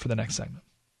that rant for the next segment.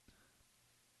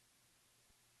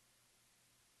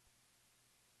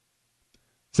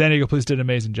 San Diego Police did an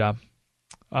amazing job.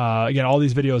 Again, all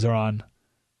these videos are on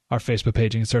our Facebook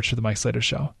page. You can search for The Mike Slater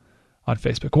Show on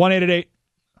Facebook.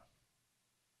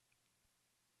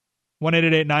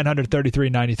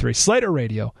 1-888-900-3393. Slater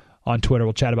Radio on Twitter.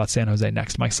 We'll chat about San Jose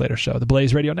next. Mike Slater Show. The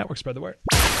Blaze Radio Network. Spread the word.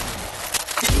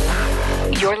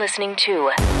 You're listening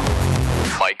to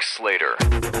Mike Slater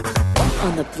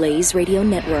on the Blaze Radio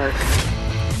Network.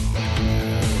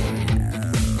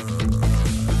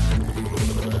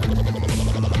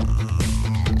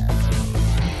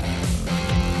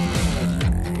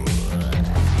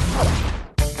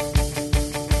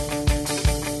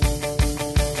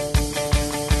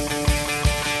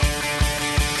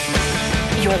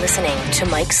 You're listening to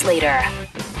Mike Slater.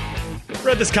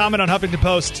 Read this comment on Huffington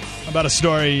Post about a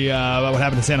story about what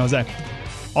happened in San Jose.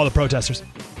 All the protesters.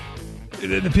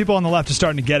 The people on the left are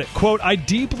starting to get it. Quote, I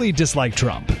deeply dislike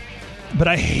Trump, but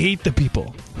I hate the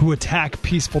people who attack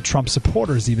peaceful Trump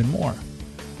supporters even more.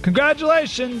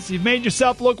 Congratulations, you've made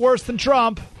yourself look worse than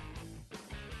Trump.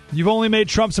 You've only made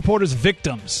Trump supporters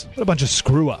victims. What a bunch of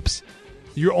screw-ups.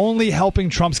 You're only helping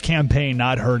Trump's campaign,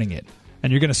 not hurting it.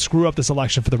 And you're going to screw up this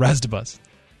election for the rest of us.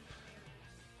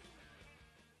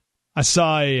 I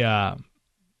saw a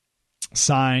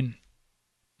sign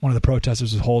one of the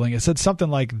protesters was holding. It said something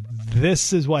like,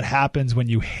 this is what happens when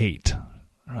you hate.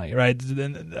 Right?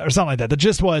 Or something like that. The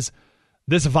gist was,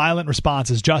 this violent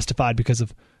response is justified because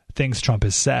of things Trump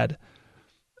has said.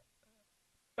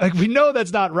 Like, we know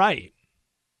that's not right.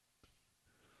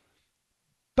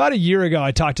 About a year ago,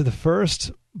 I talked to the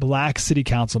first black city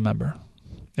council member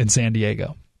in San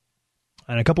Diego.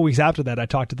 And a couple weeks after that, I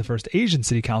talked to the first Asian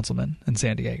city councilman in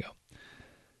San Diego.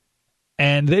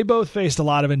 And they both faced a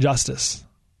lot of injustice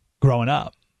growing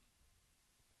up.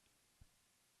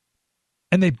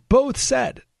 And they both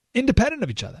said, independent of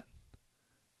each other,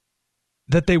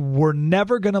 that they were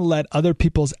never going to let other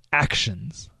people's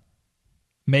actions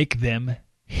make them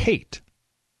hate.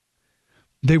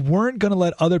 They weren't going to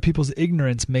let other people's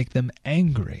ignorance make them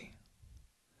angry.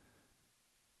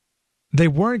 They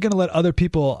weren't going to let other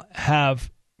people have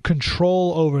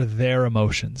control over their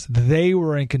emotions. They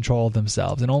were in control of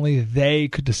themselves, and only they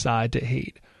could decide to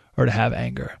hate or to have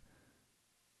anger.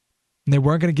 And they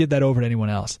weren't going to give that over to anyone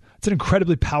else. It's an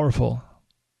incredibly powerful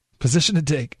position to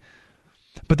take.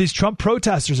 But these Trump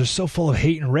protesters are so full of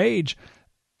hate and rage,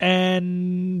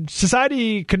 and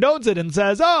society condones it and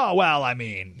says, oh, well, I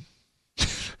mean,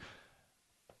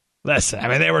 listen, I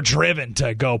mean, they were driven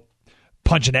to go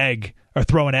punch an egg or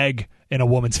throw an egg in a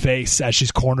woman's face as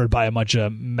she's cornered by a bunch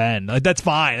of men. Like, that's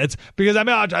fine. It's because I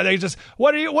mean, they just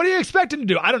what are you expecting to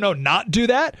do? I don't know, not do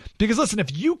that? Because listen,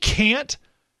 if you can't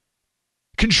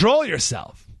control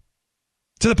yourself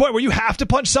to the point where you have to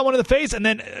punch someone in the face and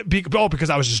then because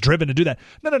I was just driven to do that.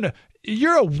 No.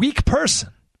 You're a weak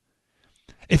person.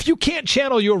 If you can't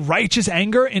channel your righteous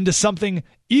anger into something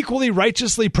equally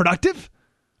righteously productive,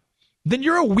 then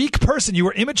you're a weak person. You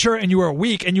are immature and you are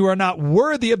weak and you are not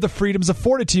worthy of the freedoms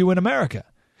afforded to you in America.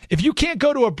 If you can't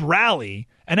go to a rally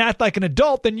and act like an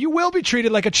adult, then you will be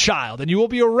treated like a child and you will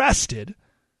be arrested.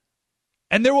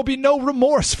 And there will be no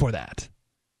remorse for that.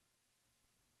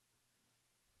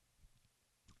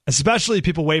 especially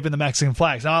people waving the Mexican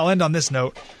flags. Now, I'll end on this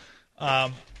note.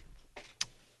 Now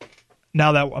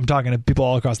that I'm talking to people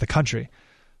all across the country.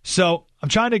 So I'm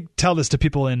trying to tell this to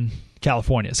people in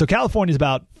California. So California is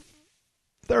about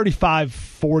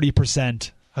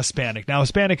 35-40% Hispanic. Now,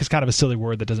 Hispanic is kind of a silly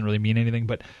word that doesn't really mean anything,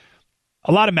 but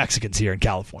a lot of Mexicans here in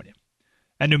California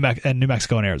and New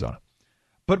Mexico and Arizona.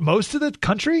 But most of the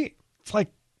country, it's like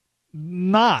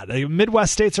not.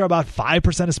 Midwest states are about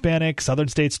 5% Hispanic, southern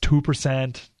states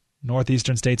 2%,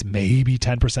 northeastern states maybe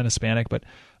 10% Hispanic, but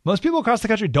most people across the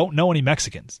country don't know any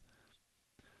Mexicans.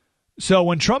 So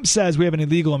when Trump says we have an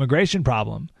illegal immigration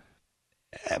problem,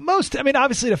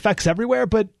 obviously it affects everywhere,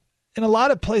 but in a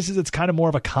lot of places it's kind of more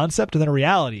of a concept than a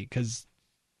reality because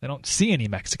they don't see any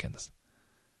Mexicans.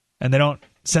 And they don't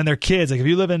send their kids. Like if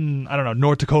you live in,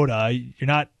 North Dakota, you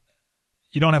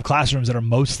don't have classrooms that are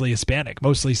mostly Hispanic,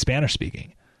 mostly Spanish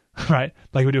speaking, right?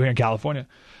 Like we do here in California.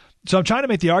 So I'm trying to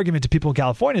make the argument to people in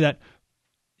California that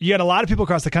you got a lot of people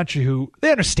across the country who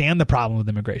they understand the problem with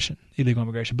immigration, illegal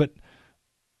immigration, but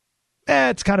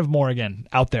it's kind of more, again,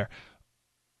 out there.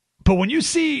 But when you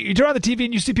turn on the TV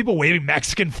and you see people waving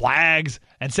Mexican flags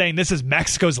and saying this is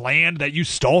Mexico's land that you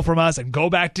stole from us and go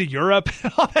back to Europe,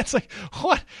 that's like,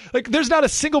 what? Like, there's not a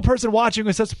single person watching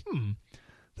who says,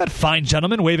 that fine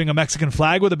gentleman waving a Mexican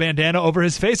flag with a bandana over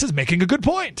his face is making a good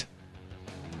point.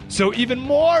 So even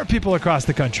more people across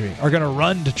the country are going to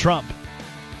run to Trump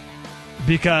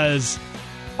because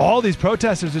all these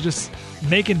protesters are just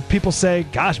making people say,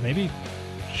 gosh, maybe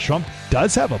Trump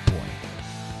does have a point.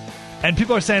 And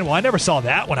people are saying, well, I never saw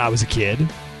that when I was a kid.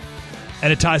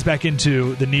 And it ties back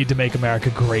into the need to make America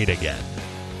great again.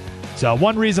 So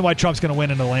one reason why Trump's going to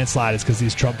win in a landslide is because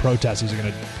these Trump protesters are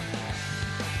going to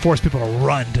force people to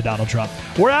run to Donald Trump.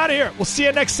 We're out of here. We'll see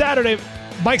you next Saturday.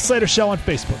 Mike Slater Show on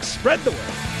Facebook. Spread the word.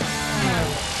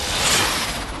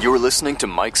 You're listening to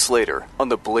Mike Slater on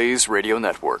the Blaze Radio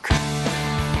Network.